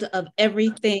hold of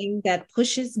everything that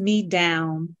pushes me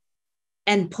down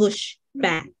and push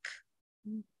back.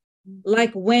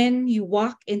 Like when you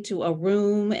walk into a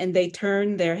room and they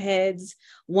turn their heads,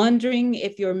 wondering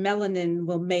if your melanin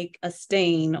will make a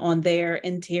stain on their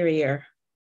interior.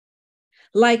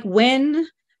 Like when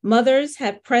mothers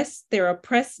have pressed their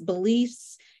oppressed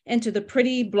beliefs into the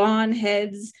pretty blonde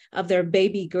heads of their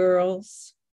baby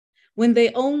girls, when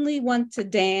they only want to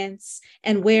dance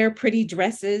and wear pretty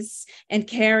dresses and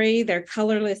carry their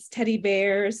colorless teddy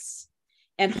bears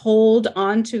and hold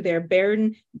on to their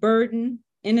burden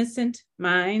innocent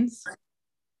minds.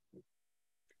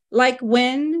 Like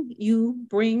when you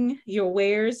bring your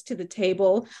wares to the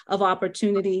table of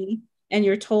opportunity and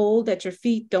you're told that your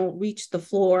feet don't reach the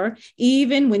floor,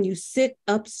 even when you sit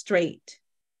up straight,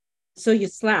 so you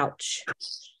slouch.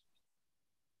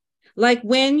 Like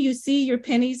when you see your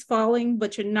pennies falling,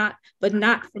 but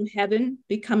not from heaven,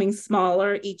 becoming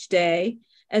smaller each day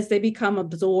as they become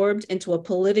absorbed into a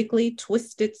politically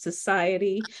twisted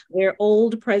society where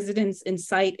old presidents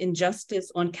incite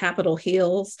injustice on Capitol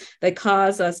hills that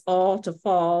cause us all to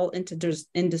fall into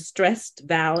distressed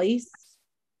valleys.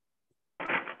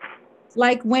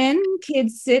 Like when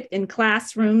kids sit in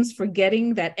classrooms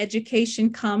forgetting that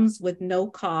education comes with no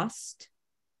cost,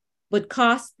 but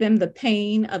costs them the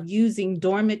pain of using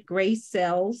dormant gray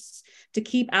cells to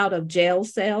keep out of jail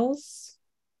cells.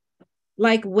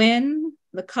 Like when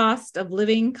the cost of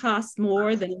living costs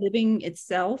more than living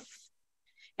itself,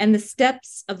 and the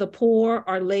steps of the poor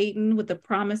are laden with the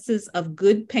promises of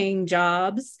good paying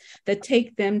jobs that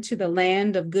take them to the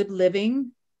land of good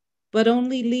living, but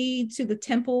only lead to the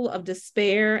temple of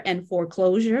despair and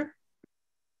foreclosure.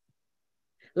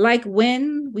 Like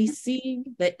when we see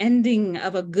the ending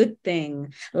of a good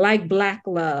thing, like Black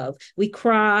love, we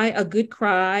cry a good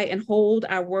cry and hold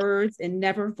our words and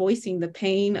never voicing the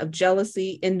pain of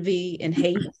jealousy, envy, and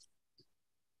hate.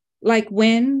 Like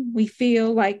when we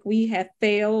feel like we have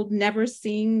failed, never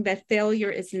seeing that failure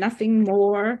is nothing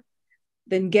more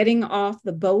than getting off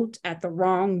the boat at the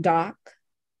wrong dock,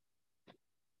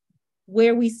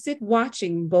 where we sit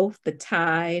watching both the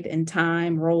tide and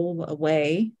time roll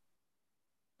away.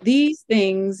 These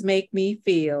things make me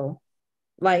feel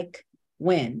like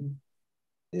when.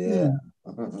 Yeah,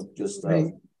 good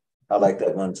stuff. I like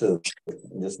that one too.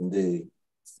 Yes, indeed.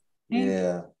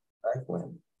 Yeah, like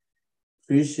when.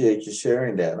 Appreciate you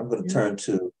sharing that. I'm going to turn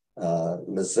to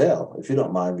Lizelle, if you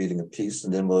don't mind reading a piece,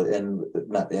 and then we'll end,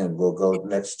 not end, we'll go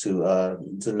next to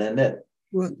Nanette,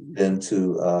 then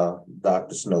to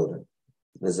Dr. Snowden.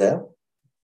 Lizelle?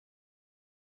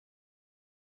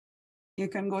 You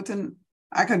can go to,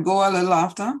 I could go a little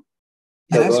after.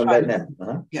 Yeah, go right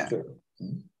now. Yeah. Sure.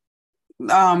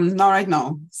 Not right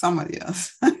now, somebody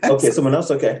else. Okay, someone else,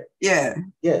 okay. Yeah.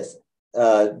 Yes.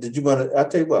 Did you want to, I'll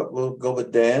tell you what, we'll go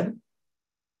with Dan,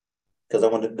 because I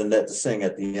wanted Nanette to sing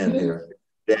at the end here.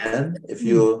 Dan, if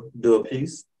you'll do a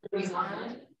piece.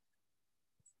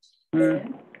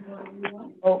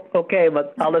 Oh, okay,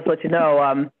 but I'll just let you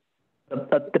know,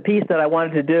 the piece that I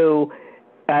wanted to do,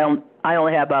 I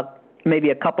only have maybe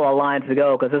a couple of lines to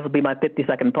go, because this will be my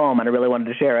 50-second poem, and I really wanted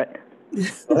to share it.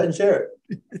 Go ahead and share it.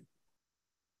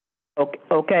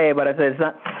 Okay, but it's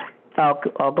not.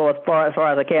 I'll go as far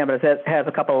as I can, but it has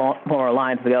a couple more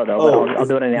lines to go, though. Oh, but I'll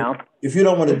do it now. If you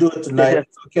don't want to do it tonight,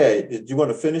 it's okay. Did you want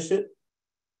to finish it?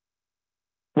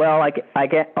 Well, I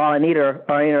get all I need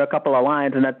are a couple of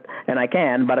lines, and I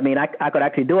can. But I mean, I could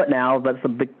actually do it now, but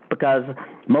because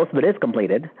most of it is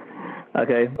completed.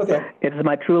 Okay. Okay. It's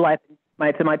my true life.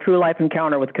 It's my true life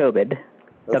encounter with COVID,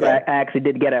 because I actually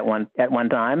did get it at one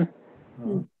time.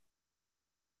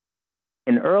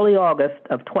 In early August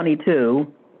of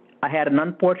 22, I had an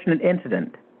unfortunate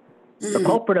incident. The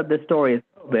culprit of this story is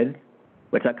COVID,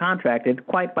 which I contracted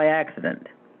quite by accident.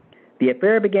 The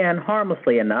affair began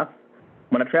harmlessly enough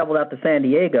when I traveled out to San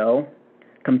Diego,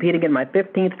 competing in my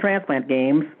 15th transplant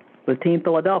games with Team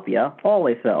Philadelphia,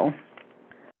 always so.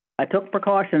 I took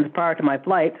precautions prior to my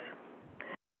flights,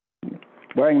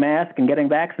 wearing masks and getting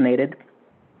vaccinated,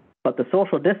 but the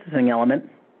social distancing element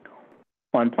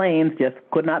on planes just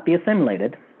could not be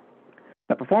assimilated.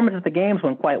 My performance at the games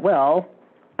went quite well.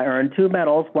 I earned 2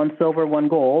 medals, 1 silver, 1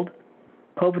 gold.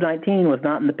 COVID-19 was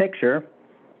not in the picture,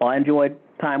 while I enjoyed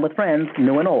time with friends,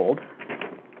 new and old.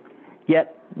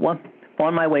 Yet,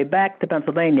 on my way back to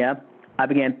Pennsylvania, I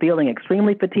began feeling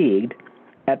extremely fatigued.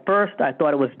 At first, I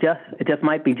thought it just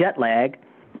might be jet lag,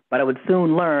 but I would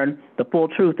soon learn the full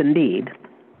truth indeed.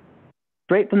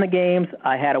 Straight from the games,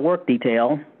 I had a work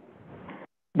detail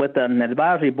with an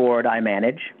advisory board I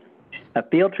manage. A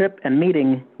field trip and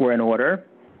meeting were in order,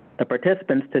 the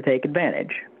participants to take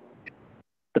advantage.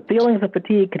 The feelings of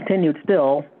fatigue continued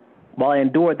still while I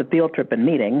endured the field trip and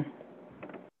meeting.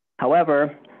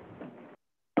 However,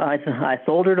 I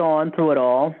soldiered on through it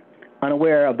all,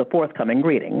 unaware of the forthcoming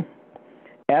greeting.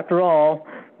 After all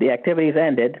the activities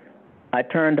ended, I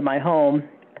turned to my home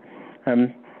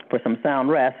for some sound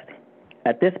rest.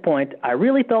 At this point, I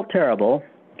really felt terrible,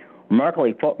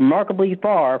 remarkably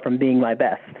far from being my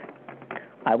best.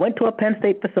 I went to a Penn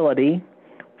State facility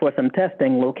for some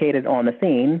testing located on the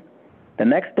scene. The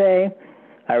next day,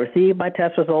 I received my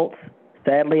test results.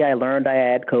 Sadly, I learned I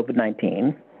had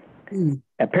COVID-19.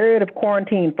 A period of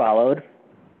quarantine followed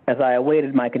as I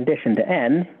awaited my condition to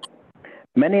end.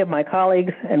 Many of my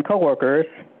colleagues and coworkers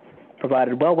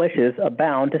provided well wishes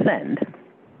abound to send.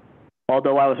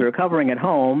 Although I was recovering at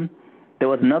home, there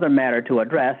was another matter to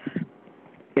address.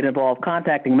 It involved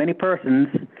contacting many persons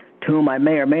to whom I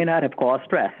may or may not have caused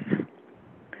stress.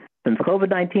 Since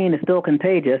COVID-19 is still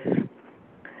contagious,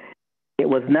 it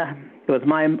was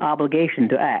my obligation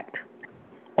to act.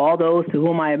 All those to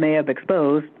whom I may have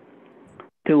exposed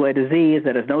to a disease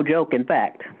that is no joke, in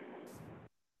fact.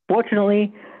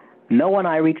 Fortunately, no one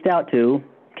I reached out to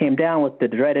came down with the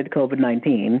dreaded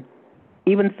COVID-19.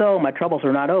 Even so, my troubles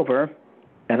were not over,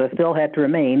 as I still had to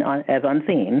remain as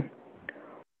unseen.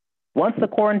 Once the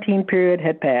quarantine period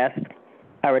had passed,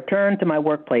 I returned to my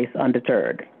workplace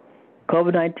undeterred.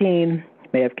 COVID-19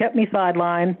 may have kept me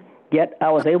sidelined, yet I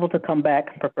was able to come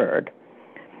back preferred.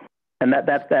 And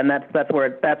that's where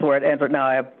it ends. Now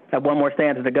I have one more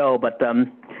stanza to go, but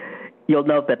you'll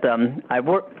note that I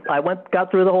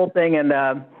got through the whole thing, and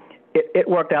it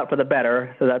worked out for the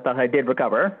better, so that I did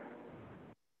recover.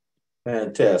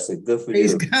 Fantastic, good for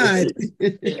Praise you. God.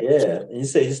 Yeah, and you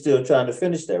say you're still trying to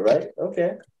finish that, right?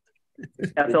 Okay.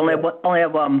 That's only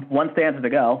have one stanza to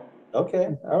go.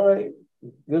 Okay, all right.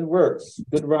 Good works,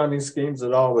 good rhyming schemes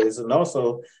as always. And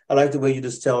also, I like the way you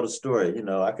just tell the story. You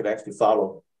know, I could actually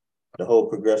follow the whole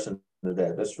progression to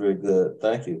that. That's very good.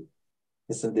 Thank you.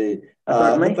 Yes, indeed.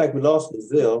 Looks like we lost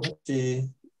Gazelle. Yeah,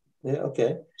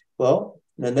 okay. Well,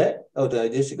 Nanette. Oh,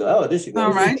 there she go. Oh, there she goes.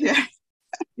 All right, yeah.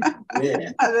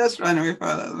 Yeah. I just run away for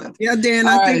a little bit. Yeah, Dan,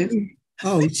 All I right. think.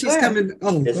 Oh, she's coming.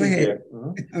 Oh, Yes, go ahead.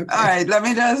 Okay. All right, let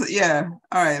me just,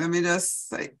 all right, let me just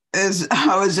say,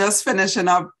 I was just finishing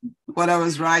up what I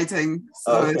was writing.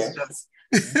 So it's just,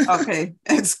 okay.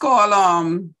 It's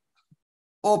called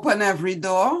Open Every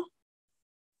Door.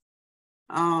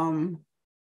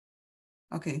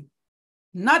 Okay.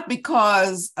 Not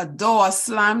because a door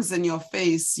slams in your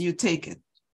face, you take it.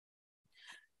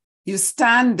 You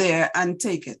stand there and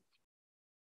take it.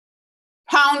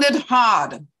 Pound it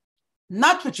hard,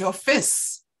 not with your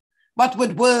fists, but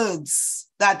with words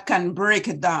that can break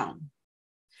it down.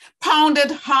 Pound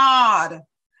it hard,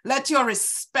 let your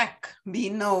respect be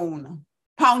known.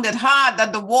 Pound it hard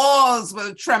that the walls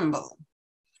will tremble.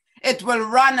 It will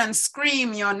run and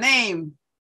scream your name.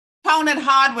 Pound it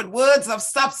hard with words of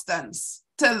substance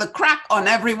till the crack on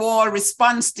every wall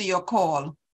responds to your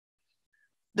call.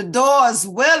 The doors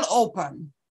will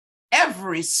open.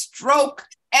 Every stroke,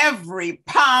 every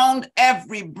pound,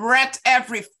 every breath,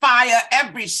 every fire,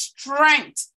 every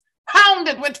strength. Pound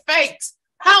it with faith.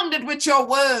 Pound it with your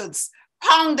words.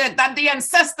 Pound it that the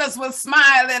ancestors will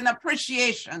smile in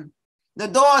appreciation. The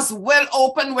doors will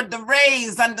open with the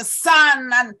rays and the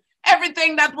sun and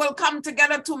everything that will come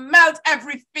together to melt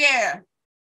every fear.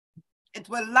 It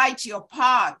will light your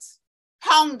path.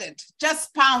 Pound it,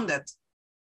 just pound it.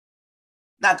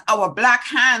 That our black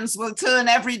hands will turn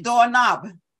every doorknob.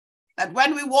 That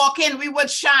when we walk in, we would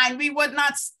shine, we would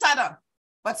not stutter,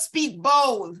 but speak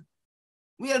bold.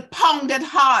 We'll pound it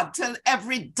hard till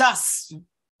every dust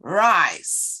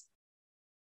rise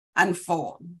and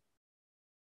fall.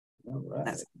 All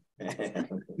right.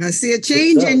 I see a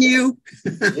change in you.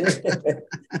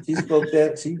 She spoke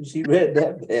that, she read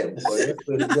that bad boy. That's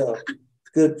good to go.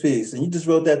 Good piece. And you just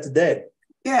wrote that today.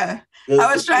 Yeah, good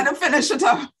I was trying to finish it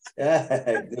up.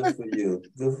 Good for you.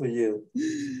 Good for you.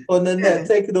 Well, Nanette,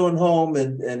 take it on home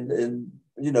and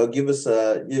give us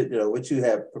what you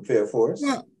have prepared for us.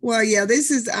 Well, yeah,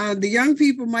 this is the young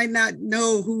people might not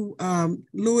know who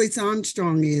Louis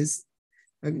Armstrong is.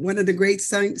 One of the great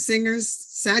singers,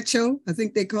 Satchel, I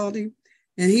think they called him.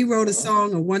 And he wrote a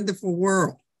song, A Wonderful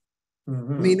World.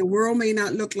 Mm-hmm. I mean, the world may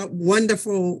not look like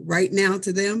wonderful right now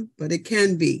to them, but it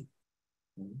can be.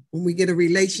 When we get a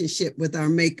relationship with our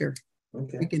maker,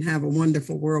 we can have a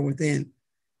wonderful world within.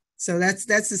 So that's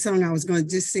the song I was going to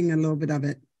just sing a little bit of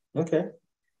it. Okay.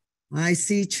 I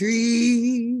see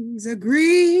trees are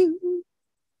green,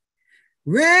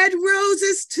 red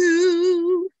roses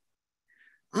too.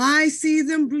 I see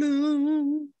them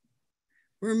bloom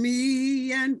for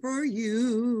me and for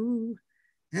you.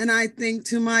 And I think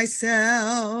to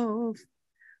myself,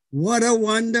 what a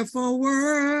wonderful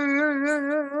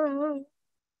world.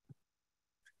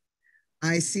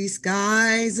 I see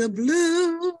skies of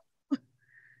blue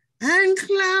and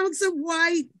clouds of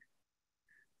white,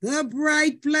 the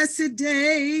bright, blessed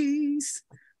days,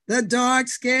 the dark,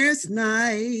 scarce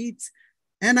nights.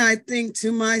 And I think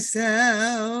to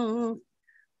myself,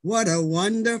 what a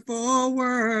wonderful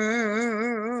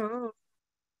world.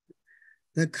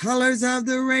 The colors of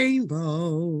the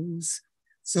rainbows,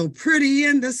 so pretty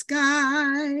in the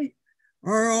sky,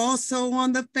 are also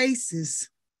on the faces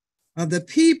of the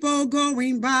people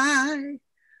going by.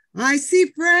 I see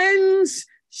friends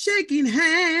shaking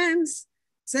hands,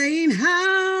 saying,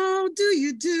 how do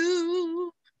you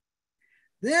do?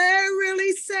 They're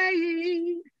really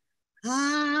saying,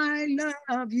 I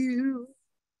love you.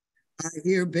 I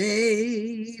hear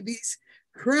babies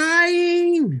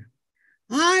crying.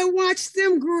 I watch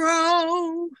them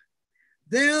grow.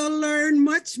 They'll learn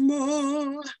much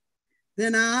more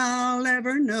than I'll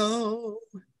ever know.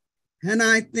 And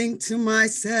I think to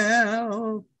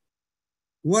myself,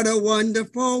 what a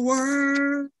wonderful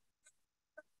world.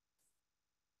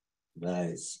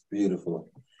 Nice,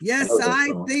 beautiful. Yes,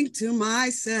 I think to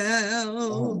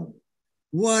myself,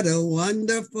 what a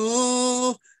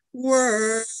wonderful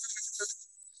world.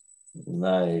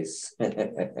 Nice.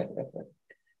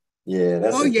 Yeah,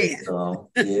 that's a good song.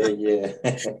 Yeah.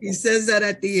 He says that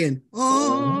at the end.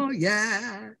 Oh,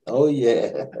 yeah. Oh,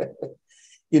 yeah.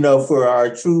 For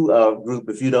our true group,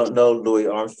 if you don't know Louis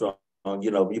Armstrong,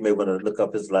 you may want to look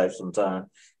up his life sometime.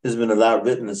 There's been a lot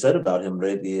written and said about him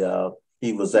lately.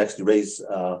 He was actually raised,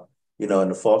 in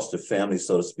a foster family,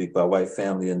 so to speak, by a white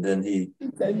family, and then he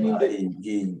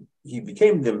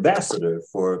became the ambassador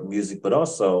for music, but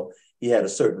also he had a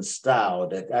certain style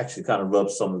that actually kind of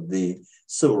rubbed some of the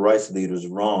civil rights leaders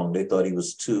wrong. They thought he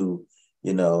was too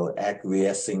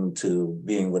acquiescing to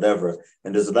being whatever.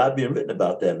 And there's a lot being written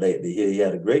about that lately. He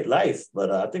had a great life,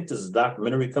 but I think there's a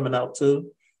documentary coming out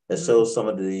too that shows some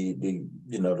of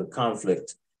the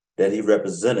conflict that he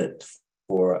represented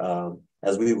for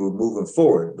as we were moving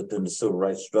forward within the civil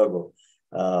rights struggle,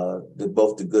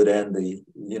 both the good and the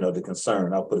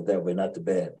concern. I'll put it that way, not the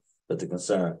bad, but the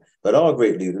concern. But all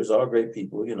great leaders, all great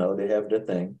people, they have their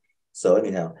thing. So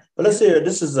anyhow, but let's hear,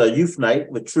 this is a youth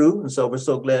night with True, and so we're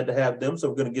so glad to have them. So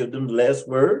we're going to give them the last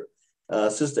word.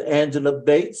 Sister Angela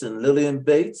Bates and Lillian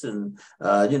Bates and,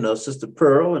 Sister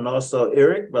Pearl and also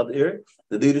Eric, Brother Eric,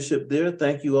 the leadership there.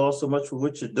 Thank you all so much for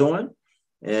what you're doing.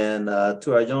 And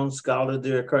to our young scholar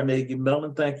there at Carnegie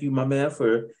Mellon, thank you, my man,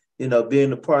 for,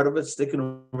 being a part of it,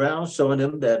 sticking around, showing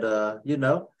them that,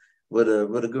 what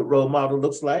a good role model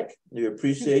looks like. We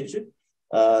appreciate you.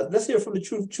 Let's hear from the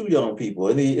true young people.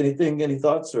 Any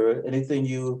thoughts or anything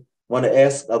you want to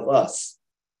ask of us?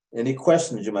 Any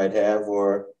questions you might have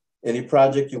or any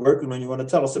project you're working on you want to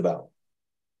tell us about?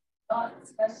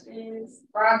 Thoughts, questions,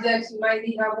 projects you might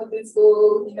need help with in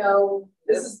school.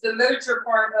 This is the literature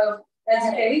part of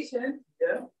education.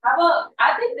 Yeah. How about,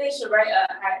 I think they should write a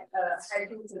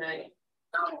haiku tonight.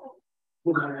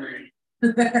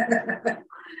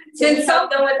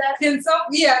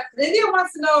 Yeah, India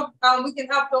wants to know if we can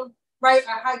help them write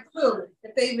a haiku,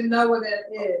 if they even know what that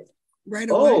is. Right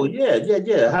away. Yeah,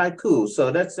 haiku.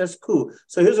 So that's cool.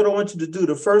 So here's what I want you to do.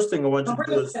 The first thing I want you to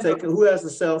do is who has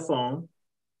a cell phone,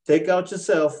 take out your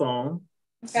cell phone.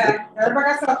 Okay,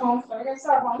 everybody got cell phone.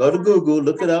 Go to Google,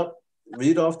 look it up,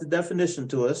 read off the definition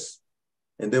to us,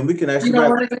 and then we can actually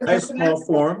write a nice small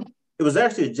form. It was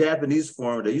actually a Japanese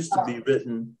form that used to be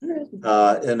written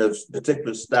in a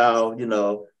particular style,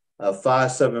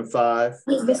 575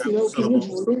 syllables,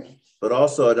 but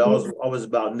also it was always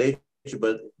about nature.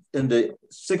 But in the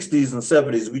 60s and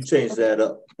 70s, we changed that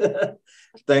up.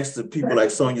 Thanks to people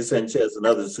like Sonia Sanchez and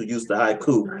others who used the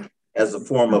haiku as a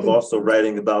form of also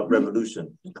writing about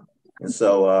revolution. And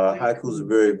so haiku is a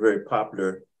very, very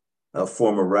popular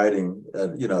form of writing,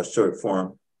 short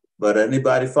form. But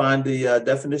anybody find the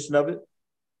definition of it?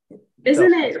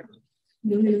 Isn't it?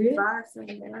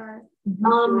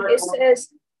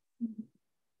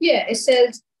 It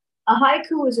says, a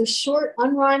haiku is a short,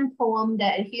 unrhymed poem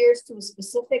that adheres to a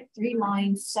specific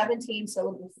 3-line,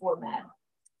 17-syllable format.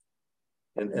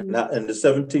 And the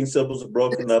 17 syllables are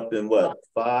broken up in what?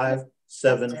 5,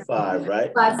 7, 5,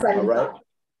 right? 5, 7, all right.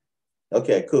 5.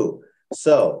 Okay, cool.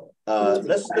 So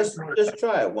let's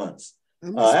try it once.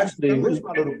 Actually, where's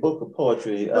my little book of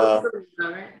poetry?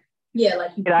 Yeah,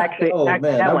 like you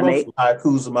man, I wrote some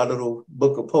haikus in my little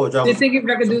book of poetry. Do you think if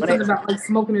I could do something about like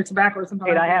smoking or tobacco or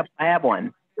something? I have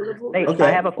one. Nate, okay.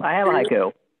 I have a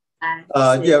haiku.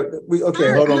 Hold on. We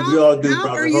all do, how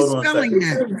brother. Are you hold on spelling a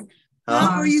second. that?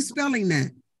 How are you spelling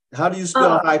that? How do you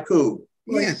spell haiku?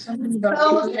 Yeah.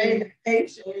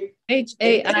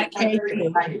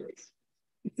 H-A-I-K-U.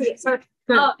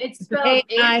 Oh, it's spelled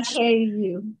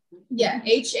A-I-K-U. Yeah,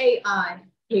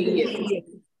 H-A-I-K-U.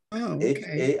 Oh, okay.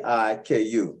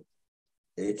 H-A-I-K-U.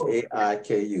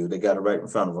 H-A-I-K-U. They got it right in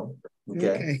front of them.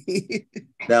 Okay.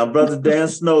 Now, Brother Dan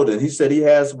Snowden, he said he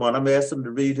has one. I'm asking him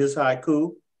to read his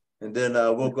haiku, and then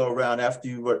we'll go around after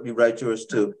you write yours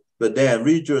too. But Dan,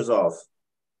 read yours off.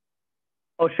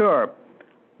 Oh, sure.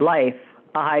 Life,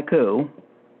 a haiku.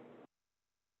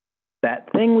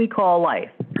 That thing we call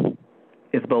life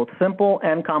is both simple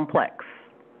and complex,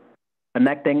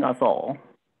 connecting us all.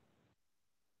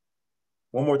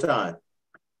 One more time.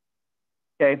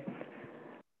 Okay.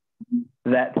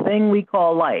 That thing we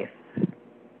call life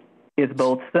is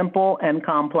both simple and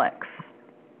complex,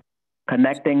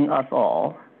 connecting us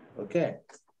all. Okay.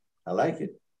 I like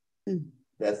it.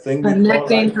 That thing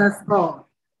connecting us all.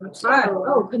 That's right.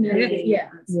 Oh, connecting. Yeah,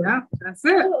 that's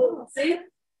it. Oh, see?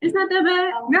 It's not that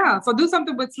bad. No, so do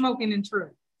something with smoking and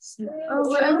true. Oh,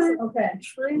 whatever. Okay.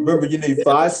 Remember, you need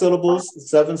 5 syllables,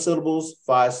 7 syllables,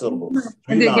 5 syllables.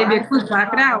 And then give you a clue,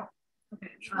 clap it out. Okay.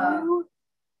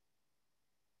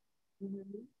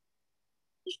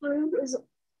 True is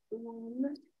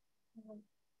one.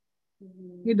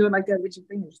 You do it like that with your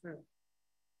fingers, too.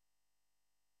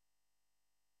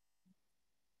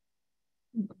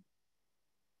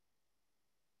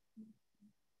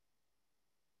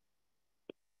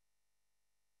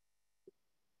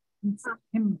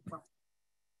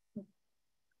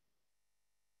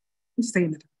 Just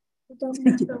saying it.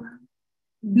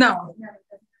 No,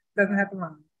 doesn't have to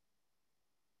run.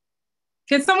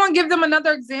 Can someone give them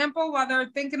another example while they're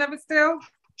thinking of it still?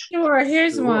 Sure,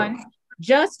 here's one.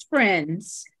 Just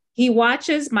friends. He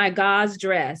watches my gauze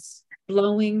dress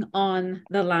blowing on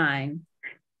the line.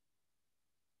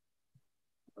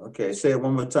 Okay, say it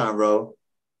one more time, Ro.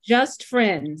 Just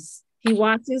friends. He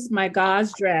watches my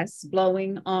gauze dress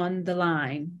blowing on the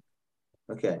line.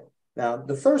 Okay. Now,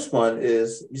 the first one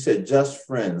is, you said just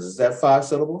friends. Is that 5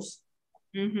 syllables?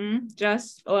 Mm-hmm.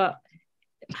 Just,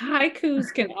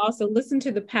 haikus can also listen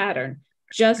to the pattern.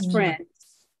 Just friends.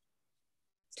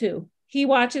 2. He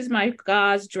watches my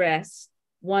gauze dress.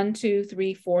 1, 2,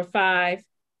 3, 4, 5.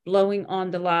 Blowing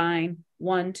on the line.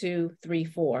 1, 2, 3,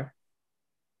 4.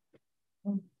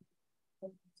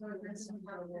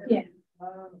 Yeah.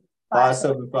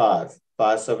 575.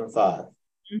 575.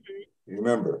 Mm-hmm.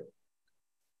 Remember.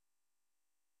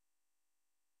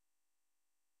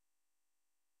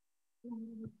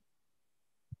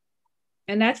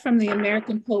 And that's from the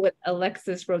American poet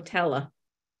Alexis Rotella.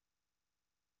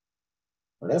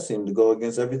 Well, that seemed to go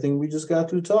against everything we just got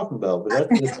through talking about, but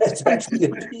that's actually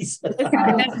a piece.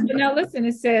 Now listen,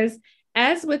 it says,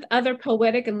 as with other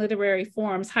poetic and literary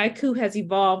forms, haiku has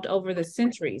evolved over the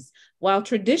centuries. While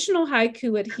traditional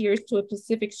haiku adheres to a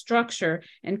specific structure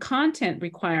and content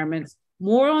requirements,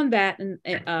 more on that,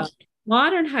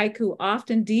 modern haiku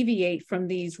often deviate from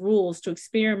these rules to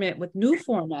experiment with new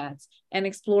formats and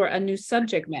explore a new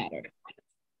subject matter.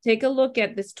 Take a look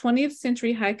at this 20th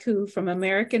century haiku from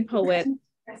American poet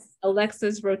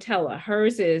Alexis Rotella.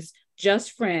 Hers is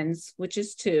Just Friends, which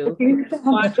is 2.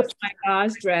 Watches my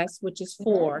gauze dress, which is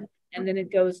 4. And then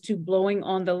it goes to Blowing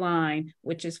on the Line,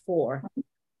 which is 4.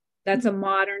 That's a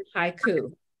modern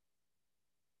haiku.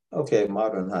 Okay,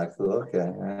 modern haiku.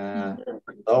 Okay.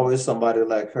 Always somebody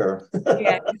like her.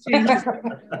 Yeah.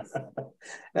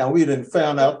 Now we done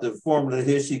found out the formula.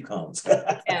 Here she comes.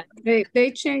 Yeah,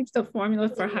 they changed the formula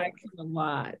for haiku a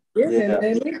lot. Yeah.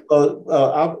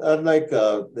 I like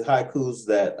the haikus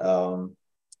that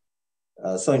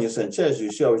Sonia Sanchez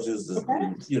used. She always used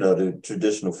the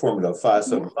traditional formula of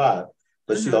 575,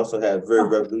 but she also had very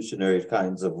revolutionary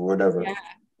kinds of whatever. Yeah.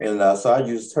 And so I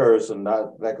used hers, and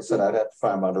like I said, I'd have to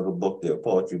find my little book there,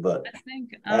 poetry, but I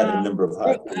think I had a number of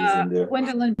haikus in there.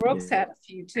 Gwendolyn Brooks had a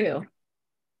few too.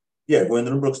 Yeah,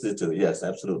 Gwendolyn Brooks did too. Yes,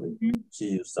 absolutely. She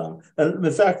used some. And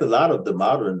in fact, a lot of the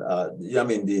modern, of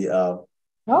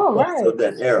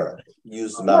that era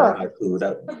used a lot of haiku.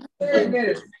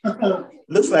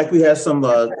 Looks like we have some,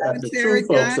 the true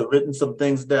folks have written some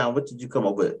things down. What did you come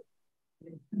up with?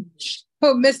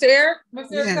 Oh, Mr. Eric?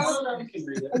 Mr. Yes. Eric,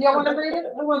 y'all want to read it?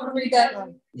 Who wants to read that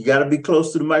one? You got to be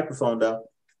close to the microphone, though.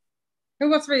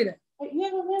 Who wants to read it?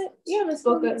 You haven't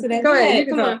spoke up today. Go ahead.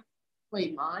 Come on.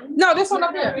 Wait, mine? No, this one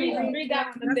up there. Read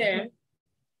that one up there.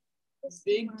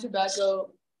 Big tobacco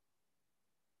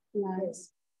lies.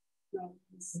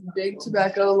 Big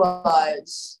tobacco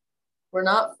lies. We're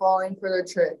not falling for their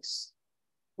tricks.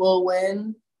 We'll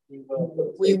win. We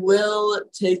will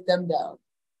take them down.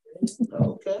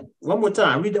 Okay. One more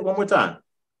time. Read that one more time.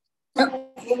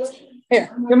 Here,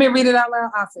 let me read it out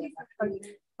loud. I'll say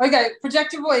it. Okay,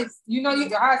 project your voice.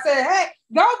 I said, hey,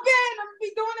 go Ben. I'm going to be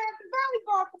doing that at the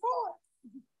volleyball. Come on.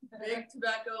 Big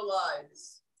tobacco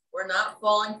lies. We're not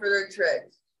falling for their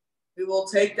tricks. We will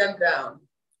take them down.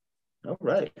 All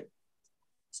right.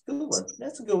 That's a good one.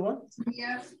 That's a good one.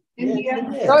 Yeah. India.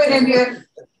 Go ahead, India.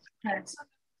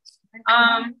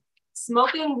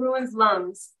 Smoking ruins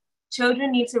lungs.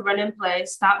 Children need to run and play.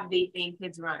 Stop vaping.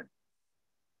 Kids run.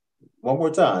 One more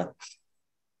time.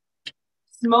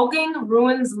 Smoking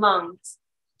ruins lungs.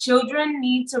 Children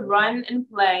need to run and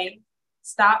play.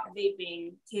 Stop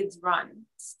vaping. Kids run.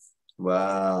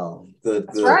 Wow. Good.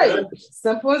 That's right.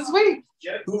 Simple and sweet.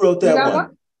 Who wrote that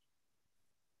one?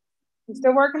 You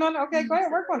still working on it? Okay, go ahead.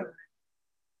 Work on it.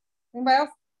 Anybody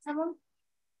else have one?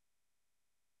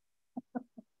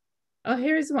 Oh,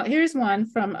 here's one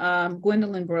from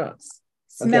Gwendolyn Brooks.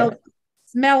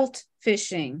 Smelt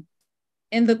fishing.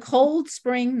 In the cold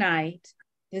spring night,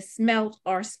 the smelt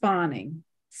are spawning.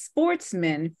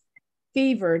 Sportsmen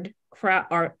fevered crowd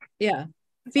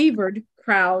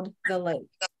crowd the lake.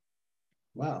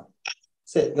 Wow.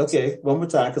 Okay, one more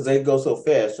time because they go so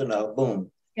fast.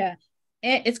 Boom. Yeah,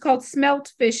 it's called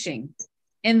smelt fishing.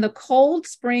 In the cold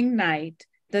spring night,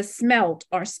 the smelt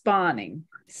are spawning.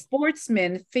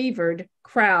 Sportsmen fevered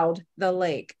crowd the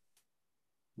lake.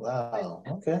 Wow.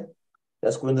 Okay.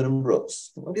 That's Gwendolyn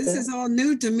Brooks. Okay. This is all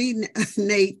new to me,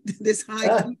 Nate, this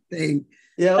haiku thing.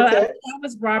 Yeah, okay. That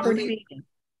was Robert Hayden.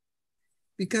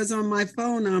 Because on my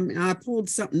phone, I pulled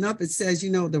something up. It says,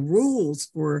 the rules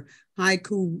for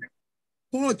haiku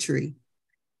poetry.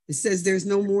 It says there's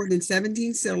no more than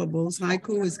 17 syllables.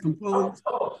 Haiku is composed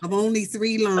of only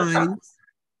 3 lines.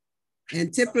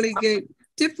 And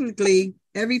typically,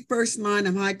 every first line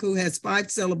of haiku has 5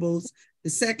 syllables. The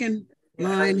second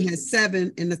line has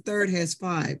 7 and the third has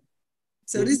 5.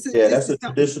 So this is that's a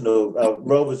traditional.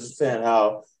 Ro was just saying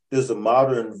how there's a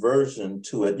modern version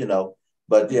to it,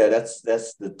 But yeah, that's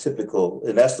the typical,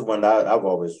 and that's the one I've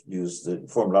always used, the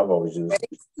formula I've always used.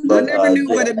 But, I never knew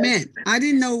what it meant. I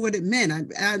didn't know what it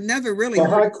meant. I never really. Well,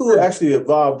 haiku actually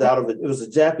evolved out of it. It was a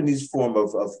Japanese form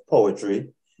of poetry,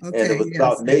 and it was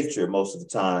about nature most of the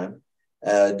time.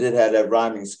 It did have that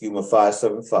rhyming scheme of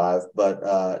 5-7-5,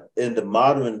 but in the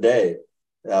modern day,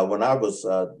 when I was,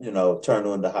 turned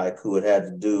on to haiku, it had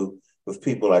to do with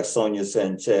people like Sonia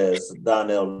Sanchez,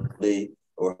 Donnell Lee,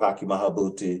 or Haki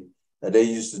Mahabuti. They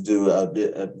used to do,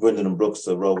 Gwendolyn Brooks,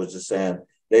 Ro was just saying,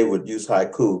 they would use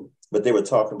haiku, but they were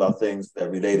talking about things that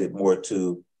related more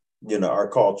to, our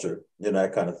culture,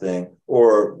 that kind of thing,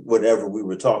 or whatever we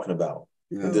were talking about.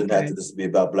 Okay. It didn't have to just be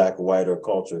about black or white or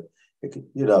culture,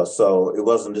 so it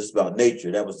wasn't just about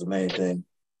nature. That was the main thing.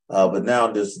 But now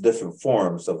there's different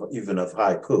forms of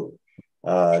haiku,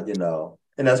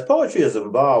 and as poetry has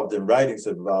evolved and writings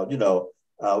have evolved,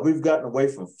 we've gotten away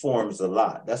from forms a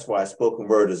lot. That's why spoken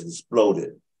word has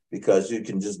exploded, because you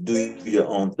can just do your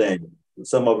own thing.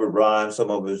 Some of it rhymes,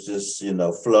 some of it's just,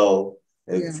 flow.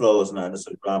 Flow is not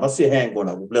necessarily rhyme. I see a hand going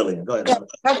up. Lillian, go ahead.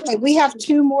 Yeah. Okay, we have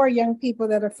 2 more young people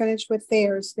that are finished with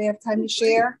theirs. They have time to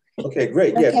share. Okay,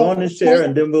 great. Yeah, go on and share,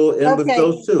 and then we'll end with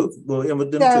those 2. We'll end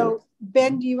with them 2.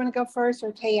 Ben, do you want to go first,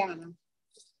 or Tayana?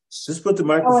 Just put the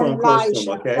microphone close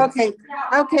to him, okay?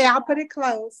 Okay, I'll put it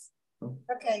close.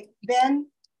 Okay, Ben.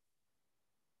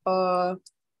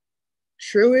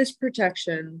 True is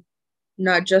protection,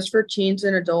 not just for teens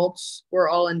and adults. We're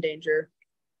all in danger.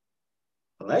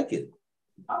 I like it.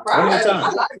 All right. One more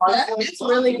time. It's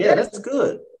really good. Yeah, that's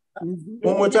good.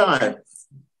 One more time.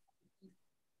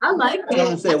 I like it. I'm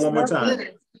gonna say it one more time.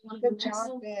 Good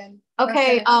job, Ben.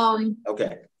 Okay.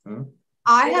 Okay.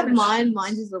 I have mine.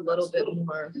 Mine is a little bit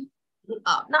more,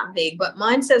 not big, but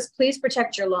mine says, "Please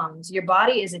protect your lungs. Your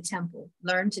body is a temple.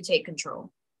 Learn to take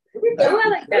control." I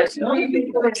like that.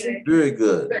 Very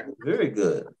good. Very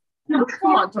good.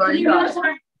 Come on, Tori.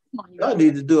 I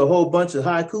need to do a whole bunch of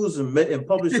haikus and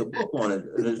publish a book on it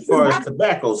as far as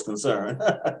tobacco is concerned.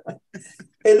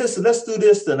 Hey, listen, let's do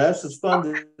this then. That's just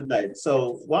fun tonight.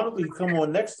 So why don't we come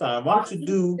on next time? Why don't you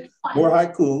do more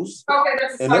haikus? Okay,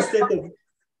 and let's think of.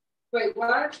 Wait,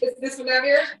 what? Is this one down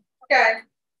here? Okay.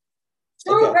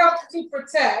 True helps to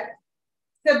protect.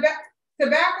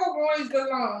 Tobacco ruins the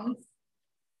lungs.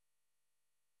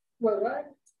 Wait,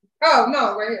 what? Oh,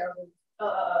 no, right here.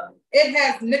 It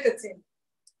has nicotine.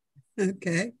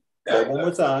 Okay. One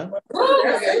more time.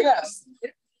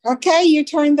 Okay, you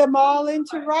turned them all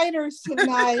into writers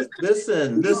tonight.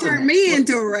 Listen. You turned me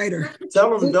into a writer.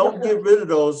 Tell them don't get rid of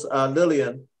those,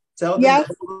 Lillian. Tell them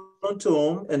to hold on to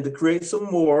them and to create some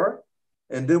more.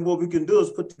 And then what we can do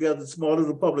is put together a small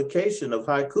little publication of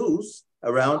haikus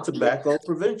around tobacco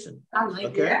prevention. I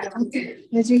like that.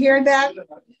 Did you hear that?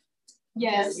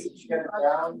 Yes.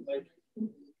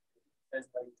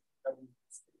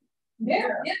 Yeah.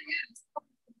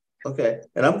 Okay,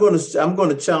 and I'm going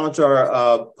to challenge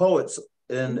our poets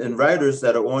and writers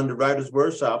that are on the Writers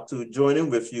Workshop to join in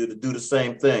with you to do the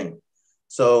same thing.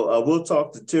 So we'll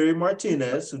talk to Terry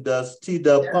Martinez, who does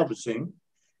T-Dub Publishing,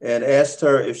 and asked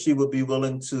her if she would be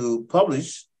willing to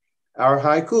publish our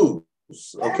haikus.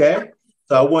 Okay,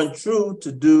 so I want True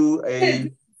to do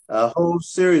a whole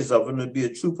series of them. It'd be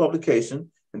a true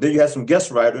publication, and then you have some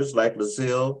guest writers like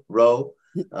Lazille, Ro,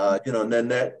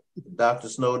 Nanette, Dr.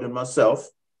 Snowden, myself,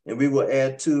 and we will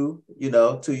add to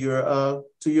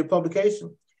your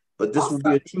publication. But this will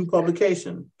be a true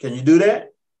publication. Can you do that?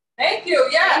 Thank you.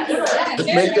 Yeah. Let's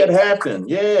make that happen.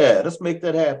 Yeah, let's make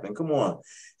that happen. Come on.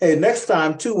 Hey, next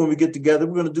time too, when we get together,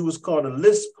 we're going to do what's called a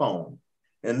list poem.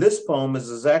 And list poem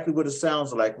is exactly what it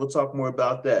sounds like. We'll talk more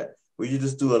about that, where you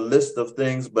just do a list of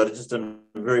things, but it's just in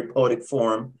a very poetic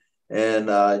form. And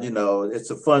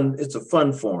it's a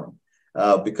fun form.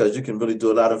 Because you can really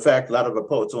do a lot. In fact, a lot of the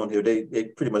poets on here, they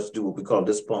pretty much do what we call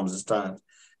list poems this time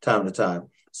to time.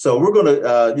 So we're going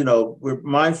to, we're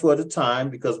mindful of the time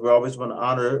because we're always going to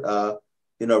honor,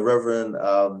 Reverend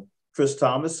Chris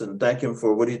Thomas and thank him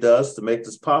for what he does to make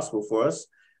this possible for us.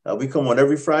 We come on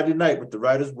every Friday night with the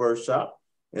Writers Workshop.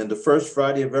 And the first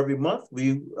Friday of every month,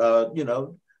 we,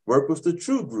 work with the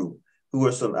True Group, who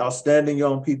are some outstanding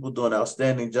young people doing an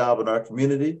outstanding job in our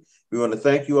community. We want to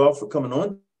thank you all for coming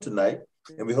on tonight,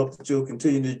 and we hope that you'll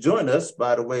continue to join us.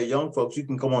 By the way, young folks, you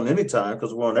can come on anytime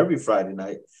because we're on every Friday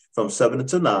night from 7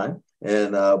 until 9.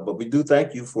 And but we do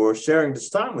thank you for sharing this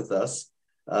time with us,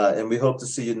 and we hope to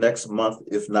see you next month,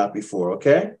 if not before.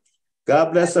 Okay.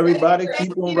 God bless everybody.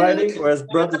 Keep on writing, or as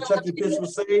Brother Chucky Pitch would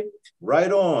say,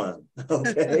 right on.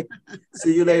 Okay.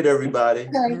 See you later, everybody.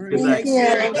 Okay. Good night.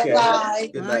 Yeah. Okay. Bye.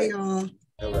 Good night. Bye, y'all.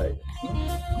 All right.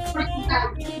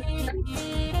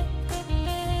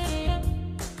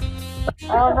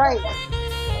 All right.